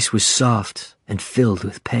 His voice was soft and filled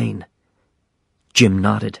with pain. Jim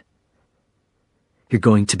nodded. "You're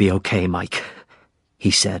going to be okay, Mike," he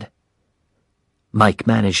said. Mike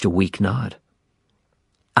managed a weak nod.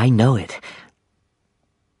 "I know it."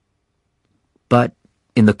 But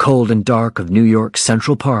in the cold and dark of New York's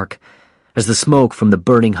Central Park, as the smoke from the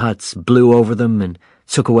burning huts blew over them and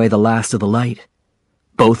took away the last of the light,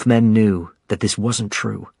 both men knew that this wasn't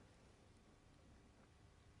true.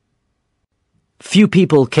 Few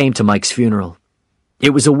people came to Mike's funeral. It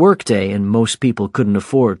was a work day, and most people couldn't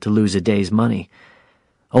afford to lose a day's money.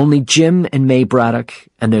 Only Jim and May Braddock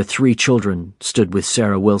and their 3 children stood with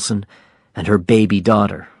Sarah Wilson and her baby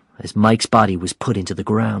daughter as Mike's body was put into the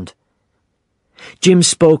ground. Jim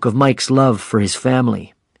spoke of Mike's love for his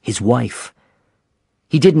family, his wife.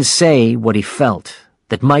 He didn't say what he felt,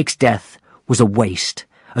 that Mike's death was a waste,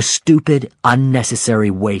 a stupid, unnecessary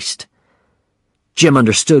waste. Jim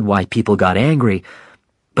understood why people got angry,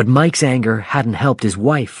 but Mike's anger hadn't helped his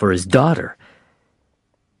wife or his daughter.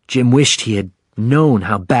 Jim wished he had known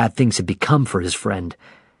how bad things had become for his friend.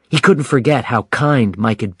 He couldn't forget how kind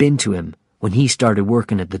Mike had been to him when he started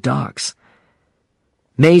working at the docks.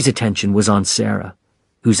 May's attention was on Sarah,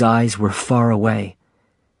 whose eyes were far away.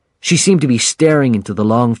 She seemed to be staring into the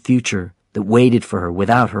long future that waited for her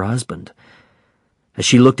without her husband. As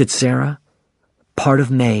she looked at Sarah, part of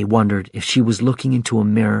May wondered if she was looking into a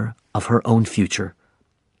mirror of her own future.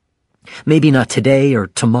 Maybe not today or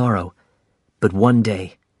tomorrow, but one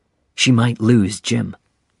day she might lose Jim.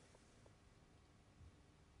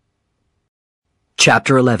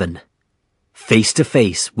 Chapter 11. Face to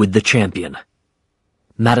Face with the Champion.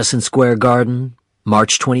 Madison Square Garden,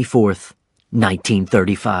 March 24th,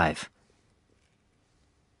 1935.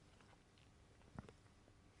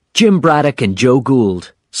 Jim Braddock and Joe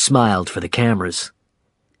Gould smiled for the cameras.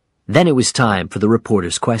 Then it was time for the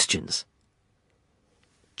reporters' questions.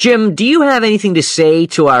 Jim, do you have anything to say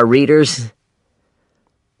to our readers?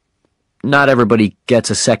 Not everybody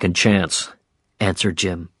gets a second chance, answered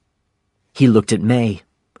Jim. He looked at May,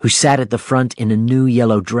 who sat at the front in a new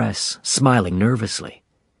yellow dress, smiling nervously.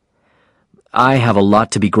 I have a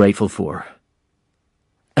lot to be grateful for.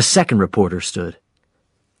 A second reporter stood.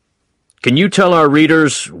 Can you tell our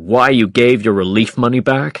readers why you gave your relief money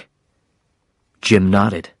back? Jim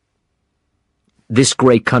nodded. This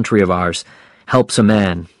great country of ours helps a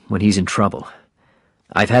man when he's in trouble.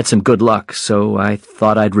 I've had some good luck, so I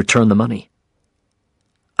thought I'd return the money.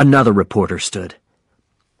 Another reporter stood.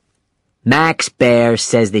 Max Baer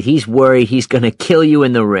says that he's worried he's going to kill you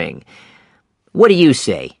in the ring. What do you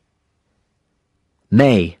say?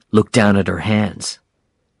 May looked down at her hands.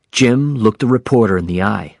 Jim looked the reporter in the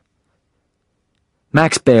eye.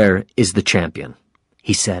 Max Baer is the champion,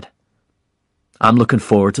 he said. I'm looking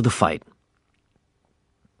forward to the fight.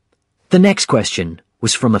 The next question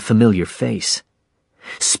was from a familiar face.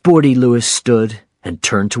 Sporty Lewis stood and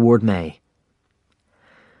turned toward May.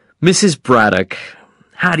 Mrs. Braddock,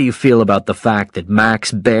 how do you feel about the fact that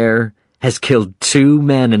Max Baer has killed 2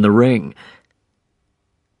 men in the ring?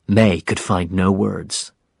 May could find no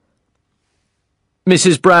words.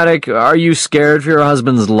 Mrs. Braddock, are you scared for your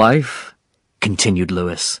husband's life? Continued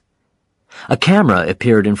Lewis. A camera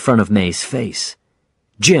appeared in front of May's face.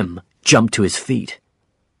 Jim jumped to his feet.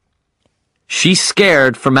 She's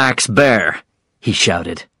scared for Max Baer, he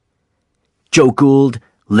shouted. Joe Gould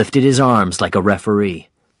lifted his arms like a referee.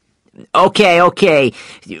 Okay.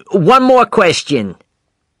 One more question.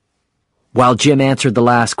 While Jim answered the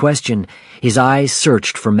last question, his eyes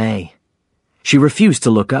searched for May. She refused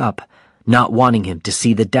to look up, not wanting him to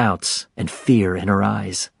see the doubts and fear in her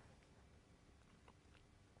eyes.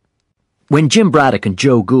 When Jim Braddock and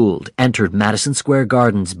Joe Gould entered Madison Square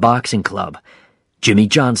Garden's boxing club, Jimmy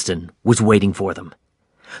Johnston was waiting for them.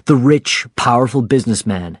 The rich, powerful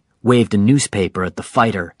businessman waved a newspaper at the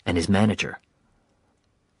fighter and his manager.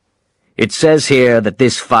 It says here that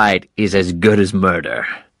this fight is as good as murder,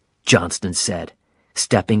 Johnston said,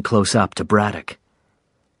 stepping close up to Braddock.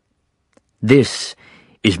 This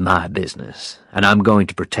is my business, and I'm going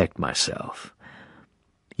to protect myself.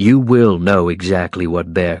 You will know exactly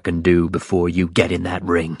what Baer can do before you get in that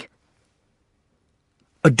ring.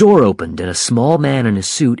 A door opened and a small man in a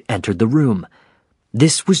suit entered the room.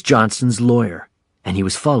 This was Johnston's lawyer, and he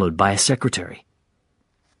was followed by a secretary.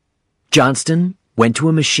 Johnston went to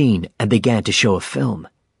a machine and began to show a film.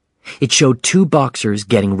 It showed 2 boxers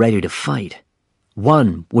getting ready to fight.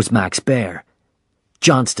 One was Max Baer.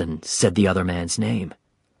 Johnston said the other man's name.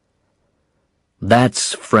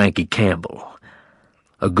 That's Frankie Campbell,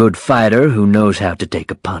 a good fighter who knows how to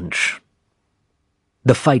take a punch.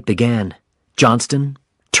 The fight began. Johnston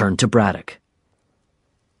turned to Braddock.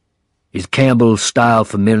 Is Campbell's style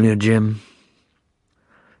familiar, Jim?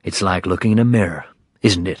 It's like looking in a mirror,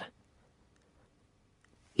 isn't it?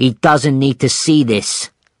 He doesn't need to see this,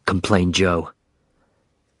 complained Joe.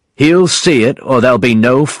 He'll see it, or there'll be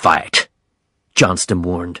no fight, Johnston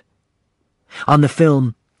warned. On the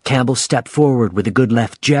film, Campbell stepped forward with a good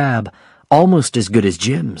left jab, almost as good as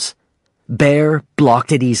Jim's. Baer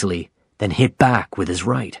blocked it easily, then hit back with his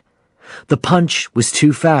right. The punch was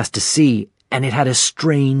too fast to see, and it had a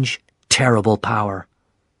strange, terrible power.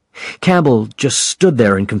 Campbell just stood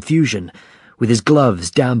there in confusion, with his gloves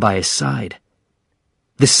down by his side.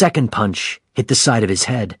 The second punch hit the side of his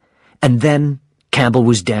head, and then Campbell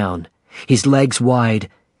was down, his legs wide,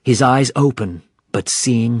 his eyes open, but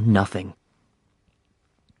seeing nothing.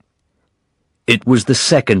 It was the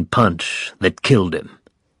second punch that killed him,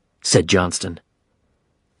 said Johnston.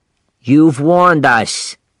 You've warned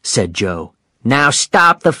us, said Joe. Now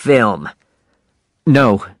stop the film.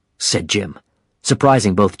 No, said Jim,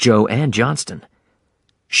 surprising both Joe and Johnston.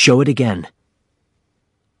 Show it again.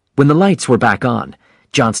 When the lights were back on,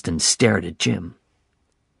 Johnston stared at Jim.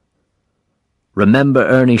 Remember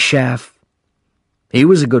Ernie Schaff? He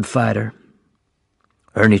was a good fighter.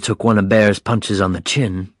 Ernie took one of Baer's punches on the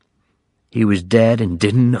chin. He was dead and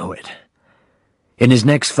didn't know it. In his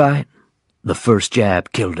next fight, the first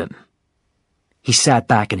jab killed him. He sat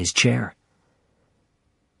back in his chair.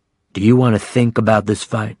 Do you want to think about this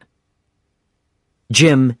fight?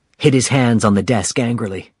 Jim hit his hands on the desk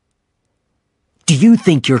angrily. Do you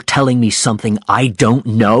think you're telling me something I don't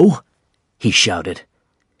know? He shouted.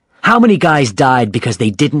 How many guys died because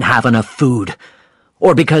they didn't have enough food?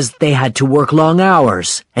 Or because they had to work long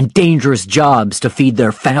hours and dangerous jobs to feed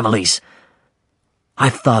their families?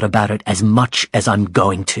 I've thought about it as much as I'm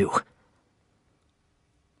going to.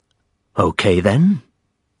 Okay, then.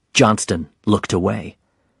 Johnston looked away.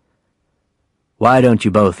 Why don't you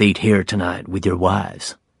both eat here tonight with your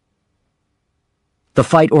wives? The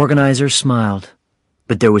fight organizer smiled,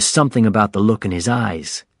 but there was something about the look in his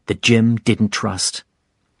eyes that Jim didn't trust.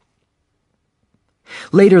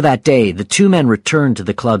 Later that day, the two men returned to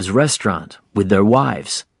the club's restaurant with their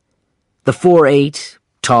wives. The four ate,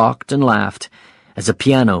 talked, and laughed as a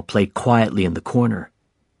piano played quietly in the corner.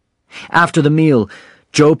 After the meal,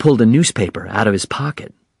 Joe pulled a newspaper out of his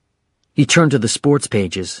pocket. He turned to the sports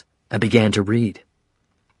pages and began to read.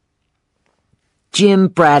 Jim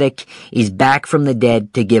Braddock is back from the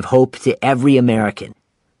dead to give hope to every American.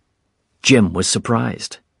 Jim was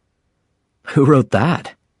surprised. Who wrote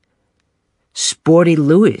that? Sporty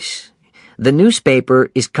Lewis. The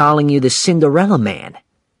newspaper is calling you the Cinderella Man.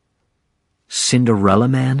 Cinderella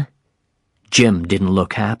Man? Jim didn't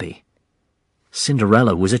look happy.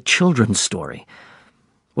 Cinderella was a children's story.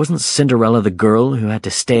 Wasn't Cinderella the girl who had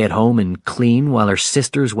to stay at home and clean while her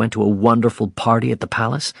sisters went to a wonderful party at the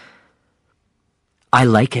palace? I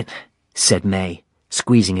like it, said May,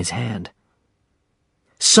 squeezing his hand.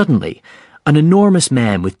 Suddenly, an enormous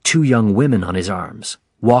man with two young women on his arms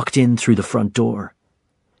walked in through the front door.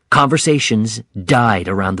 Conversations died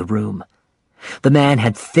around the room. The man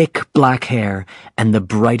had thick black hair and the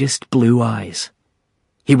brightest blue eyes.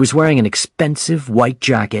 He was wearing an expensive white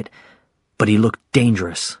jacket, but he looked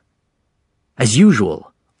dangerous. As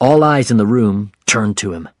usual, all eyes in the room turned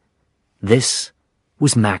to him. This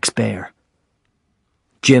was Max Baer.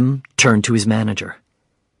 Jim turned to his manager.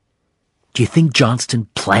 Do you think Johnston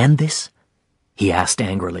planned this? He asked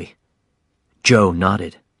angrily. Joe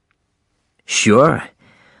nodded. Sure.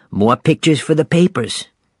 More pictures for the papers.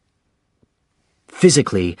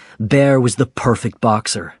 Physically, Baer was the perfect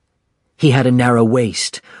boxer. He had a narrow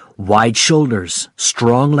waist, wide shoulders,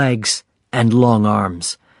 strong legs, and long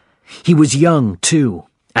arms. He was young, too,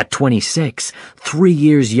 at 26, 3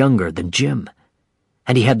 years younger than Jim.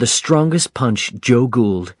 And he had the strongest punch Joe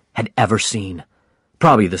Gould had ever seen.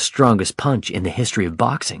 Probably the strongest punch in the history of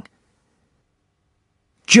boxing.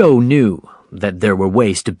 Joe knew that there were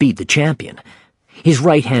ways to beat the champion. His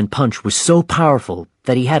right-hand punch was so powerful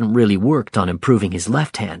that he hadn't really worked on improving his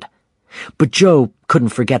left hand. But Joe couldn't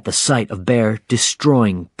forget the sight of Baer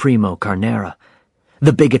destroying Primo Carnera.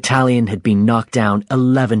 The big Italian had been knocked down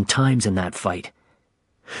 11 times in that fight.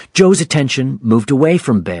 Joe's attention moved away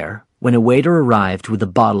from Baer when a waiter arrived with a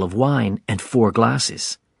bottle of wine and 4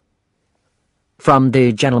 glasses. From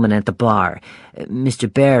the gentleman at the bar.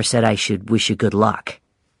 Mr. Baer said I should wish you good luck.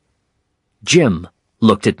 Jim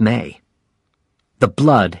looked at May. The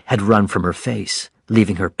blood had run from her face,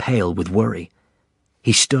 leaving her pale with worry.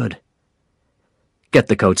 He stood. Get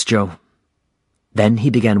the coats, Joe. Then he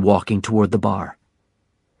began walking toward the bar.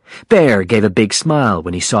 Baer gave a big smile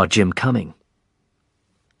when he saw Jim coming.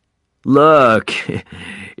 Look,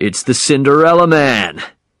 it's the Cinderella Man,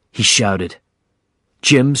 he shouted.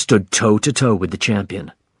 Jim stood toe-to-toe with the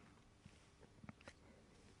champion.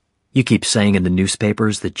 You keep saying in the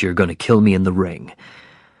newspapers that you're going to kill me in the ring.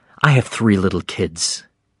 I have 3 little kids.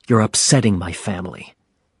 You're upsetting my family.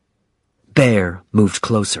 Baer moved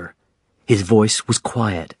closer. His voice was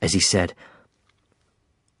quiet as he said,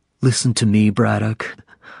 Listen to me, Braddock.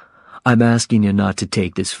 I'm asking you not to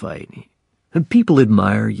take this fight. People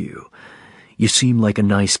admire you. You seem like a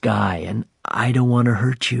nice guy, and I don't want to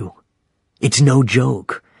hurt you. It's no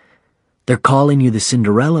joke. They're calling you the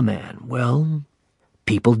Cinderella Man. Well,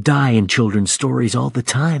 people die in children's stories all the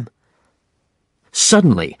time.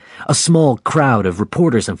 Suddenly, a small crowd of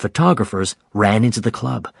reporters and photographers ran into the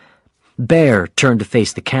club. Baer turned to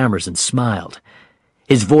face the cameras and smiled.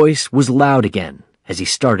 His voice was loud again as he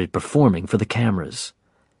started performing for the cameras.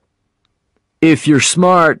 If you're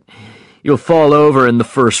smart, you'll fall over in the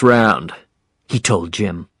first round, he told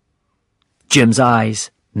Jim. Jim's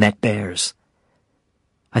eyes met Baer's.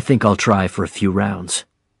 I think I'll try for a few rounds,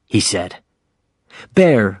 he said.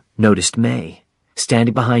 Baer noticed May,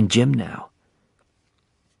 standing behind Jim now.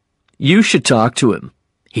 You should talk to him,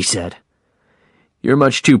 he said. You're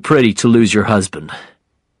much too pretty to lose your husband.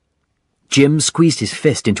 Jim squeezed his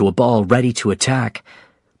fist into a ball ready to attack,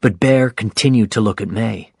 but Bear continued to look at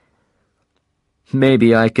May.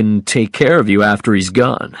 Maybe I can take care of you after he's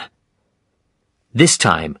gone. This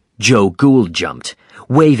time, Joe Gould jumped,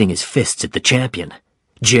 waving his fists at the champion.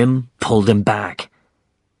 Jim pulled him back.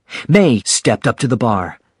 May stepped up to the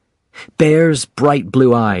bar. Bear's bright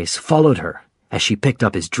blue eyes followed her as she picked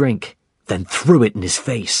up his drink, then threw it in his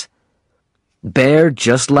face. Bear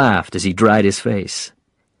just laughed as he dried his face.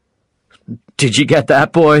 "Did you get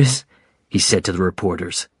that, boys?" he said to the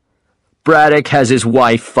reporters. "Braddock has his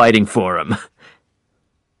wife fighting for him."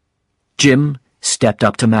 Jim stepped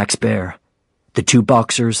up to Max Bear. The two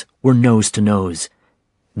boxers were nose to nose.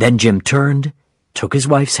 Then Jim turned, took his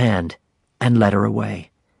wife's hand, and led her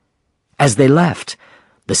away. As they left,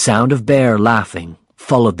 the sound of Bear laughing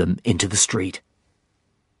followed them into the street.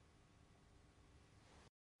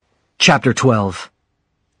 Chapter 12.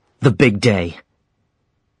 The Big Day.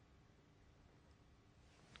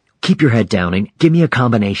 Keep your head down and give me a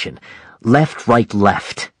combination. Left, right,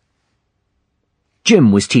 left.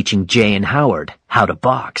 Jim was teaching Jay and Howard how to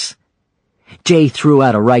box. Jay threw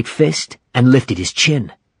out a right fist and lifted his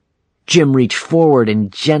chin. Jim reached forward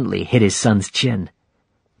and gently hit his son's chin.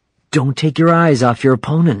 "Don't take your eyes off your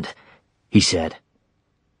opponent," he said.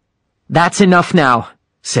 "That's enough now,"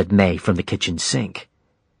 said May from the kitchen sink.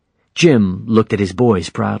 Jim looked at his boys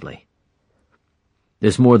proudly.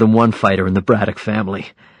 "There's more than one fighter in the Braddock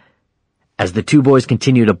family." As the two boys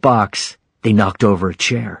continued to box, they knocked over a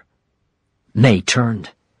chair. May turned.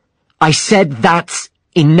 "I said that's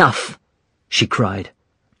enough," she cried.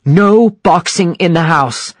 "No boxing in the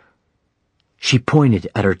house." She pointed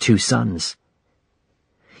at her two sons.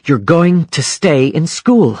 "You're going to stay in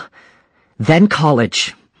school, then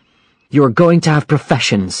college. You're going to have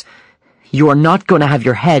professions. You are not going to have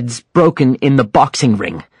your heads broken in the boxing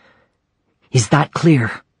ring. Is that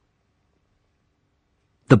clear?"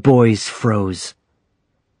 The boys froze.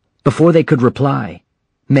 Before they could reply,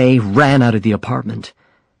 May ran out of the apartment.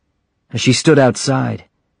 As she stood outside,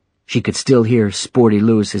 she could still hear Sporty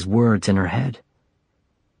Lewis's words in her head.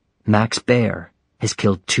 Max Bear has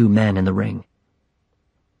killed 2 men in the ring.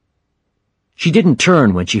 She didn't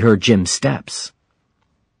turn when she heard Jim's steps.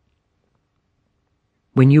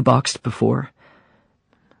 "When you boxed before,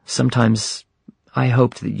 sometimes I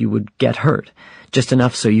hoped that you would get hurt, just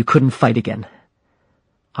enough so you couldn't fight again.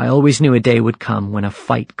 I always knew a day would come when a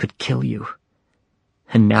fight could kill you.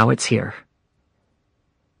 And now it's here."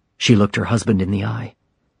 She looked her husband in the eye.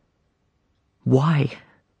 "Why?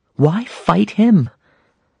 Why fight him?"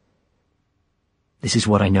 "This is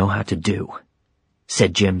what I know how to do,"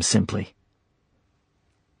 said Jim simply.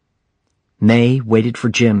 May waited for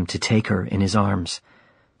Jim to take her in his arms,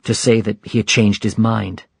 to say that he had changed his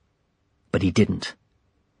mind, but he didn't.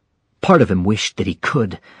 Part of him wished that he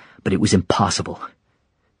could, but it was impossible.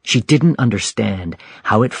 She didn't understand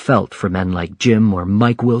how it felt for men like Jim or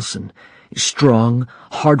Mike Wilson, strong,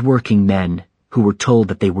 hard-working men who were told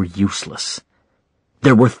that they were useless.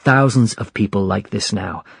 There were thousands of people like this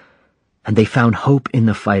now, and they found hope in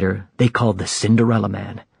the fighter they called the Cinderella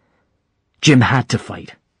Man. Jim had to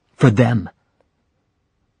fight, for them.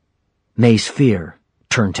 May's fear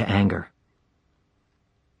turned to anger.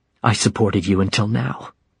 "I supported you until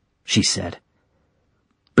now," she said.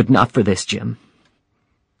 "But not for this, Jim.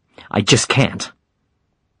 I just can't."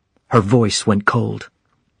 Her voice went cold.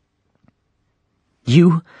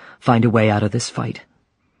 "You find a way out of this fight.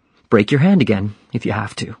 Break your hand again if you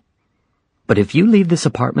have to. But if you leave this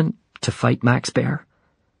apartment to fight Max Bear,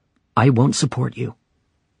 I won't support you."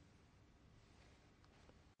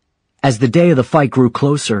 As the day of the fight grew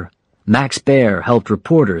closer, Max Bear helped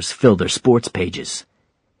reporters fill their sports pages.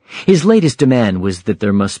 His latest demand was that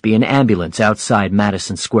there must be an ambulance outside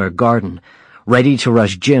Madison Square Garden, ready to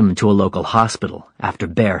rush Jim to a local hospital after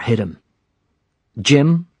Bear hit him.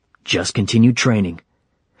 Jim just continued training.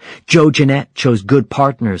 Joe Jeanette chose good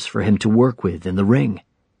partners for him to work with in the ring.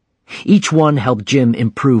 Each one helped Jim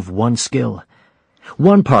improve one skill.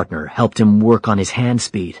 One partner helped him work on his hand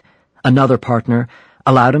speed. Another partner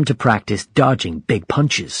allowed him to practice dodging big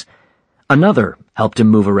punches. Another helped him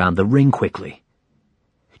move around the ring quickly.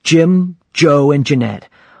 Jim, Joe, and Jeanette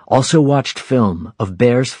also watched film of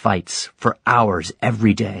Bear's fights for hours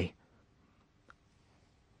every day.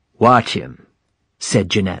 "Watch him," said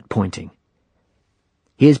Jeanette, pointing.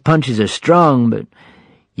 "His punches are strong, but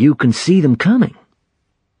you can see them coming."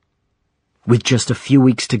 With just a few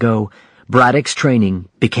weeks to go, Braddock's training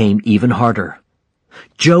became even harder.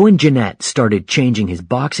 Joe and Jeanette started changing his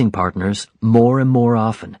boxing partners more and more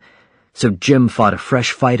often, so Jim fought a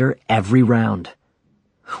fresh fighter every round.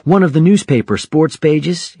 One of the newspaper sports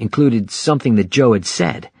pages included something that Joe had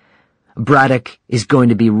said. Braddock is going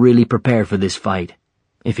to be really prepared for this fight,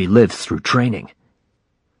 if he lives through training.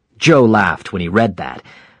 Joe laughed when he read that,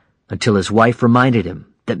 until his wife reminded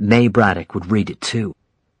him that May Braddock would read it too.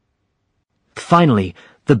 Finally,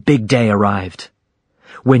 the big day arrived.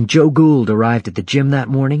 When Joe Gould arrived at the gym that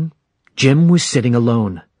morning, Jim was sitting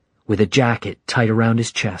alone, with a jacket tight around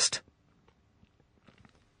his chest.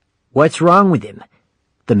 "What's wrong with him?"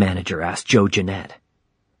 the manager asked Joe Jeanette.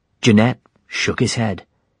 Jeanette shook his head.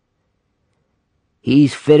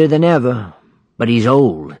 "He's fitter than ever, but he's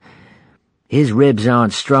old. His ribs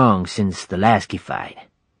aren't strong since the Lasky fight."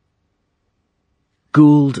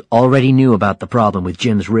 Gould already knew about the problem with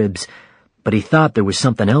Jim's ribs, but he thought there was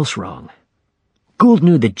something else wrong. Gould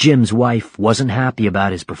knew that Jim's wife wasn't happy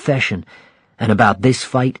about his profession, and about this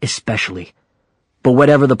fight especially. But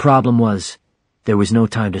whatever the problem was, there was no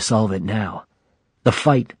time to solve it now. The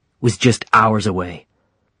fight was just hours away.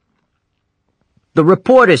 "The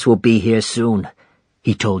reporters will be here soon,"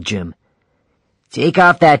 he told Jim. "Take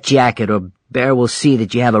off that jacket or Bear will see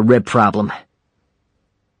that you have a rib problem."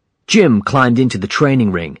 Jim climbed into the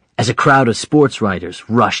training ring as a crowd of sports writers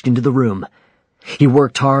rushed into the room. He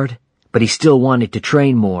worked hard, but he still wanted to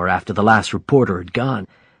train more after the last reporter had gone.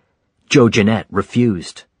 Joe Jeanette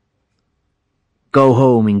refused. "Go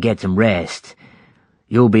home and get some rest.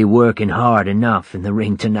 You'll be working hard enough in the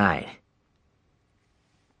ring tonight."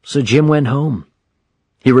 So Jim went home.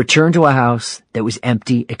 He returned to a house that was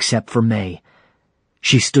empty except for May.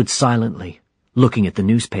 She stood silently, looking at the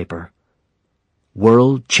newspaper.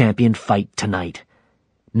 World champion fight tonight.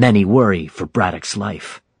 Many worry for Braddock's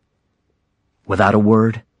life. Without a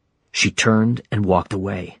word, she turned and walked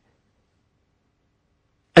away.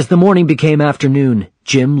 As the morning became afternoon,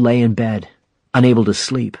 Jim lay in bed, unable to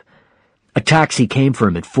sleep. A taxi came for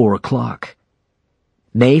him at 4 o'clock.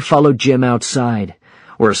 May followed Jim outside,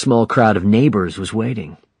 where a small crowd of neighbors was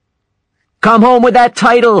waiting. "Come home with that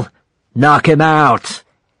title! Knock him out!"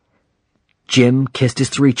 Jim kissed his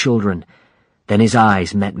 3 children, then his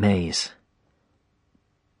eyes met May's.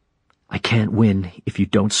 "I can't win if you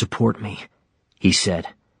don't support me," he said.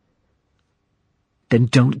 "Then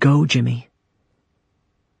don't go, Jimmy."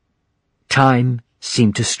 Time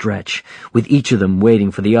seemed to stretch, with each of them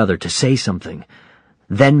waiting for the other to say something.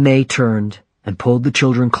 Then May turned and pulled the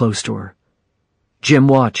children close to her. Jim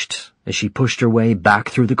watched as she pushed her way back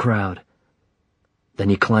through the crowd. Then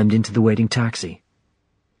he climbed into the waiting taxi.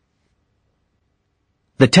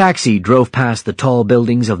 The taxi drove past the tall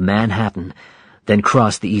buildings of Manhattan, then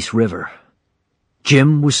crossed the East River.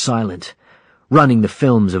 Jim was silent, running the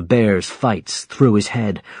films of Bear's fights through his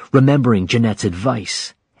head, remembering Jeanette's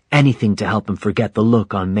advice, anything to help him forget the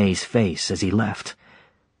look on May's face as he left.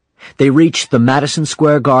 They reached the Madison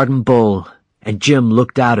Square Garden Bowl, and Jim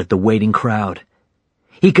looked out at the waiting crowd.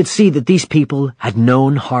 He could see that these people had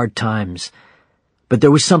known hard times, but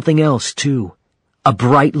there was something else, too, a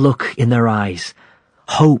bright look in their eyes,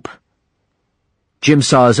 hope. Jim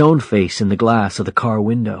saw his own face in the glass of the car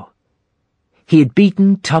window. He had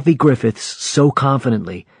beaten Tuffy Griffiths so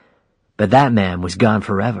confidently, but that man was gone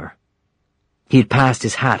forever. He had passed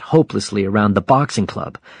his hat hopelessly around the boxing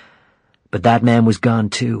club, but that man was gone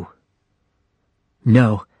too.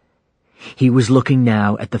 No, he was looking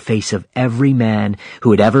now at the face of every man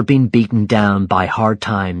who had ever been beaten down by hard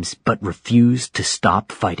times but refused to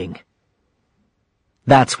stop fighting.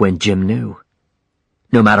 That's when Jim knew.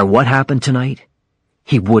 No matter what happened tonight,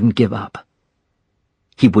 he wouldn't give up.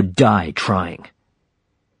 He would die trying.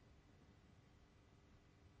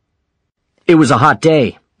 It was a hot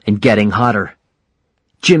day, and getting hotter.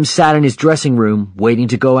 Jim sat in his dressing room, waiting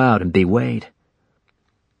to go out and be weighed.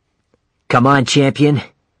 "Come on, champion,"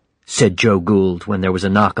 said Joe Gould when there was a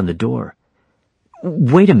knock on the door.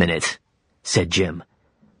 "Wait a minute," said Jim.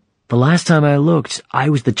 "The last time I looked, I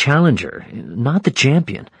was the challenger, not the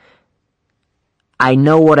champion." "I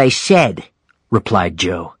know what I said," replied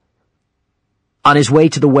Joe. On his way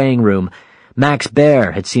to the weighing room, Max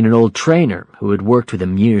Bear had seen an old trainer who had worked with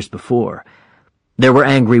him years before. There were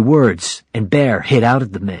angry words, and Bear hit out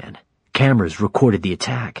at the man. Cameras recorded the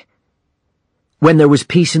attack. When there was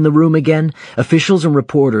peace in the room again, officials and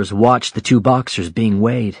reporters watched the 2 boxers being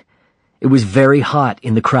weighed. It was very hot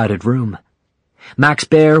in the crowded room. Max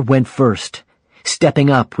Bear went first, stepping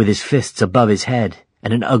up with his fists above his head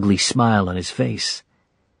and an ugly smile on his face.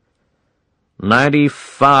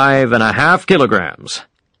 95.5 kilograms,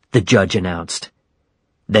 the judge announced.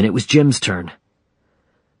 Then it was Jim's turn.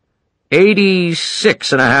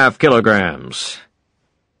 86.5 kilograms.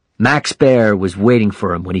 Max Bear was waiting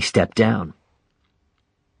for him when he stepped down.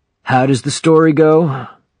 "How does the story go?"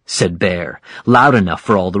 said Bear, loud enough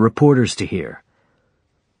for all the reporters to hear.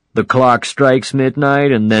 The clock strikes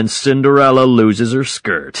midnight, and then Cinderella loses her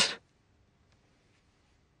skirt.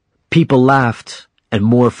 People laughed, and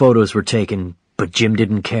more photos were taken, but Jim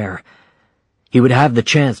didn't care. He would have the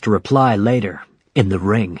chance to reply later, in the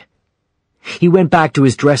ring. He went back to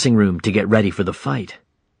his dressing room to get ready for the fight.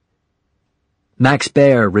 Max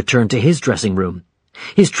Baer returned to his dressing room.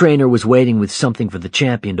 His trainer was waiting with something for the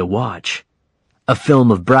champion to watch. A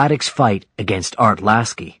film of Braddock's fight against Art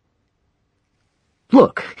Lasky.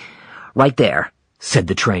 Look, right there, said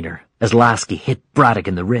the trainer, as Lasky hit Braddock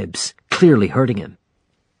in the ribs, clearly hurting him.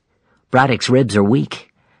 Braddock's ribs are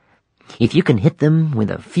weak. If you can hit them with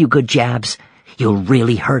a few good jabs, you'll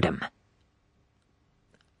really hurt him.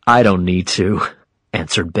 I don't need to,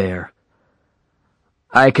 answered Baer.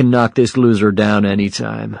 I can knock this loser down any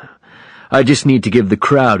time. I just need to give the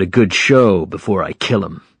crowd a good show before I kill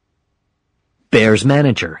him. Baer's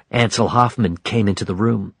manager, Ansel Hoffman, came into the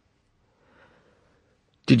room.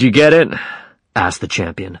 Did you get it? asked the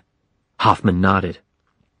champion. Hoffman nodded.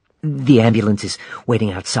 The ambulance is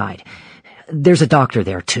waiting outside. There's a doctor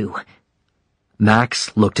there, too.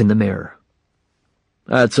 Max looked in the mirror.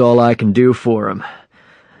 That's all I can do for him.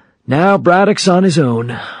 Now Braddock's on his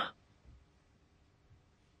own.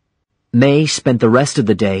 May spent the rest of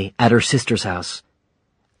the day at her sister's house.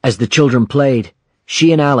 As the children played,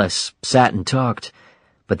 she and Alice sat and talked,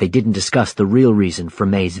 but they didn't discuss the real reason for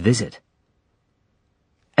May's visit.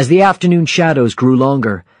 As the afternoon shadows grew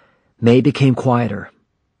longer, May became quieter.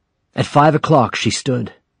 At 5 o'clock she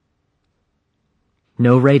stood.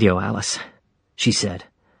 "No radio, Alice," she said.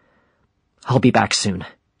 "I'll be back soon."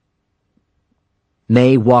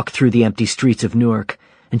 May walked through the empty streets of Newark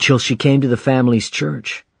until she came to the family's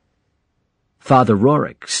church. Father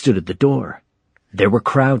Rorik stood at the door. There were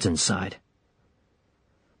crowds inside.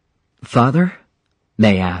 "Father?"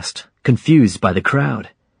 May asked, confused by the crowd.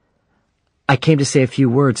 "I came to say a few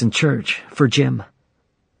words in church for Jim."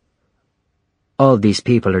 "All these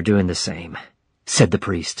people are doing the same," said the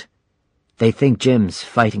priest. "They think Jim's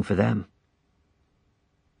fighting for them."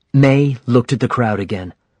 May looked at the crowd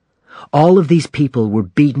again. All of these people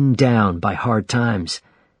were beaten down by hard times.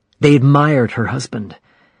 They admired her husband.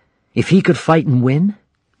 If he could fight and win,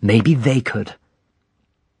 maybe they could.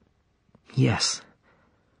 "Yes,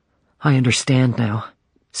 I understand now,"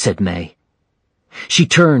 said May. She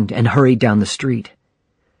turned and hurried down the street.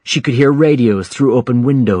 She could hear radios through open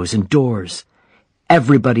windows and doors.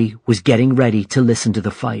 Everybody was getting ready to listen to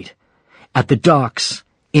the fight. At the docks,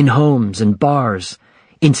 in homes and bars,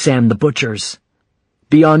 in Sam the Butcher's.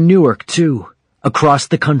 Beyond Newark, too, across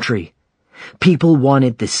the country. People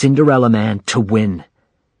wanted the Cinderella man to win.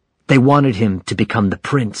 They wanted him to become the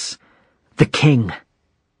prince, the king,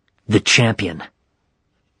 the champion.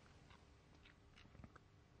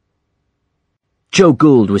 Joe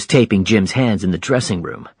Gould was taping Jim's hands in the dressing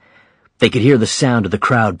room. They could hear the sound of the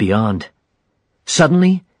crowd beyond.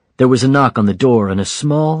 Suddenly, there was a knock on the door and a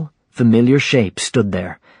small, familiar shape stood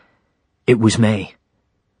there. It was May.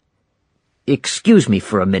 "Excuse me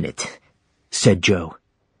for a minute," said Joe.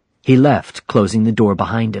 He left, closing the door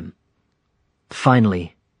behind him.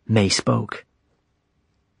 Finally, May spoke.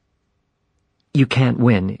 "You can't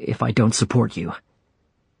win if I don't support you."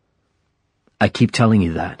 "I keep telling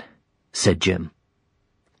you that," said Jim.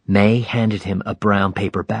 May handed him a brown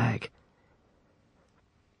paper bag.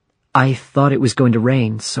 "I thought it was going to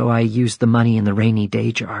rain, so I used the money in the rainy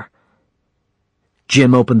day jar."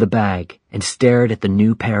 Jim opened the bag and stared at the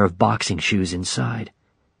new pair of boxing shoes inside.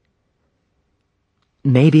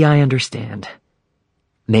 "Maybe I understand."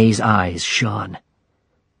 May's eyes shone.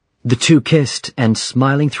 The two kissed, and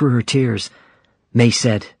smiling through her tears, May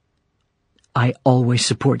said, "I always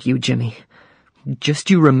support you, Jimmy. Just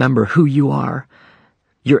you remember who you are.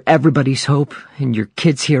 You're everybody's hope, and your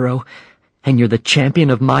kid's hero, and you're the champion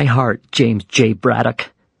of my heart, James J.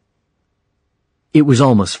 Braddock." It was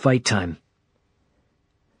almost fight time.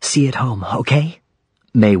 "See you at home, okay?"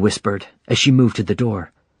 May whispered as she moved to the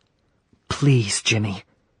door. "Please, Jimmy."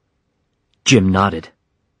 Jim nodded.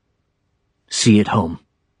 "See you at home."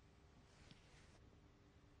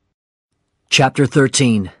 Chapter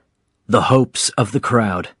 13. The Hopes of the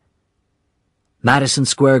Crowd. Madison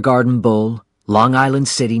Square Garden Bowl, Long Island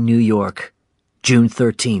City, New York, June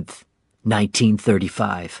 13th,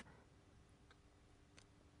 1935.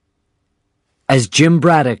 As Jim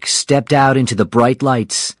Braddock stepped out into the bright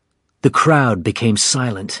lights, the crowd became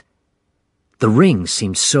silent. The ring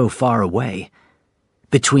seemed so far away.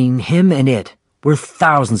 Between him and it were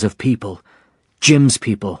thousands of people, Jim's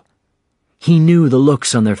people. He knew the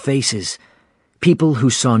looks on their faces, people who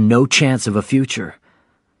saw no chance of a future.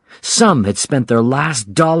 Some had spent their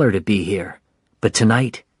last dollar to be here, but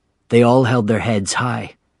tonight they all held their heads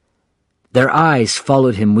high. Their eyes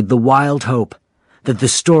followed him with the wild hope that the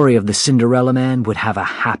story of the Cinderella man would have a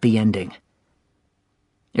happy ending.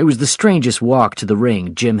 It was the strangest walk to the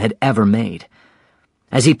ring Jim had ever made.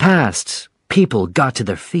 As he passed, people got to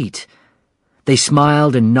their feet. They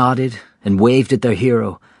smiled and nodded and waved at their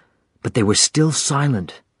hero, but they were still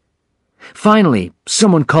silent. Finally,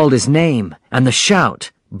 someone called his name, and the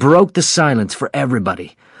shout broke the silence for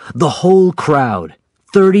everybody. The whole crowd,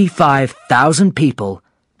 35,000 people,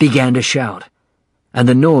 began to shout, and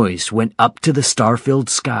the noise went up to the star-filled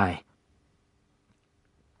sky.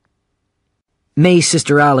 May's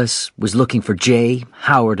sister Alice was looking for Jay,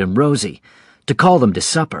 Howard, and Rosie to call them to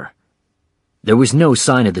supper. There was no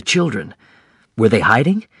sign of the children. Were they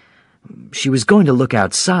hiding? She was going to look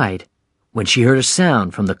outside when she heard a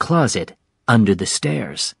sound from the closet under the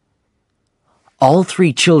stairs. All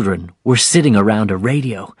three children were sitting around a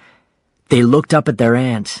radio. They looked up at their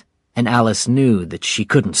aunt, and Alice knew that she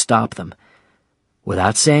couldn't stop them.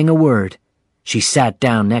 Without saying a word, she sat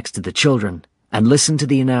down next to the children and listened to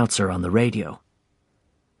the announcer on the radio.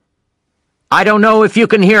 "I don't know if you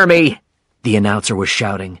can hear me," the announcer was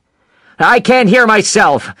shouting. "I can't hear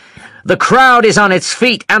myself. The crowd is on its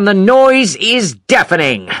feet, and the noise is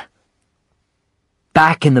deafening."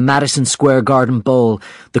 Back in the Madison Square Garden Bowl,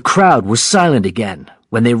 the crowd was silent again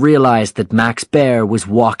when they realized that Max Baer was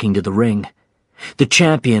walking to the ring. The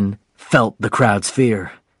champion felt the crowd's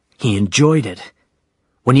fear. He enjoyed it.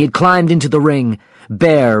 When he had climbed into the ring,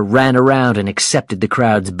 Baer ran around and accepted the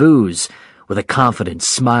crowd's boos with a confident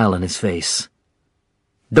smile on his face.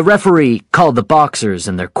 The referee called the boxers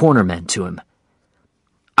and their cornermen to him.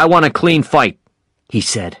 "I want a clean fight," he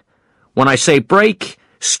said. "When I say break,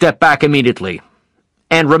 step back immediately.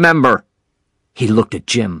 And remember," he looked at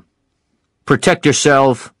Jim, "protect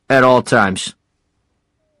yourself at all times."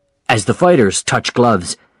 As the fighters touched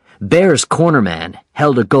gloves, Baer's cornerman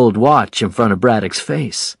held a gold watch in front of Braddock's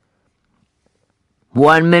face.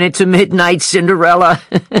 1 minute to midnight, Cinderella,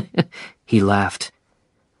 he laughed.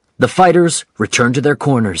 The fighters returned to their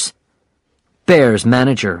corners. Baer's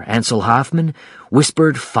manager, Ansel Hoffman,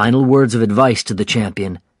 whispered final words of advice to the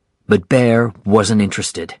champion, but Baer wasn't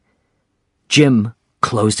interested. Jim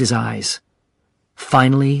closed his eyes.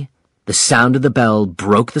 Finally, the sound of the bell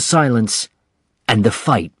broke the silence, and the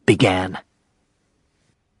fight began.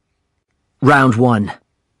 Round 1.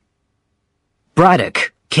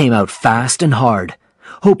 Braddock came out fast and hard,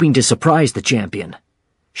 hoping to surprise the champion.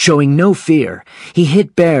 Showing no fear, he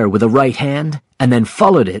hit Baer with a right hand and then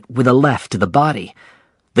followed it with a left to the body.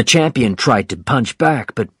 The champion tried to punch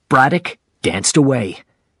back, but Braddock danced away.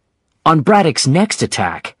 On Braddock's next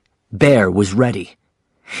attack, Baer was ready.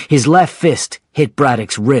 His left fist hit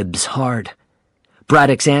Braddock's ribs hard.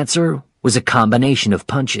 Braddock's answer was a combination of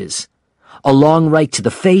punches. A long right to the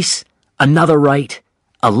face, another right,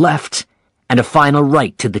 a left, and a final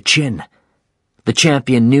right to the chin. The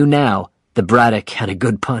champion knew now that Braddock had a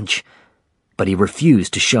good punch, but he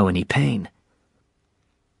refused to show any pain.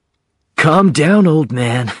 "Calm down, old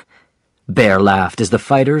man," Baer laughed as the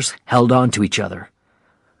fighters held on to each other.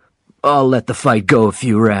 "I'll let the fight go a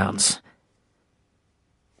few rounds."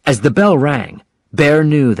 As the bell rang, Baer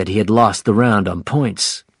knew that he had lost the round on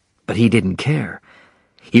points, but he didn't care.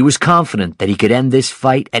 He was confident that he could end this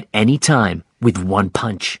fight at any time with one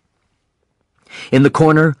punch. In the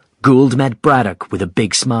corner, Gould met Braddock with a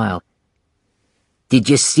big smile. did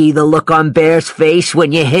you see the look on Baer's face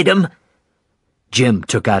when you hit him? Jim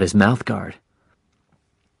took out his mouthguard.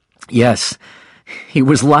 Yes, he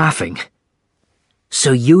was laughing.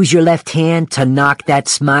 So use your left hand to knock that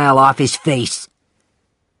smile off his face.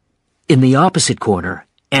 In the opposite corner,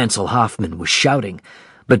 Ansel Hoffman was shouting,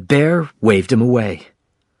 but Baer waved him away.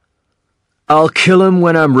 "I'll kill him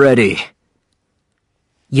when I'm ready."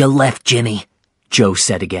 You left, Jimmy, Joe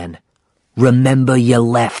said again. Remember you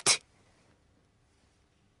left.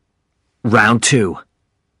 Round 2.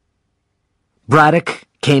 Braddock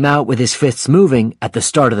came out with his fists moving at the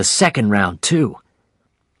start of the second round, too.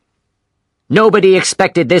 "Nobody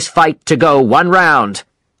expected this fight to go 1 round,"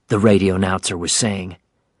 the radio announcer was saying.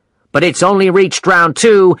 "But it's only reached round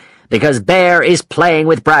 2 because Baer is playing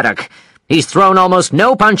with Braddock. He's thrown almost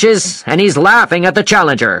no punches, and he's laughing at the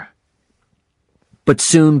challenger." But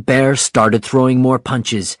soon Baer started throwing more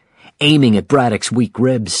punches, aiming at Braddock's weak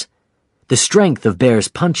ribs. The strength of Baer's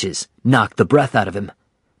punches knocked the breath out of him.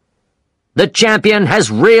 "The champion has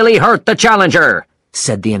really hurt the challenger,"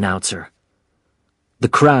 said the announcer. The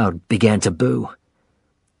crowd began to boo.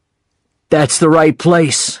 "That's the right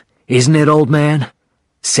place, isn't it, old man?"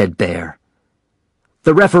 said Baer.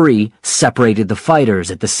 The referee separated the fighters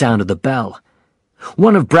at the sound of the bell.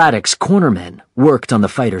 One of Braddock's cornermen worked on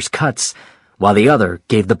the fighters' cuts, while the other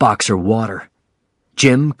gave the boxer water.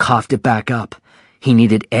 Jim coughed it back up. He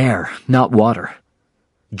needed air, not water.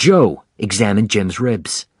 Joe examined Jim's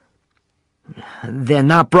ribs. "They're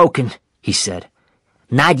not broken," he said.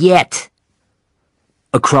 "Not yet."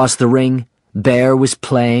 Across the ring, Bear was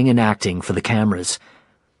playing and acting for the cameras.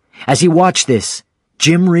 As he watched this,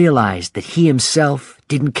 Jim realized that he himself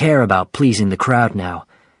didn't care about pleasing the crowd now.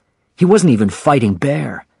 He wasn't even fighting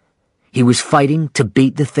Bear. He was fighting to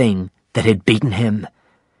beat the thing that had beaten him.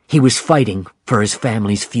 He was fighting for his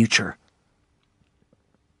family's future.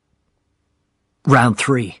 Round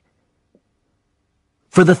 3.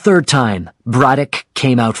 For the third time, Braddock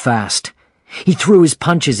came out fast. He threw his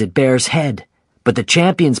punches at Bear's head, but the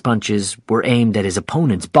champion's punches were aimed at his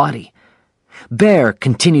opponent's body. Bear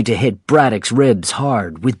continued to hit Braddock's ribs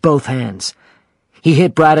hard with both hands. He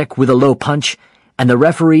hit Braddock with a low punch, and the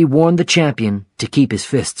referee warned the champion to keep his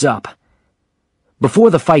fists up.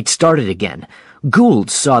 Before the fight started again,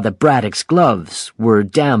 Gould saw that Braddock's gloves were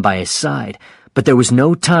down by his side, but there was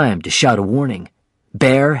no time to shout a warning.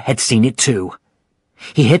 Bear had seen it too.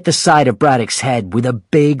 He hit the side of Braddock's head with a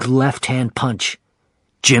big left-hand punch.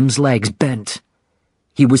 Jim's legs bent.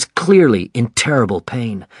 He was clearly in terrible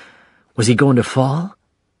pain. Was he going to fall?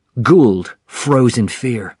 Gould froze in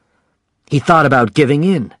fear. He thought about giving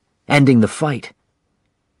in, ending the fight.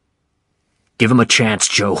 "Give him a chance,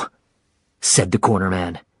 Joe," said the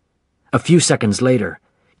cornerman. A few seconds later,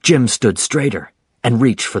 Jim stood straighter and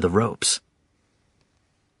reached for the ropes.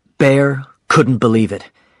 Bear couldn't believe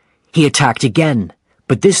it. He attacked again,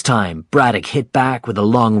 but this time Braddock hit back with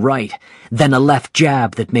a long right, then a left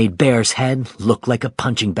jab that made Bear's head look like a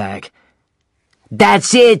punching bag.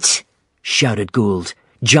 "That's it!" shouted Gould,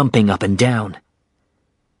 jumping up and down.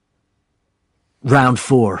 Round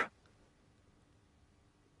 4.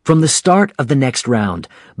 From the start of the next round,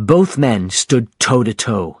 both men stood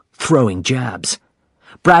toe-to-toe, throwing jabs.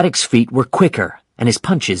 Braddock's feet were quicker and his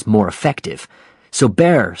punches more effective, so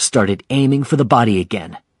Bear started aiming for the body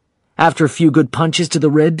again. After a few good punches to the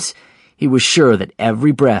ribs, he was sure that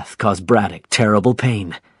every breath caused Braddock terrible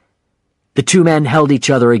pain. The two men held each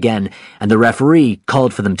other again, and the referee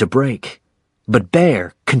called for them to break. But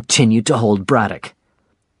Bear continued to hold Braddock.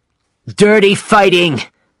 "Dirty fighting!"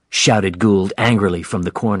 shouted Gould angrily from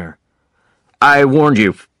the corner. "I warned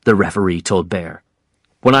you," the referee told Bear.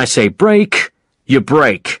 "When I say break, you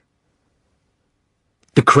break."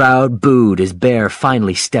 The crowd booed as Bear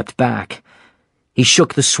finally stepped back. He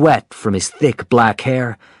shook the sweat from his thick black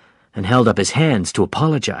hair and held up his hands to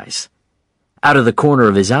apologize. Out of the corner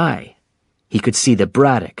of his eye, he could see that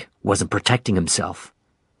Braddock wasn't protecting himself.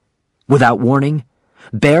 Without warning,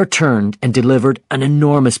 Bear turned and delivered an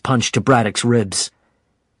enormous punch to Braddock's ribs.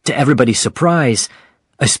 To everybody's surprise,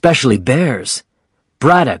 especially Bear's,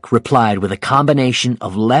 Braddock replied with a combination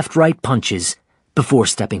of left-right punches before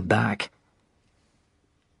stepping back.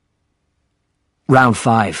 Round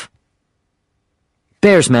 5.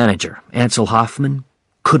 Bear's manager, Ansel Hoffman,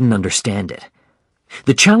 couldn't understand it.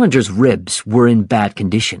 The challenger's ribs were in bad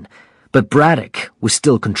condition, but Braddock was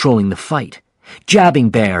still controlling the fight, jabbing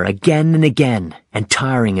Bear again and again and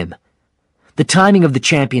tiring him. The timing of the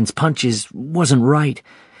champion's punches wasn't right,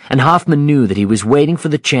 and Hoffman knew that he was waiting for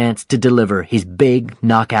the chance to deliver his big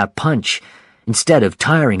knockout punch instead of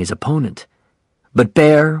tiring his opponent. But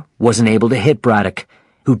Bear wasn't able to hit Braddock,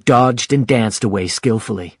 who dodged and danced away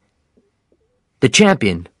skillfully. The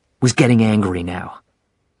champion was getting angry now.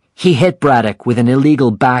 He hit Braddock with an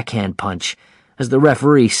illegal backhand punch as the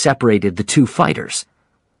referee separated the two fighters.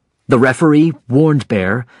 The referee warned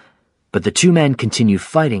Bear, but the two men continued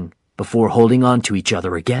fighting before holding on to each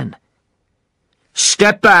other again.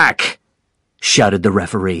 "Step back!" shouted the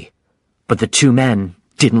referee, but the two men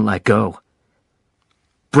didn't let go.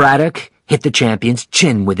 Braddock hit the champion's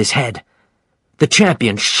chin with his head. The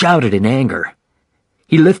champion shouted in anger.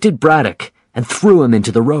 He lifted Braddock and threw him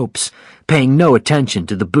into the ropes, paying no attention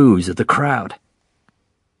to the boos of the crowd.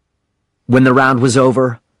 When the round was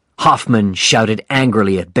over, Hoffman shouted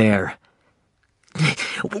angrily at Bear.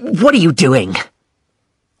 "What are you doing?"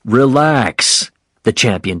 "Relax," the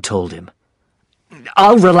champion told him.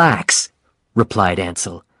 "I'll relax," replied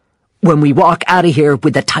Ansel, "when we walk out of here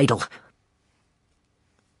with the title."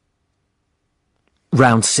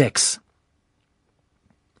 Round 6.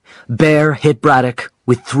 Bear hit Braddock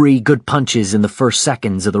with 3 good punches in the first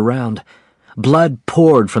seconds of the round. Blood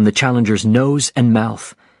poured from the challenger's nose and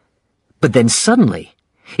mouth. But then suddenly,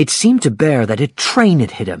 it seemed to Bear that a train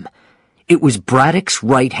had hit him. It was Braddock's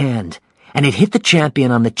right hand, and it hit the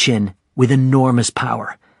champion on the chin with enormous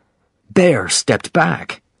power. Bear stepped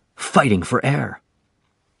back, fighting for air.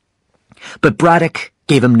 But Braddock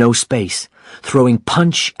gave him no space, throwing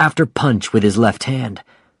punch after punch with his left hand.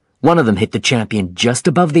 One of them hit the champion just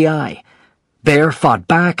above the eye. Bear fought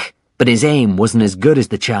back, but his aim wasn't as good as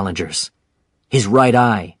the challenger's. His right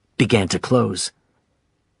eye began to close.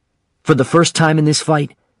 For the first time in this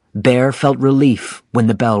fight, Bear felt relief when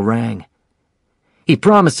the bell rang. He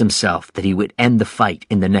promised himself that he would end the fight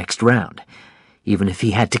in the next round, even if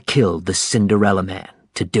he had to kill the Cinderella man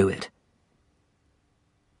to do it.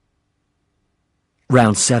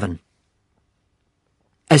 Round 7.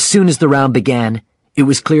 As soon as the round began, it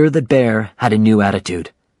was clear that Bear had a new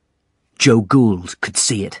attitude. Joe Gould could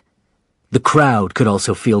see it. The crowd could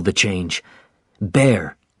also feel the change.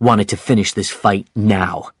 Bear wanted to finish this fight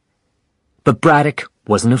now. But Braddock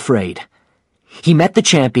wasn't afraid. He met the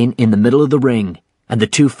champion in the middle of the ring, and the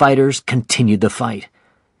two fighters continued the fight.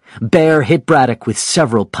 Bear hit Braddock with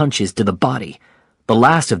several punches to the body. The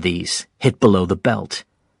last of these hit below the belt.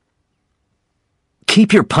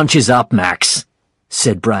 "Keep your punches up, Max,"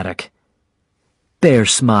 said Braddock. Bear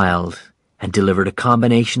smiled and delivered a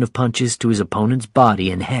combination of punches to his opponent's body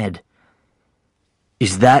and head.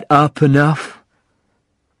 "Is that up enough?"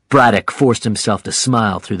 Braddock forced himself to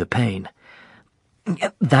smile through the pain.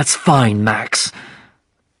 "That's fine, Max."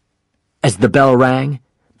 As the bell rang,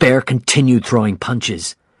 Bear continued throwing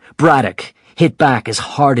punches. Braddock hit back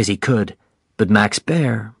as hard as he could, but Max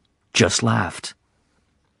Bear just laughed.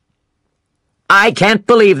 "I can't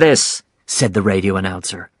believe this," said the radio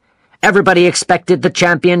announcer. "Everybody expected the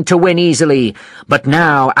champion to win easily, but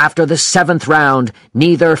now, after the 7th round,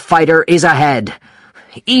 neither fighter is ahead.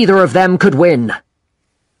 Either of them could win."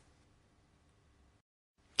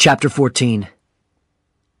 Chapter 14.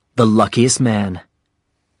 The Luckiest Man.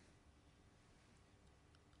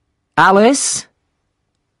 "Alice?"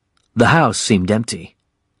 The house seemed empty.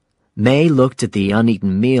 May looked at the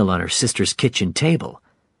uneaten meal on her sister's kitchen table.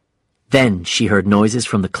 Then she heard noises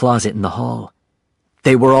from the closet in the hall.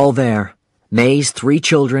 They were all there, May's 3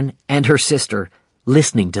 children and her sister,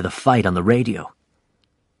 listening to the fight on the radio.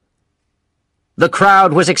 "The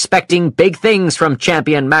crowd was expecting big things from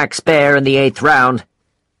champion Max Bear in the 8th round,"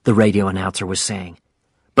 the radio announcer was saying.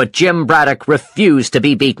 "But Jim Braddock refused to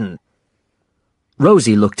be beaten."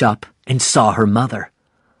 Rosie looked up and saw her mother.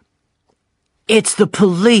 "It's the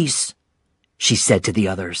police," she said to the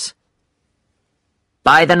others.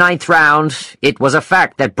 "By the 9th round, it was a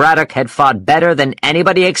fact that Braddock had fought better than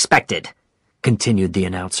anybody expected," continued the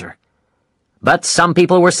announcer. "But some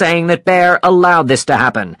people were saying that Bear allowed this to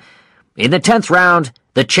happen. In the 10th round,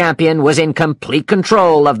 the champion was in complete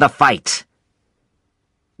control of the fight."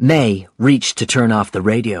 May reached to turn off the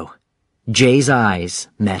radio. Jay's eyes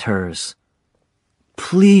met hers.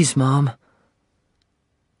 "Please, Mom."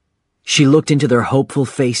 She looked into their hopeful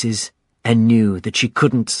faces and knew that she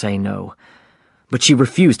couldn't say no, but she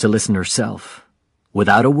refused to listen herself.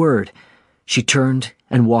 Without a word, she turned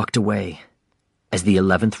and walked away as the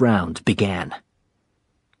 11th round began.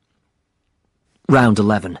 Round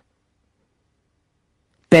 11.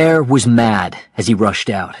 Bear was mad as he rushed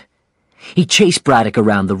out. He chased Braddock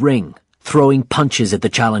around the ring, throwing punches at the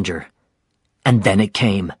challenger. And then it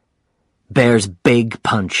came. Bear's big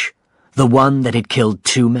punch, the one that had killed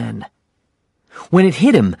 2 men. When it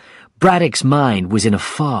hit him, Braddock's mind was in a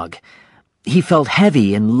fog. He felt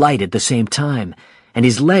heavy and light at the same time, and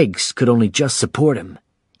his legs could only just support him.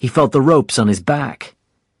 He felt the ropes on his back.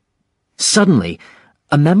 Suddenly,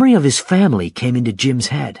 a memory of his family came into Jim's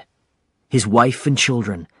head. His wife and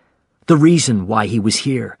children. The reason why he was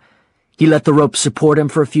here. He let the rope support him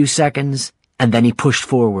for a few seconds, and then he pushed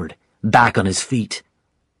forward, back on his feet.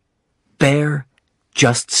 Bear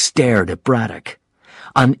just stared at Braddock,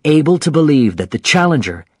 unable to believe that the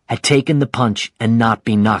challenger had taken the punch and not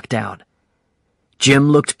been knocked out.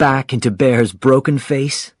 Jim looked back into Bear's broken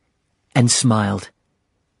face and smiled.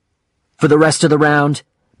 For the rest of the round,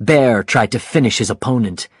 Bear tried to finish his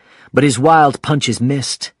opponent, but his wild punches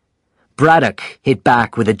missed. Braddock hit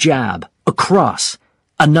back with a jab, a cross,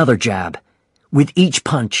 another jab. With each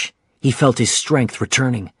punch, he felt his strength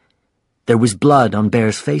returning. There was blood on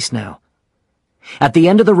Bear's face now. At the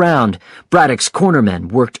end of the round, Braddock's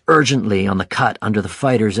cornermen worked urgently on the cut under the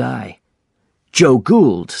fighter's eye. Joe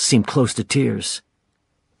Gould seemed close to tears.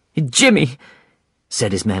 "Jimmy,"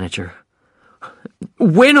 said his manager.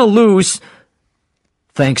 "Win or lose—"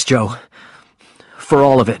 "Thanks, Joe. For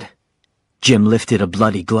all of it." Jim lifted a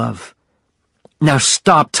bloody glove. "Now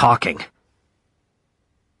stop talking."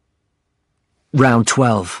 Round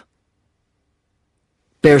 12.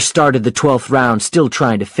 Bear started the 12th round still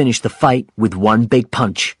trying to finish the fight with one big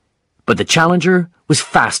punch, but the challenger was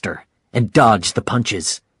faster and dodged the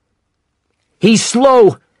punches. "He's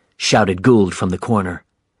slow!" shouted Gould from the corner.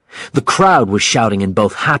 The crowd was shouting in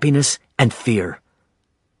both happiness and fear.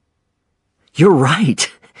 "You're right.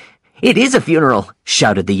 It is a funeral,"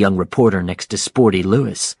 shouted the young reporter next to Sporty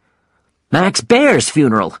Lewis. "Max Baer's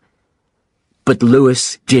funeral." But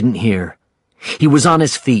Lewis didn't hear. He was on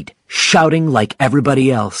his feet, shouting like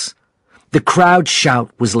everybody else. The crowd's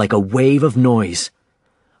shout was like a wave of noise.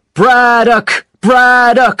 "Braddock!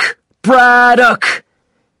 Braddock! Braddock!"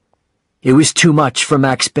 It was too much for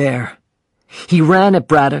Max Baer. He ran at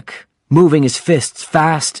Braddock, moving his fists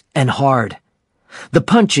fast and hard. The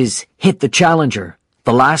punches hit the challenger,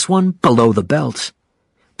 the last one below the belt.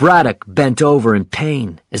 Braddock bent over in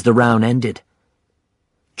pain as the round ended.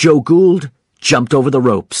 Joe Gould jumped over the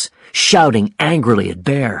ropes, shouting angrily at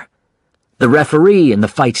Baer. The referee and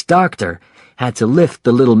the fight's doctor had to lift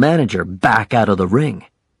the little manager back out of the ring.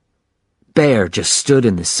 Baer just stood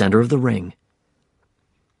in the center of the ring.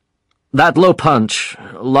 "That low punch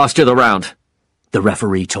lost you the round," the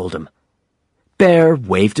referee told him. Baer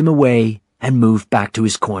waved him away and moved back to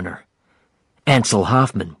his corner. Ansel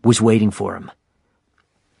Hoffman was waiting for him.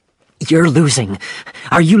 "You're losing.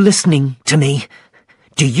 Are you listening to me?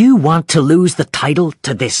 Do you want to lose the title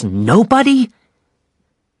to this nobody?"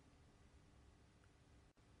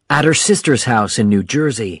 At her sister's house in New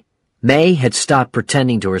Jersey, May had stopped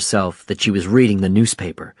pretending to herself that she was reading the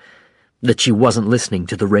newspaper, that she wasn't listening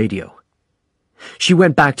to the radio. She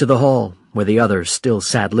went back to the hall, where the others still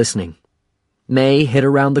sat listening. May hid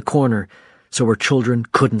around the corner so her children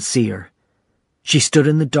couldn't see her. She stood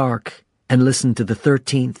in the dark and listened to the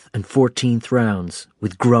 13th and 14th rounds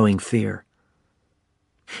with growing fear.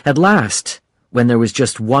 At last, when there was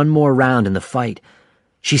just one more round in the fight,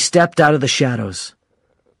 she stepped out of the shadows.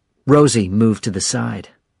 Rosie moved to the side.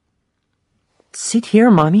 "Sit here,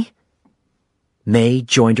 Mommy." May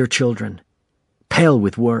joined her children. Pale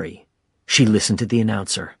with worry, she listened to the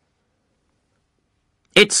announcer.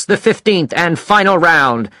 "It's the 15th and final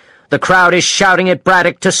round. The crowd is shouting at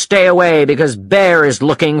Braddock to stay away because Baer is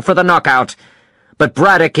looking for the knockout. But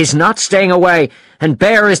Braddock is not staying away, and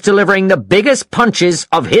Baer is delivering the biggest punches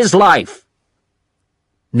of his life."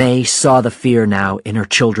 May saw the fear now in her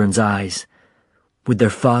children's eyes. Would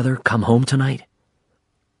their father come home tonight?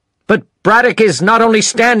 "But Braddock is not only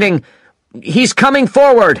standing, he's coming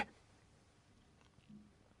forward."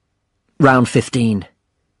 Round 15.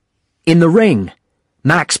 In the ring,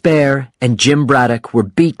 Max Baer and Jim Braddock were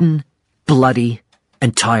beaten, bloody,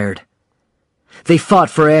 and tired. They fought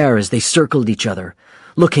for air as they circled each other,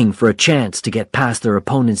 looking for a chance to get past their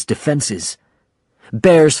opponent's defenses.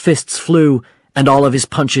 Baer's fists flew, and all of his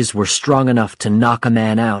punches were strong enough to knock a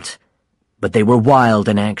man out. But they were wild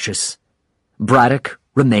and anxious. Braddock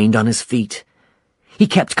remained on his feet. He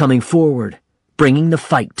kept coming forward, bringing the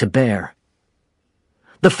fight to Baer.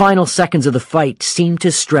 The final seconds of the fight seemed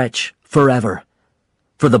to stretch forever.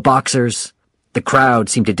 For the boxers, the crowd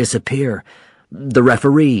seemed to disappear. The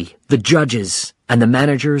referee, the judges, and the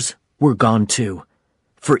managers were gone too.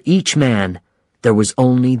 For each man, there was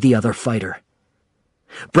only the other fighter.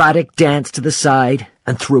 Braddock danced to the side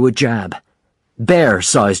and threw a jab. Baer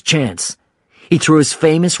saw his chance. He threw his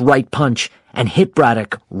famous right punch and hit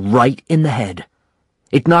Braddock right in the head.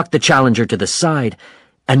 It knocked the challenger to the side,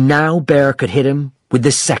 and now Baer could hit him with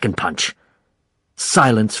the second punch.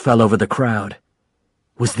 Silence fell over the crowd.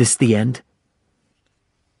 Was this the end?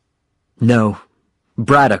 No.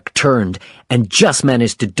 Braddock turned and just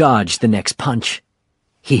managed to dodge the next punch.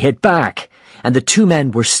 He hit back, and the two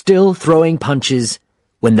men were still throwing punches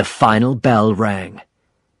when the final bell rang.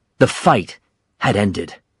 The fight had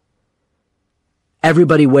ended.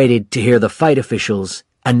 Everybody waited to hear the fight officials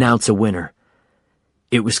announce a winner.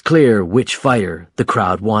 It was clear which fighter the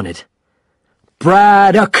crowd wanted.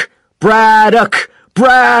 "Braddock! Braddock!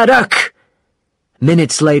 Braddock!"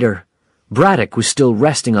 Minutes later, Braddock was still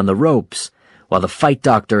resting on the ropes while the fight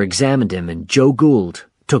doctor examined him and Joe Gould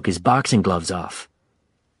took his boxing gloves off.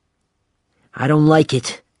 "I don't like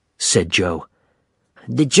it," said Joe.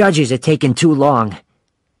 "The judges are taking too long."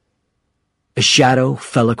 A shadow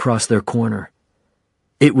fell across their corner.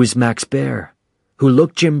 It was Max Baer, who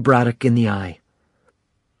looked Jim Braddock in the eye.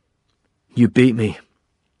 "You beat me.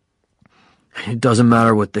 It doesn't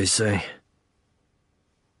matter what they say."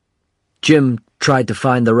 Jim tried to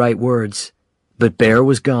find the right words, but Baer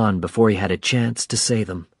was gone before he had a chance to say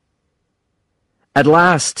them. At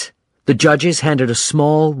last, the judges handed a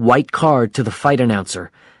small white card to the fight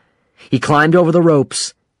announcer. He climbed over the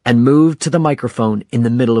ropes and moved to the microphone in the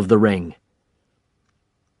middle of the ring.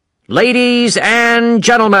 "Ladies and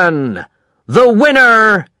gentlemen, the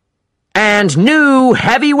winner and new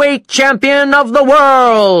heavyweight champion of the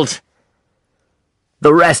world!"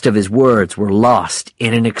 The rest of his words were lost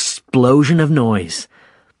in an explosion of noise.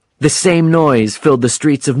 The same noise filled the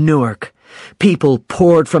streets of Newark. People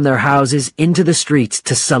poured from their houses into the streets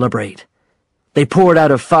to celebrate. They poured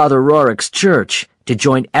out of Father Rorick's church to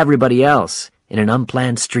join everybody else in an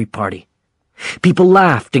unplanned street party. People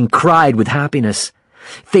laughed and cried with happiness.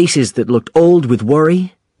 Faces that looked old with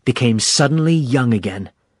worry became suddenly young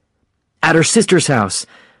again. At her sister's house,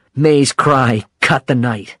 May's cry cut the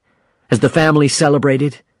night. As the family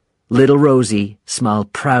celebrated, little Rosie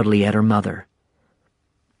smiled proudly at her mother.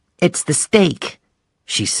 "It's the steak,"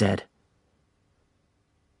 she said.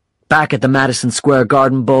 Back at the Madison Square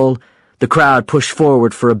Garden Bowl, the crowd pushed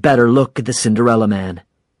forward for a better look at the Cinderella Man.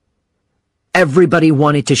 Everybody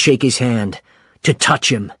wanted to shake his hand, to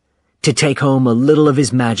touch him, to take home a little of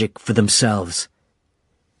his magic for themselves.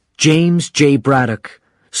 James J. Braddock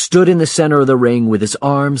stood in the center of the ring with his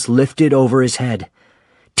arms lifted over his head.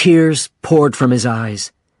 Tears poured from his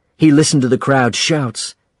eyes. He listened to the crowd's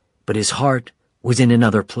shouts, but his heart was in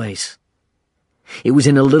another place. It was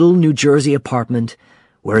in a little New Jersey apartment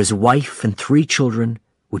where his wife and 3 children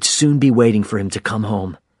would soon be waiting for him to come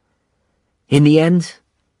home. In the end,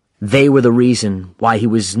 they were the reason why he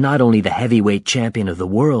was not only the heavyweight champion of the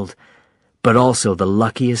world, but also the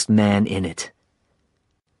luckiest man in it.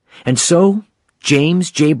 And so, James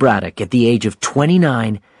J. Braddock, at the age of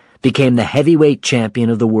 29, became the heavyweight champion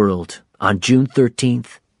of the world on June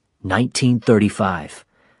 13th, 1935.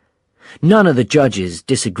 None of the judges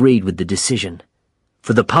disagreed with the decision.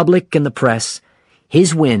 For the public and the press,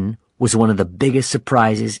 his win was one of the biggest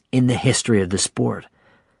surprises in the history of the sport.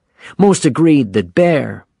 Most agreed that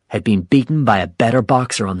Bear had been beaten by a better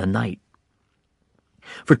boxer on the night.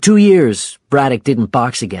 For 2 years, Braddock didn't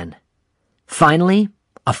box again. Finally,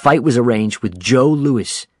 a fight was arranged with Joe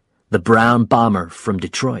Louis, the Brown Bomber from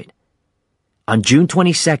Detroit. On June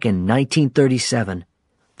 22nd, 1937,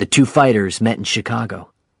 the 2 fighters met in Chicago.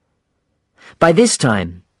 By this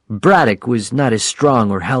time, Braddock was not as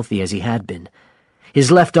strong or healthy as he had been.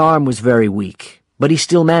 His left arm was very weak, but he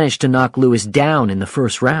still managed to knock Louis down in the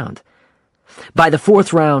first round. By the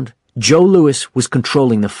 4th round, Joe Louis was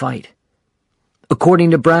controlling the fight.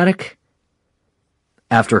 According to Braddock,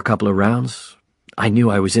 "After a couple of rounds, I knew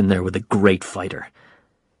I was in there with a great fighter."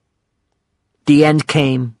 The end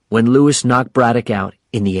came when Louis knocked Braddock out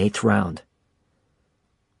in the 8th round.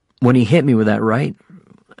 "When he hit me with that right,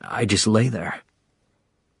 I just lay there."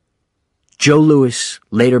 Joe Louis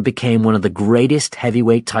later became one of the greatest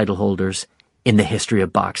heavyweight title holders in the history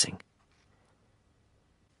of boxing.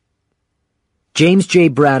 James J.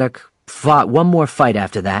 Braddock fought one more fight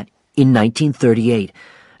after that in 1938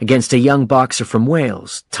 against a young boxer from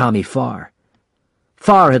Wales, Tommy Farr.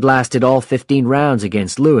 Farr had lasted all 15 rounds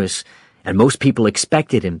against Louis, and most people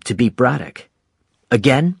expected him to beat Braddock.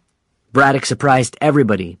 Again, Braddock surprised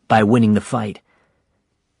everybody by winning the fight.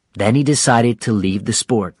 Then he decided to leave the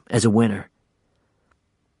sport as a winner.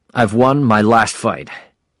 "I've won my last fight,"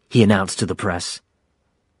 he announced to the press.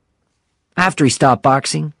 After he stopped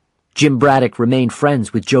boxing, Jim Braddock remained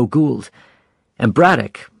friends with Joe Gould, and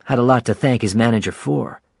Braddock had a lot to thank his manager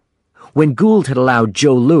for. When Gould had allowed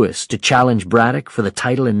Joe Louis to challenge Braddock for the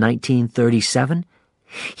title in 1937,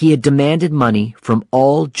 he had demanded money from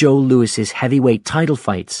all Joe Louis's heavyweight title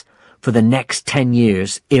fights for the next 10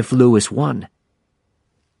 years if Louis won.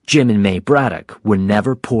 Jim and May Braddock were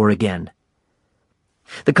never poor again.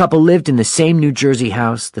 The couple lived in the same New Jersey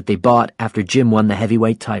house that they bought after Jim won the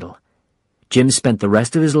heavyweight title. Jim spent the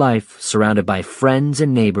rest of his life surrounded by friends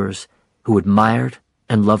and neighbors who admired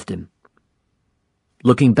and loved him.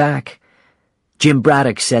 Looking back, Jim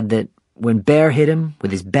Braddock said that when Bear hit him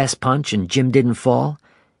with his best punch and Jim didn't fall,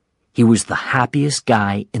 he was the happiest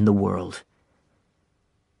guy in the world.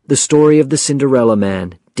 The story of the Cinderella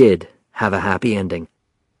Man did have a happy ending.